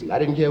 one reason. I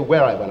didn't care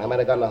where I went. I might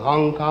have gone to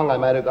Hong Kong, I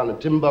might have gone to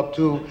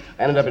Timbuktu.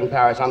 I ended up in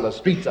Paris, on the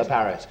streets of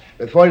Paris,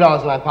 with $40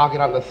 in my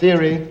pocket on the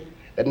theory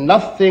that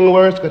nothing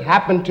worse could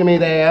happen to me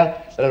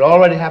there than had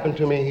already happened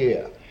to me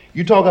here.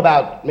 You talk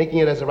about making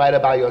it as a writer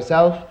by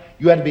yourself.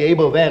 You had to be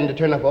able then to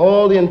turn off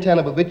all the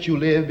antenna with which you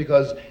live,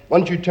 because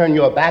once you turn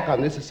your back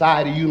on this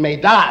society, you may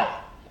die.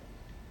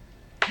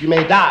 You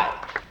may die.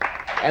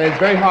 And it's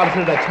very hard to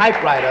sit at a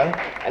typewriter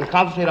and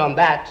concentrate on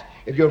that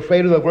if you're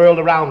afraid of the world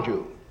around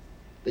you.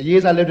 The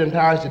years I lived in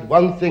Paris did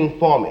one thing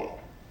for me.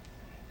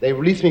 They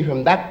released me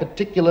from that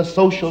particular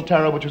social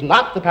terror, which was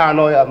not the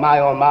paranoia of my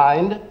own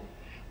mind,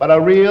 but a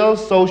real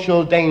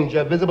social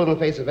danger visible in the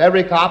face of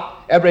every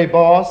cop, every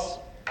boss,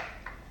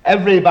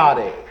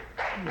 everybody.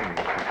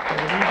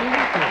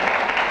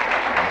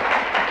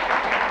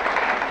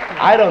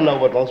 I don't know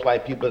what most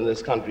white people in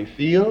this country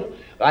feel,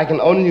 but I can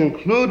only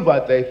conclude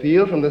what they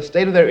feel from the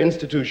state of their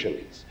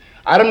institutions.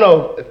 I don't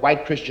know if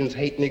white Christians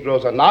hate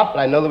Negroes or not, but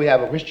I know that we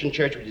have a Christian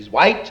church which is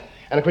white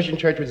and a Christian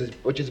church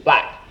which is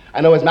black.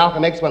 I know, as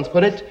Malcolm X once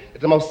put it, that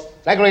the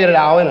most segregated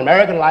hour in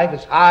American life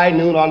is high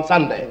noon on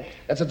Sunday.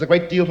 That says a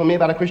great deal for me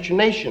about a Christian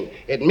nation.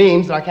 It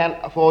means that I can't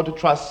afford to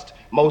trust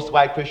most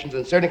white Christians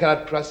and certainly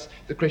cannot trust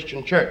the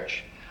Christian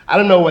church. I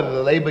don't know whether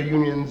the labor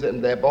unions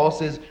and their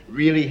bosses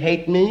really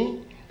hate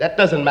me. That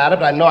doesn't matter,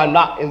 but I know I'm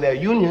not in their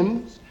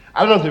unions.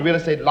 I don't know if the real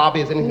estate lobby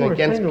has anything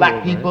against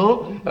black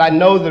people, but I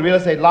know the real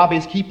estate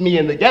lobbies keep me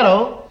in the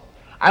ghetto.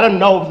 I don't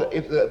know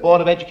if the Board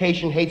of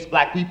Education hates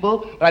black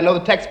people, but I know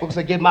the textbooks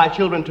I give my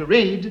children to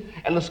read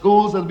and the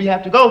schools that we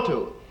have to go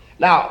to.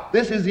 Now,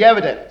 this is the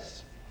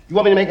evidence. You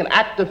want me to make an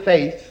act of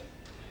faith,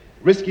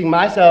 risking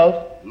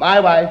myself, my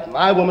wife,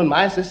 my woman,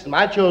 my sister,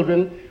 my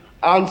children,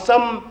 on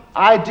some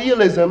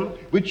idealism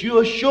which you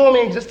assure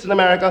me exists in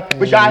America,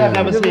 which I have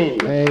never seen.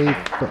 Amen.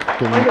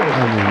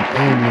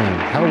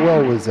 How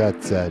well was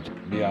that said?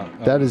 Yeah.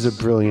 That is a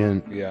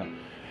brilliant. Yeah.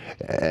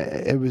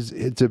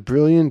 It's a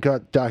brilliant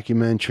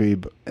documentary,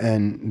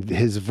 and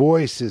his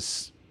voice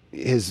is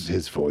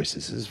his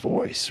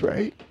voice,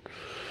 right?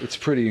 It's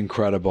pretty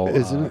incredible,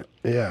 isn't it?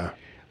 Yeah.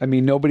 I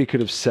mean, nobody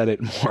could have said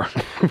it more.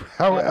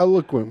 How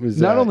eloquent was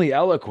that? Not only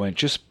eloquent,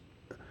 just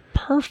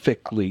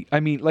perfectly. I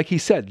mean, like he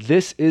said,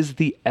 this is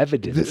the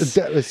evidence.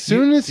 As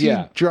soon as he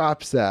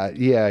drops that,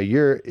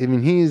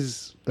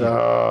 he's.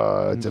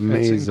 It's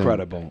amazing. It's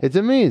incredible. It's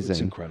amazing. It's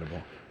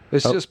incredible.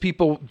 It's just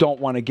people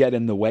don't want to get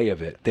in the way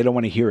of it. They don't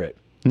want to hear it.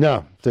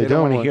 No, they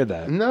don't want to hear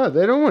that. No,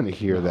 they don't want to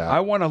hear that. I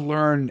want to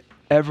learn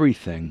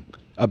everything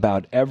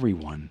about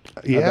everyone,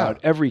 about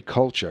every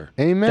culture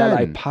that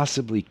I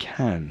possibly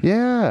can.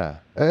 Yeah.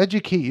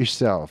 Educate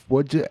yourself.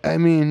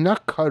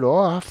 Not cut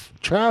off.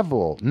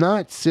 Travel.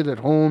 Not sit at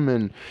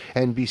home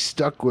and be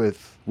stuck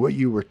with what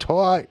you were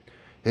taught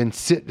and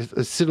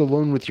sit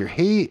alone with your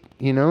hate,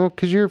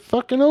 because you're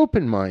fucking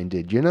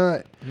open-minded. You're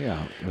not.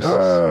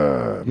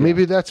 Yeah.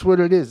 Maybe that's what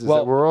it is.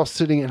 That we're all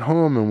sitting at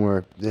home and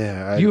we're.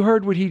 You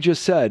heard what he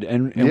just said,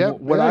 and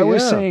what I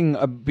was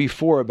saying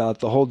before about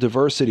the whole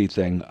diversity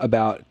thing,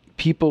 about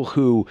people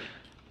who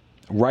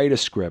write a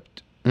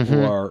script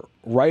or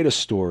write a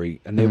story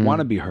and they want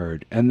to be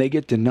heard and they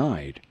get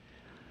denied,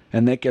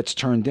 and that gets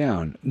turned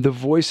down. The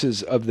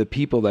voices of the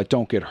people that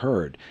don't get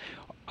heard.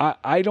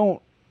 I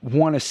don't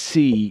want to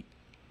see,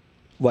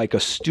 like a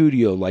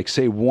studio, like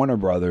say Warner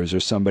Brothers or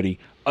somebody,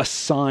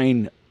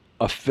 assign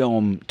a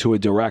film to a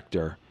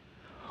director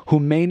who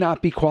may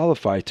not be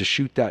qualified to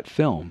shoot that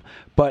film,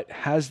 but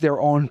has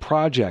their own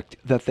project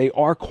that they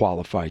are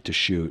qualified to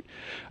shoot.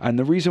 And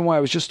the reason why I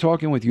was just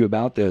talking with you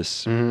about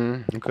this,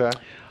 okay.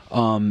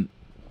 I'm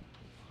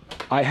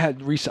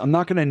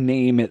not going to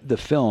name it the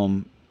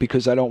film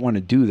because I don't want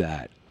to do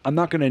that. I'm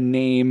not going to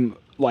name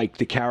like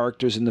the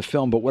characters in the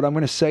film, but what I'm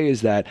going to say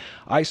is that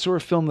I saw a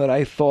film that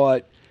I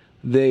thought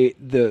the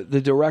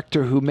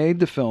director who made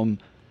the film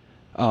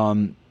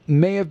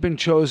may have been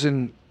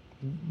chosen,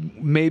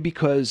 may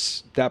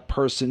because that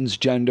person's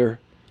gender,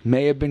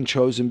 may have been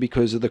chosen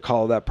because of the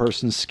color of that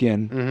person's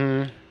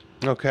skin.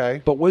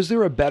 Okay. But was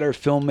there a better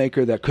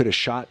filmmaker that could have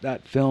shot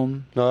that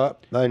film?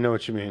 I know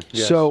what you mean.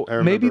 Yes, so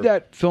maybe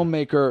that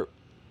filmmaker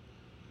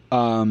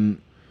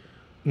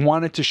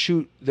wanted to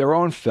shoot their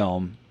own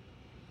film,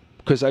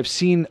 because I've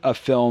seen a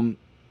film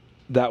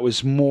that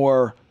was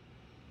more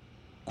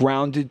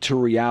grounded to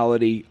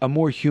reality, a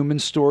more human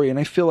story. And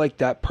I feel like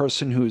that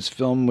person whose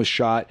film was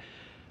shot,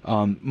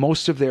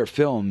 most of their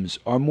films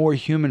are more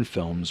human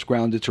films,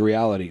 grounded to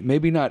reality.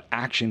 Maybe not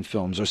action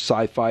films or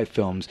sci-fi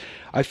films.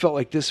 I felt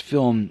like this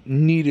film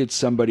needed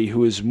somebody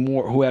who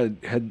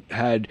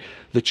had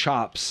the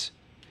chops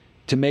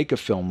to make a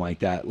film like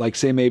that. Like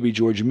say maybe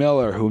George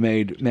Miller, who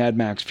made Mad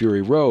Max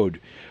Fury Road,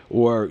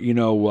 or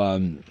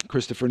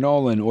Christopher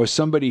Nolan, or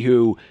somebody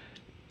who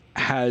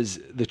has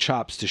the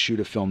chops to shoot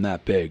a film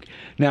that big.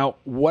 Now,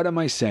 what am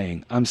I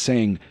saying? I'm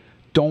saying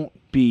don't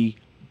be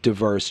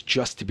diverse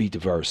just to be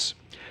diverse.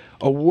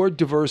 Award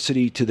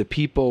diversity to the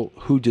people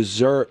who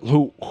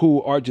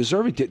are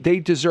deserving. They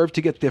deserve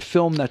to get the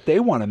film that they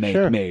want to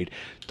make made.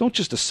 Don't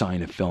just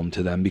assign a film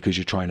to them because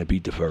you're trying to be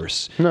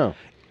diverse. No.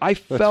 I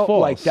felt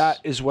like that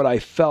is what I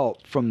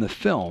felt from the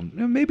film.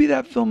 Maybe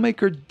that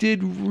filmmaker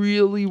did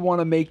really want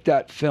to make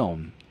that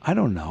film. I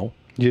don't know.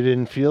 You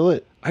didn't feel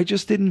it? I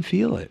just didn't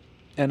feel it.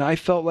 And I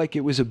felt like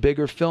it was a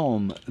bigger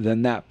film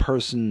than that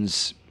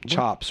person's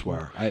chops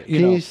were.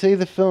 Can you say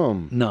the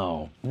film?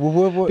 No.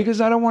 What? Because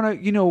I don't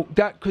want to,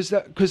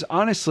 because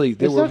honestly,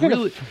 they were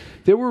really.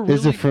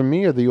 Is it for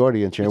me or the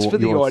audience? It's for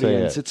the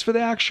audience. It's for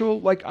the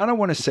actual, I don't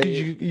want to say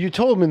it. You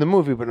told me in the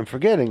movie, but I'm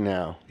forgetting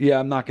now. Yeah,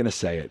 I'm not going to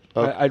say it.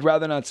 Okay. I'd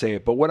rather not say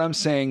it. But what I'm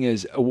saying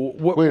is,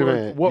 what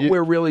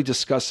we're really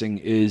discussing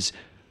is,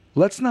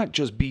 let's not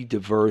just be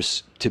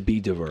diverse to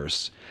be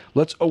diverse.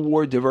 Let's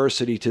award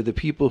diversity to the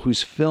people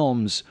whose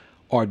films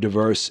are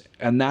diverse,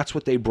 and that's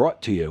what they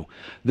brought to you.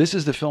 This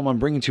is the film I'm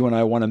bringing to you and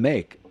I want to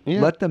make. Yeah.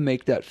 Let them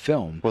make that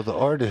film. Well, the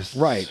artists.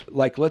 Right.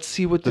 Like, let's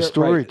see what the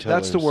storytellers. Right.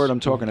 That's the word I'm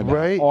talking about.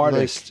 Right.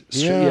 Artists.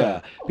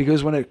 Yeah.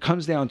 Because when it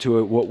comes down to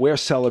it, what we're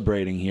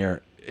celebrating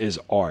here is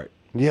art.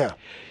 Yeah.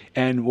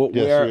 And what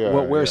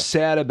we're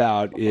sad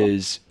about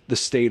is the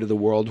state of the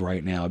world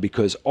right now,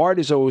 because art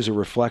is always a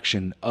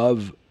reflection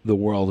of the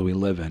world we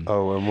live in.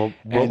 Oh,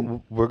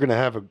 and we're gonna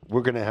have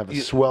a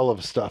swell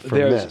of stuff from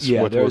There's this.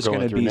 yeah, what there's we're going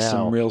going to through be now.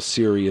 some real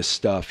serious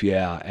stuff.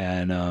 Yeah,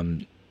 and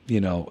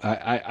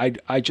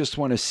I just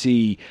want to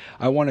see.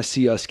 I want to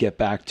see us get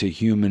back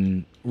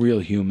to real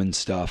human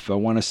stuff. I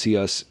want to see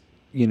us,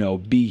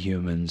 be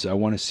humans. I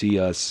want to see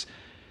us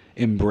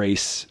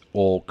embrace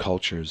all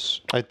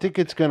cultures. I think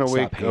it's gonna Stop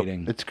wake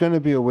hating. up. It's gonna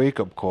be a wake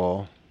up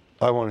call.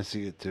 I want to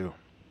see it too.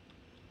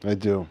 I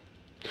do.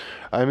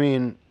 I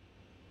mean,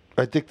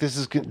 I think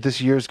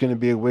this year's going to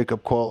be a wake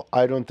up call.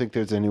 I don't think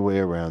there's any way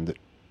around it.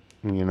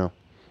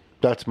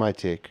 That's my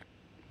take.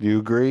 Do you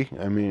agree?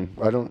 I mean,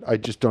 I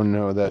just don't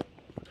know that.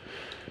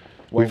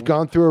 We've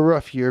gone through a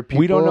rough year.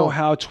 We don't know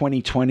how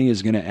 2020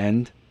 is going to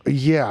end.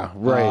 Yeah,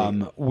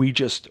 right.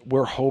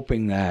 We're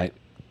hoping that,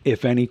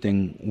 if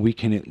anything, we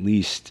can at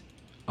least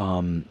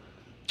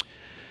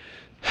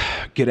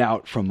get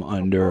out from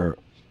under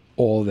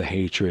all the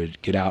hatred,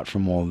 get out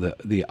from all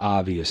the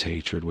obvious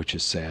hatred, which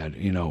is sad.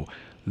 I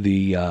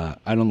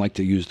don't like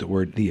to use the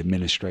word the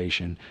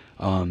administration,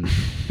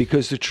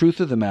 because the truth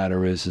of the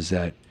matter is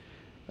that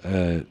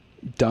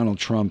Donald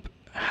Trump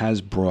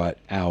has brought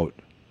out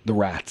the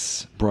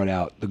rats, brought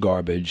out the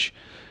garbage.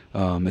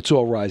 It's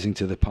all rising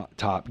to the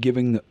top,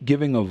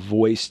 giving a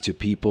voice to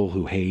people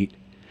who hate,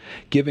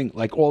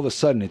 all of a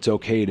sudden it's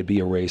okay to be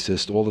a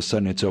racist. All of a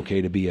sudden it's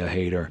okay to be a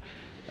hater.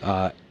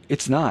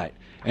 It's not.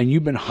 And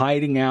you've been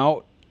hiding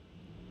out.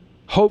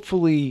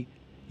 Hopefully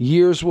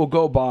years will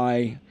go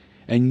by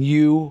and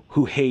you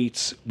who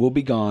hates will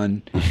be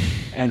gone.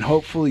 And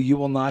hopefully you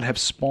will not have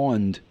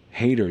spawned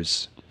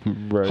haters.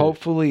 Right.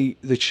 Hopefully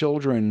the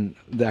children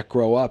that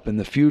grow up in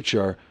the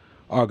future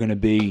are going to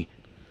be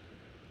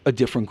a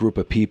different group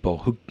of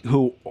people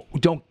who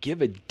don't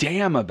give a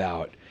damn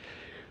about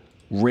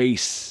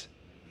race.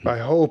 I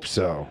hope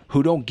so.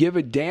 Who don't give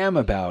a damn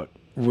about,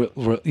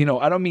 I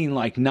don't mean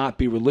like not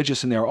be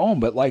religious in their own,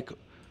 but like,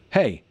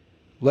 hey,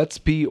 let's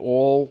be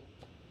all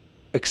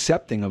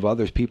accepting of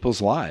other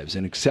people's lives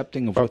and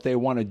accepting of what they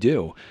want to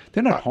do.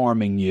 They're not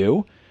harming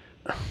you.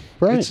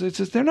 Right.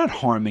 They're not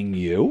harming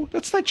you.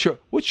 That's not your.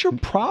 What's your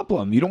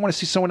problem? You don't want to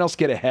see someone else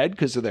get ahead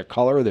because of their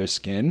color or their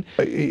skin.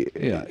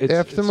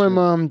 After my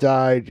mom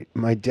died,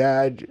 my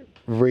dad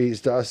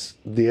raised us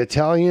the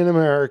Italian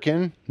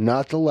American,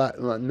 not the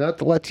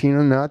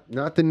Latino,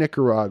 not the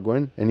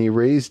Nicaraguan, and he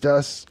raised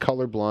us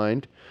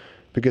colorblind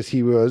because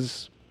he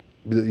was,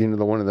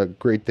 one of the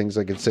great things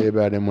I could say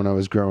about him when I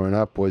was growing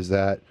up was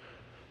that,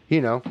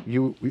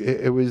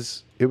 it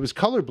was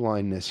color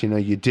blindness.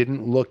 You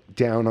didn't look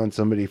down on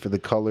somebody for the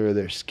color of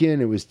their skin.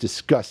 It was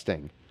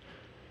disgusting.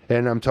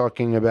 And I'm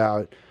talking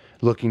about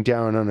looking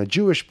down on a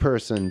Jewish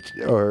person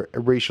or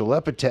racial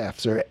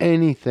epitaphs or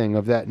anything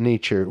of that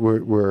nature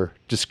were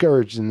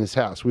discouraged in this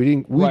house.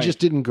 We just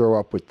didn't grow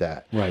up with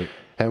that. Right.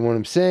 And what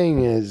I'm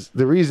saying is,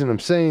 the reason I'm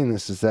saying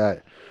this is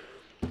that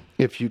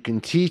if you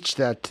can teach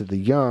that to the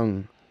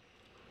young,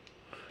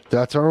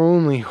 that's our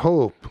only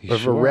hope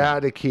of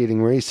eradicating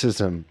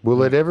racism.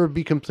 Will it ever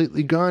be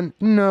completely gone?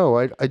 No,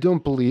 I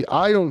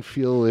don't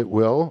feel it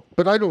will,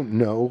 but I don't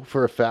know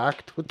for a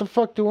fact. What the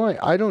fuck do I?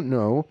 I don't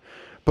know,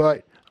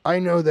 but I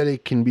know that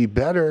it can be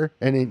better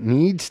and it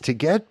needs to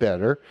get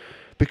better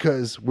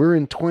because we're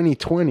in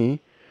 2020.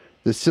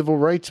 The civil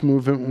rights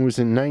movement was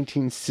in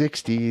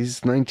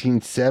 1960s,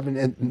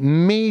 1970s, and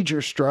major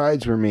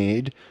strides were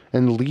made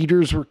and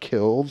leaders were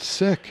killed.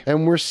 Sick.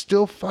 And we're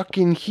still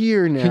fucking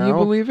here now. Can you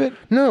believe it?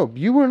 No,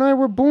 you and I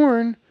were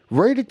born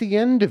right at the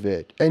end of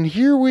it. And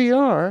here we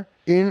are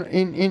in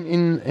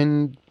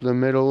the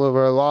middle of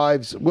our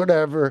lives,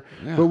 whatever.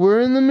 Yeah. But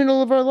we're in the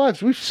middle of our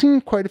lives. We've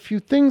seen quite a few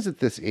things at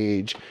this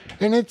age,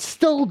 and it's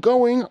still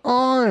going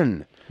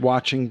on.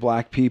 Watching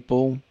black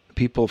people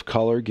of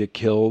color get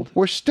killed.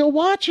 We're still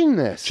watching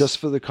this. Just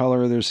for the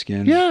color of their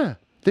skin. Yeah.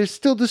 There's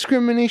still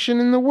discrimination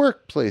in the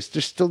workplace.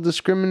 There's still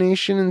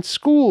discrimination in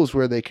schools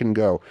where they can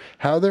go,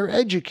 how they're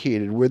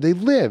educated, where they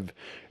live.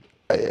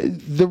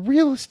 The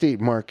real estate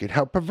market,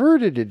 how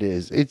perverted it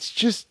is. It's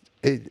just...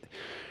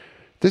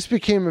 This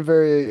became a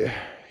very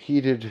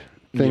heated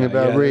thing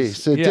about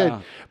race. It did.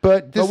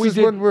 But this is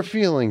what we're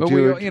feeling,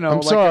 dude.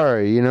 I'm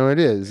sorry. It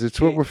is. It's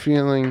what we're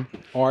feeling.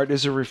 Art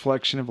is a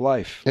reflection of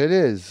life. It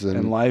is.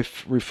 And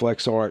life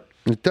reflects art.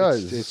 It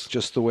does. It's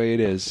just the way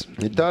it is.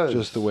 It does.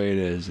 Just the way it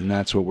is. And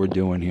that's what we're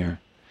doing here.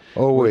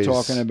 Always. We're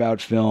talking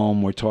about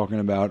film. We're talking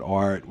about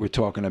art. We're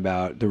talking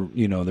about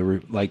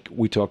like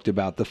we talked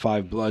about the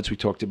Five Bloods. We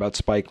talked about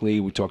Spike Lee.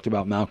 We talked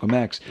about Malcolm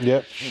X.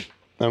 Yep.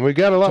 And we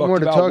got a lot more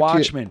to talk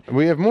Watchmen. to you.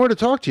 We have more to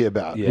talk to you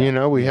about.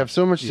 Yeah. We have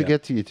so much to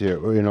get to you to.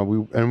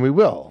 We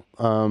will.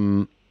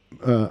 On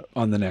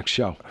the next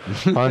show.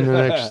 on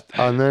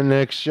the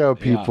next show,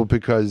 people,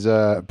 because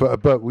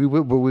but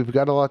we've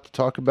got a lot to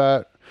talk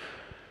about.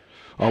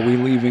 Are we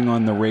leaving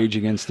on the Rage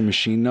Against the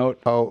Machine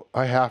note? Oh,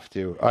 I have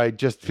to. I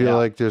just feel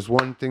like there's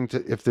one thing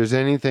if there's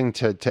anything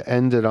to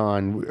end it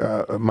on,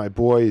 my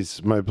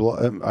boys,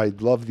 I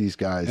love these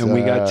guys. And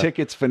we got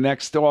tickets for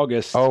next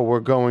August. Oh, we're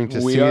going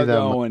to see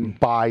them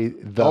by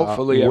the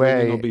Hopefully way.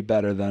 everything will be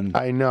better then.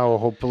 I know.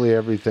 Hopefully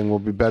everything will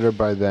be better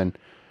by then.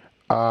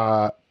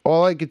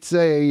 all I could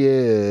say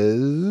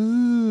is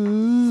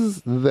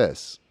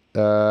this.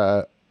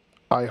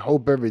 I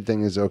hope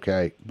everything is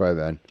okay by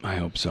then. I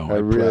hope so. I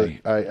really,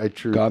 I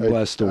truly. God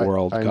bless the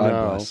world. I God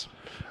know. bless.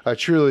 I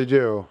truly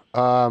do.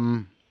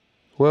 Whoa.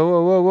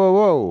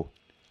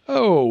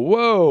 Oh,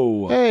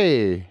 whoa.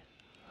 Hey.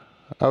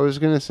 I was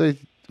going to say,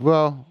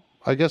 well,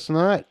 I guess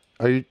not.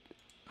 Are you...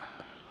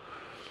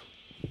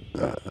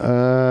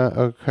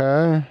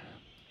 okay.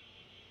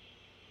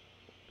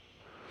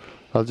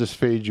 I'll just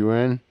fade you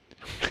in.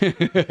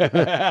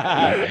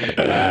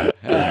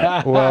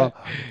 Well,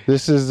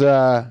 this is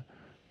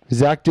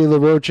Zach De La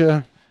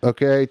Rocha,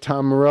 okay,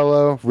 Tom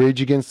Morello,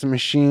 Rage Against the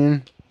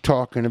Machine,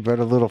 talking about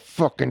a little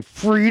fucking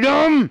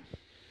freedom.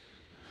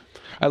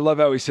 I love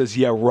how he says,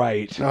 yeah,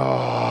 right.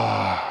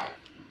 Oh,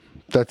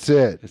 that's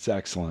it. It's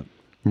excellent.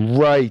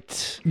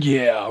 Right.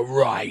 Yeah,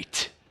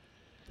 right.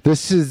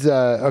 This is,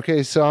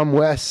 okay, so I'm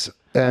Wes.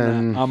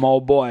 And I'm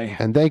Old Boy.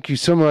 And thank you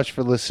so much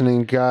for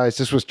listening, guys.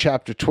 This was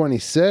chapter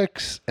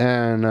 26.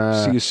 And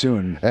see you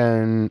soon.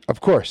 And of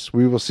course,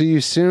 we will see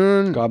you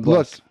soon. God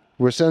bless. Look,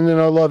 we're sending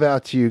our love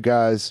out to you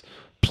guys.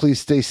 Please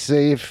stay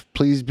safe.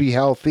 Please be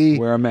healthy.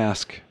 Wear a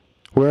mask.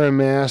 Wear a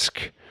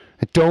mask.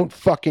 And don't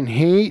fucking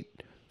hate.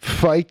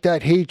 Fight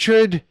that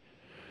hatred.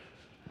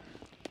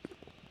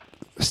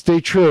 Stay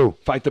true.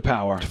 Fight the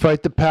power.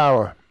 Fight the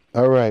power.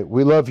 All right.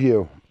 We love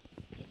you.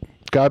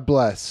 God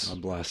bless.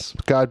 God bless.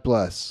 God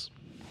bless.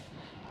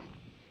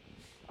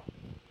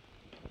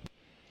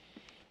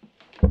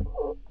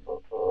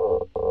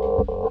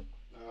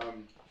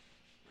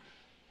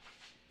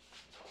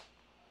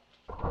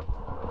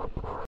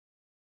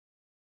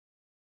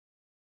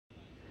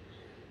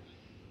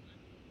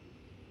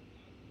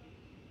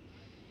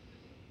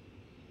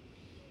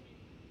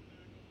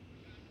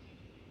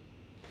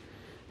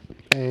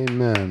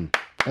 Amen.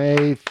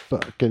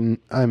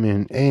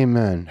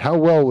 Amen. How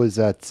well was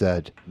that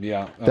said?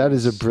 Yeah. That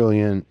is a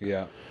brilliant.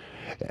 Yeah.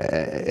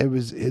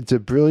 It's a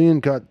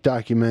brilliant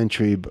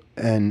documentary,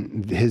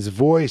 and his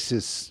voice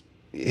is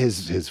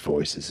his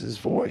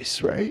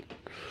voice, right?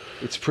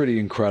 It's pretty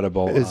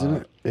incredible, isn't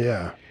it?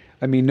 Yeah.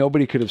 I mean,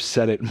 nobody could have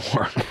said it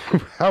more.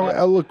 How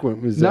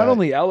eloquent was that? Not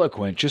only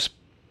eloquent, just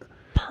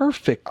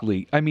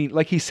perfectly. I mean,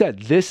 like he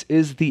said, this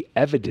is the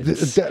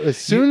evidence. As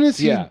soon as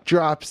he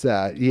drops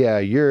that,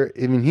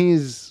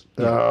 he's.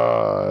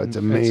 It's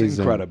amazing. It's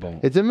incredible.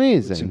 It's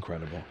amazing. It's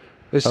incredible.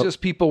 It's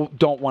just people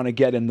don't want to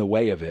get in the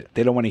way of it.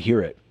 They don't want to hear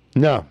it.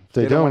 No,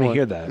 they don't want to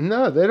hear that.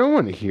 No, they don't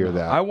want to hear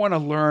that. I want to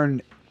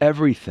learn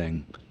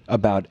everything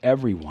about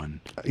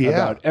everyone,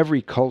 about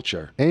every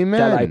culture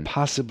that I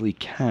possibly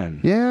can.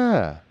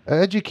 Yeah.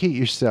 Educate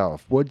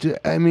yourself.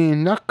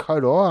 Not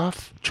cut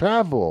off.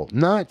 Travel.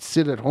 Not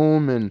sit at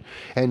home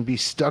and be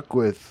stuck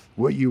with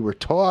what you were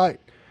taught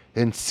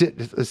and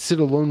sit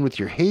alone with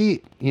your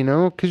hate,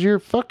 because you're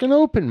fucking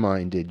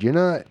open-minded. You're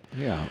not...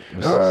 Yeah.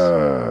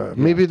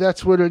 Maybe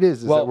that's what it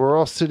is that we're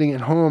all sitting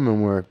at home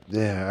and we're...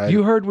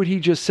 You heard what he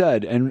just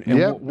said, and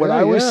what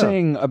I was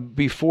saying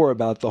before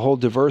about the whole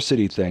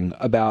diversity thing,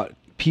 about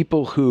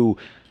people who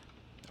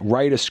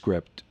write a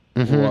script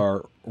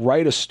or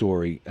write a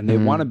story and they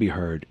want to be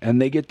heard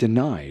and they get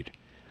denied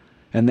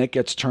and that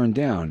gets turned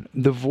down.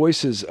 The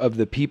voices of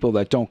the people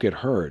that don't get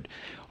heard.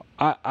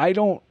 I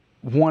don't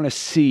want to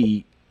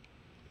see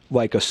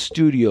like a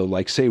studio,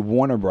 like say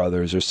Warner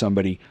Brothers or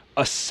somebody,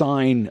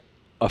 assign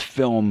a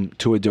film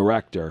to a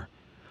director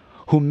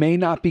who may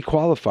not be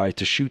qualified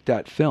to shoot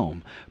that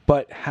film,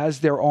 but has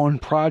their own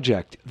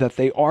project that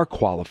they are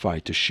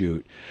qualified to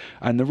shoot.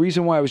 And the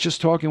reason why I was just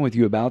talking with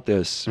you about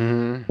this,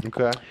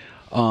 okay.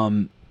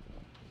 I'm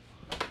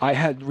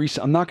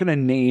not going to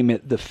name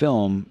it the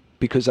film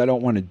because I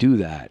don't want to do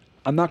that.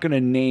 I'm not going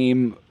to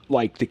name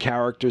like the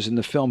characters in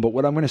the film, but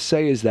what I'm going to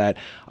say is that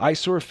I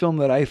saw a film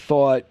that I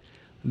thought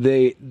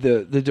the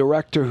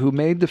director who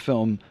made the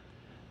film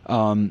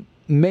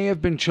may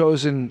have been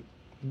chosen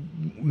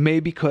maybe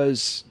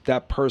because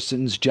that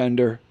person's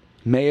gender,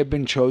 may have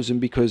been chosen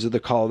because of the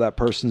color of that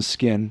person's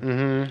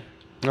skin.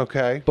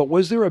 Okay. But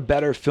was there a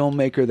better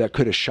filmmaker that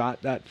could have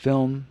shot that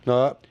film?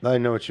 I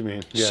know what you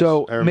mean. Yes,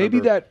 so maybe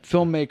that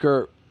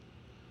filmmaker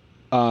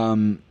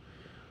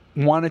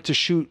wanted to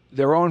shoot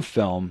their own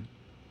film,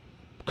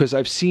 because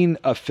I've seen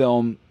a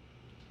film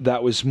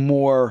that was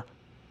more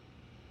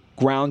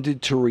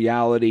grounded to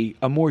reality,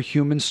 a more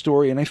human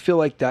story. And I feel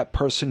like that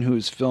person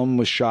whose film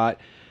was shot,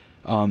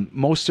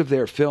 most of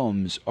their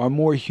films are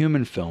more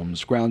human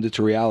films, grounded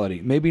to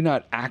reality. Maybe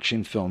not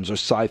action films or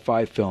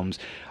sci-fi films.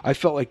 I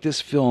felt like this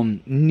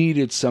film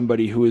needed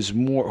somebody who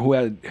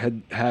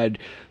had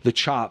the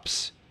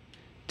chops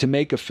to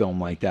make a film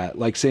like that.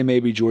 Like say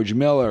maybe George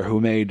Miller, who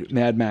made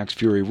Mad Max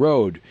Fury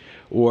Road,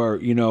 or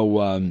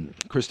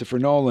Christopher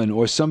Nolan,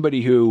 or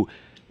somebody who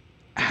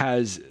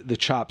has the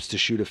chops to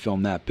shoot a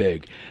film that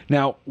big.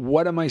 Now,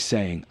 what am I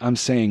saying? I'm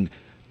saying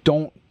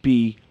don't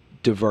be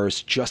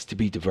diverse just to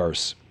be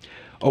diverse.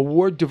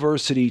 Award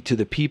diversity to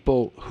the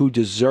people who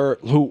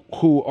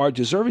are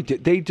deserving.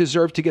 They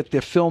deserve to get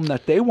the film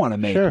that they want to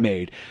make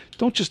made.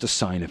 Don't just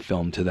assign a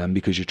film to them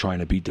because you're trying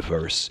to be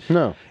diverse.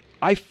 No.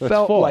 I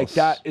felt like false.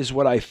 that is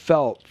what I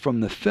felt from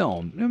the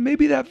film.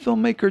 Maybe that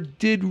filmmaker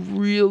did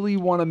really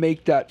want to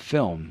make that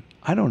film.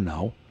 I don't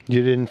know.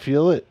 You didn't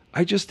feel it?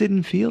 I just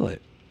didn't feel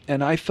it.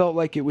 And I felt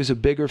like it was a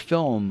bigger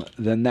film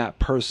than that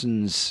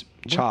person's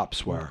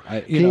chops were.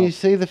 Can you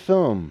say the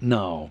film?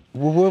 No.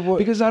 What?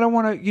 Because I don't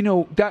want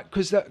to,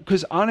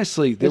 because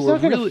honestly, they It's were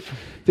not gonna really,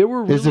 they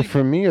were really. Is it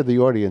for me or the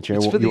audience?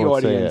 It's for the You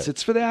won't say audience. it.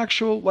 It's for the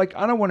actual,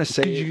 I don't want to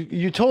say it.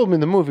 You told me in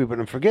the movie, but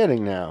I'm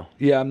forgetting now.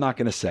 Yeah, I'm not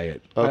going to say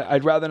it. Okay.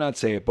 I'd rather not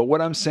say it. But what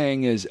I'm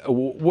saying is,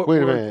 what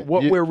Wait a minute.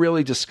 we're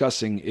really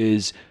discussing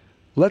is,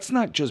 let's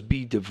not just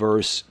be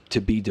diverse to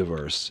be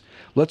diverse.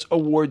 Let's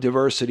award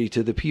diversity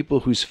to the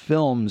people whose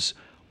films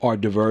are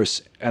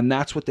diverse, and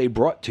that's what they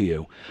brought to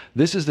you.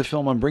 This is the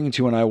film I'm bringing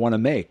to you and I want to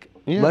make.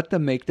 Yeah. Let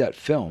them make that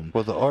film.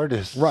 Well, the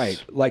artists.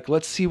 Right.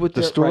 Let's see what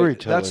The they're...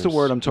 storytellers. Right, that's the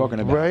word I'm talking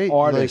about. Right?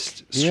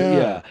 Artists.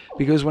 Yeah.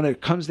 Because when it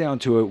comes down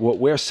to it, what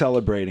we're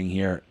celebrating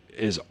here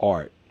is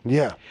art.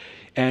 Yeah.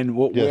 And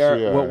what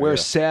we're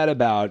sad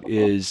about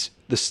is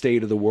the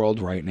state of the world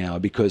right now,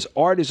 because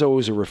art is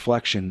always a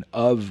reflection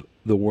of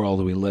the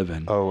world we live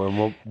in.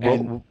 Oh,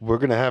 and we're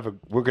gonna have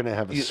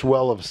a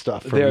swell of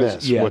stuff from There's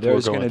this. yeah, what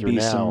there's we're going to through be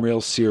now. some real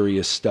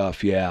serious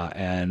stuff. Yeah,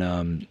 and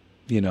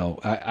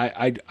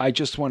I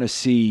just want to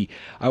see.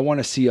 I want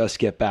to see us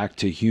get back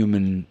to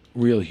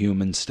real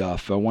human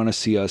stuff. I want to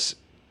see us,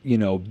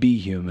 be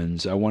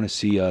humans. I want to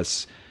see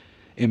us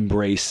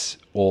embrace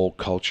all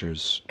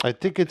cultures. I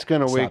think it's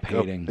gonna Stop wake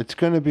up. hating. It's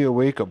gonna be a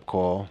wake up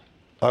call.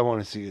 I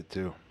want to see it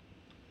too.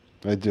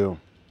 I do.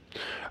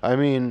 I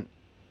mean,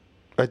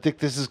 I think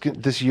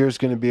this year's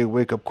going to be a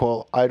wake up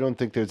call. I don't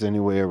think there's any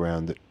way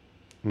around it.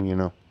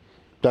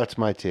 That's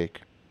my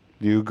take.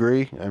 Do you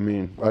agree? I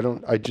mean,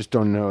 I just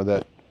don't know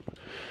that.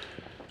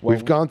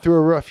 We've gone through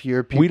a rough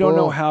year. We don't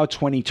know how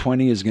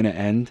 2020 is going to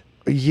end.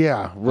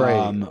 Yeah,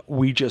 right.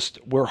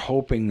 We're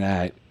hoping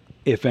that,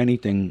 if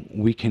anything,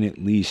 we can at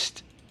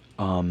least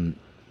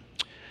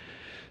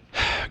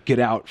get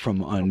out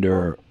from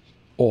under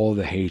all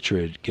the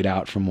hatred, get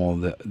out from all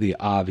the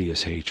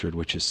obvious hatred,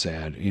 which is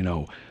sad.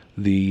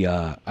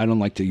 I don't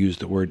like to use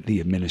the word the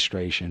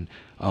administration,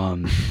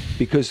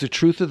 because the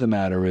truth of the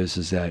matter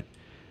is that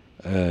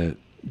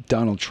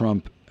Donald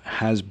Trump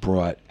has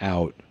brought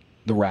out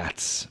the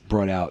rats,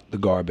 brought out the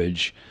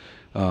garbage.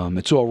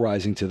 It's all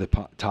rising to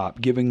the top,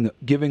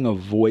 giving a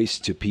voice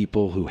to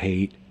people who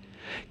hate,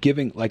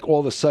 all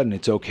of a sudden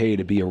it's okay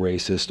to be a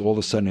racist. All of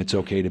a sudden it's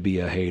okay to be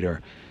a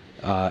hater.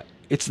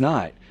 It's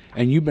not.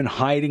 And you've been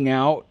hiding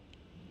out.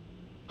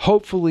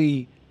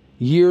 Hopefully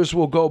years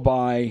will go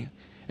by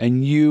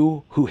and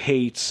you who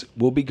hates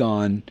will be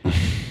gone.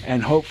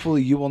 And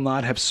hopefully you will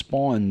not have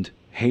spawned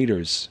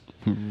haters.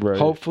 Right.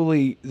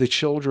 Hopefully the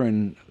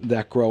children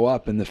that grow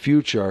up in the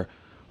future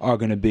are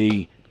going to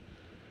be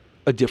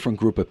a different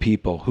group of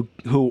people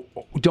who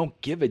don't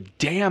give a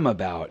damn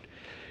about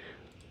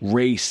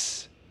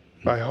race.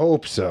 I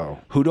hope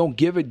so. Who don't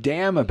give a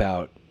damn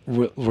about,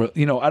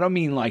 I don't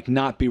mean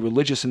not be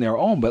religious in their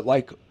own, but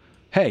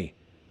hey,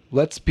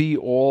 let's be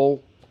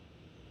all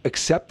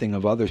accepting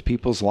of other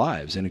people's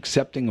lives and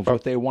accepting of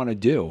what they want to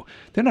do.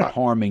 They're not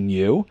harming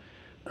you.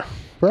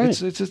 Right.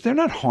 They're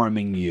not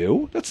harming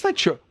you. That's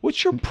not your.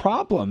 What's your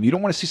problem? You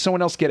don't want to see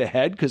someone else get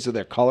ahead because of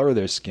their color or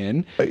their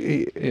skin.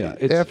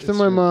 After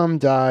my mom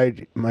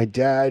died, my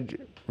dad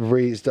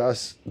raised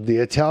us the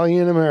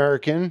Italian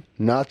American,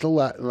 not the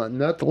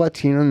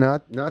Latino,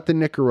 not the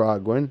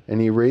Nicaraguan,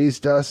 and he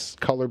raised us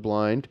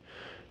colorblind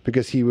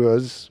because he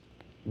was,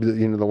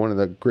 one of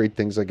the great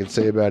things I could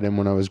say about him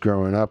when I was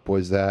growing up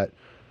was that,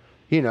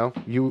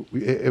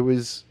 it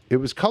was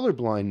color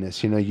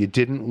blindness. You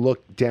didn't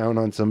look down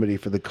on somebody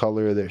for the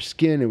color of their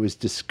skin. It was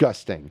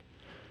disgusting.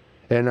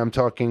 And I'm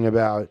talking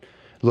about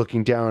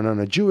looking down on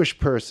a Jewish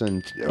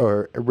person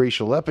or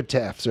racial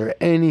epitaphs or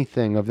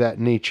anything of that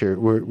nature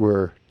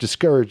were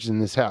discouraged in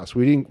this house.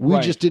 We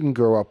just didn't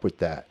grow up with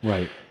that.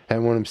 Right.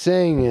 And what I'm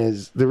saying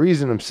is, the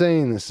reason I'm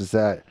saying this is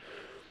that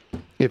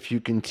if you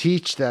can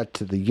teach that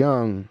to the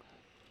young,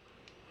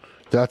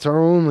 that's our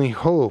only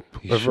hope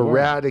of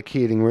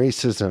eradicating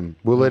racism.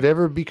 Will it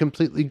ever be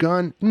completely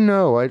gone?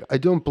 No, I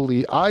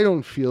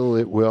don't feel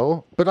it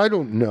will, but I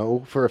don't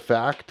know for a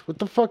fact. What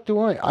the fuck do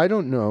I? I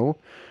don't know,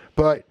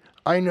 but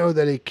I know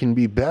that it can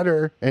be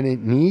better and it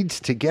needs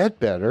to get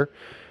better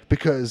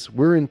because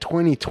we're in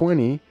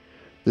 2020.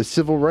 The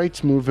civil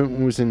rights movement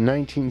was in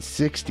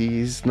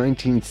 1960s,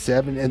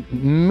 1970s, and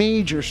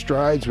major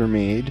strides were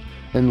made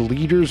and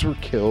leaders were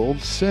killed.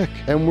 Sick.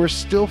 And we're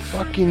still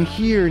fucking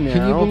here now.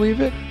 Can you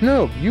believe it?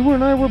 No, you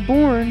and I were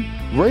born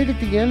right at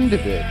the end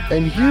of it.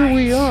 And here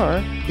we are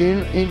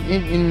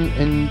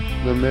in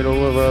the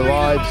middle of our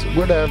lives,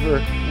 whatever.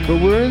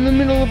 But we're in the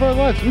middle of our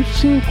lives. We've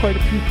seen quite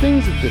a few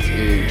things at this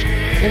age.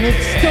 And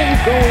it's still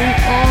going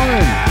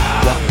on.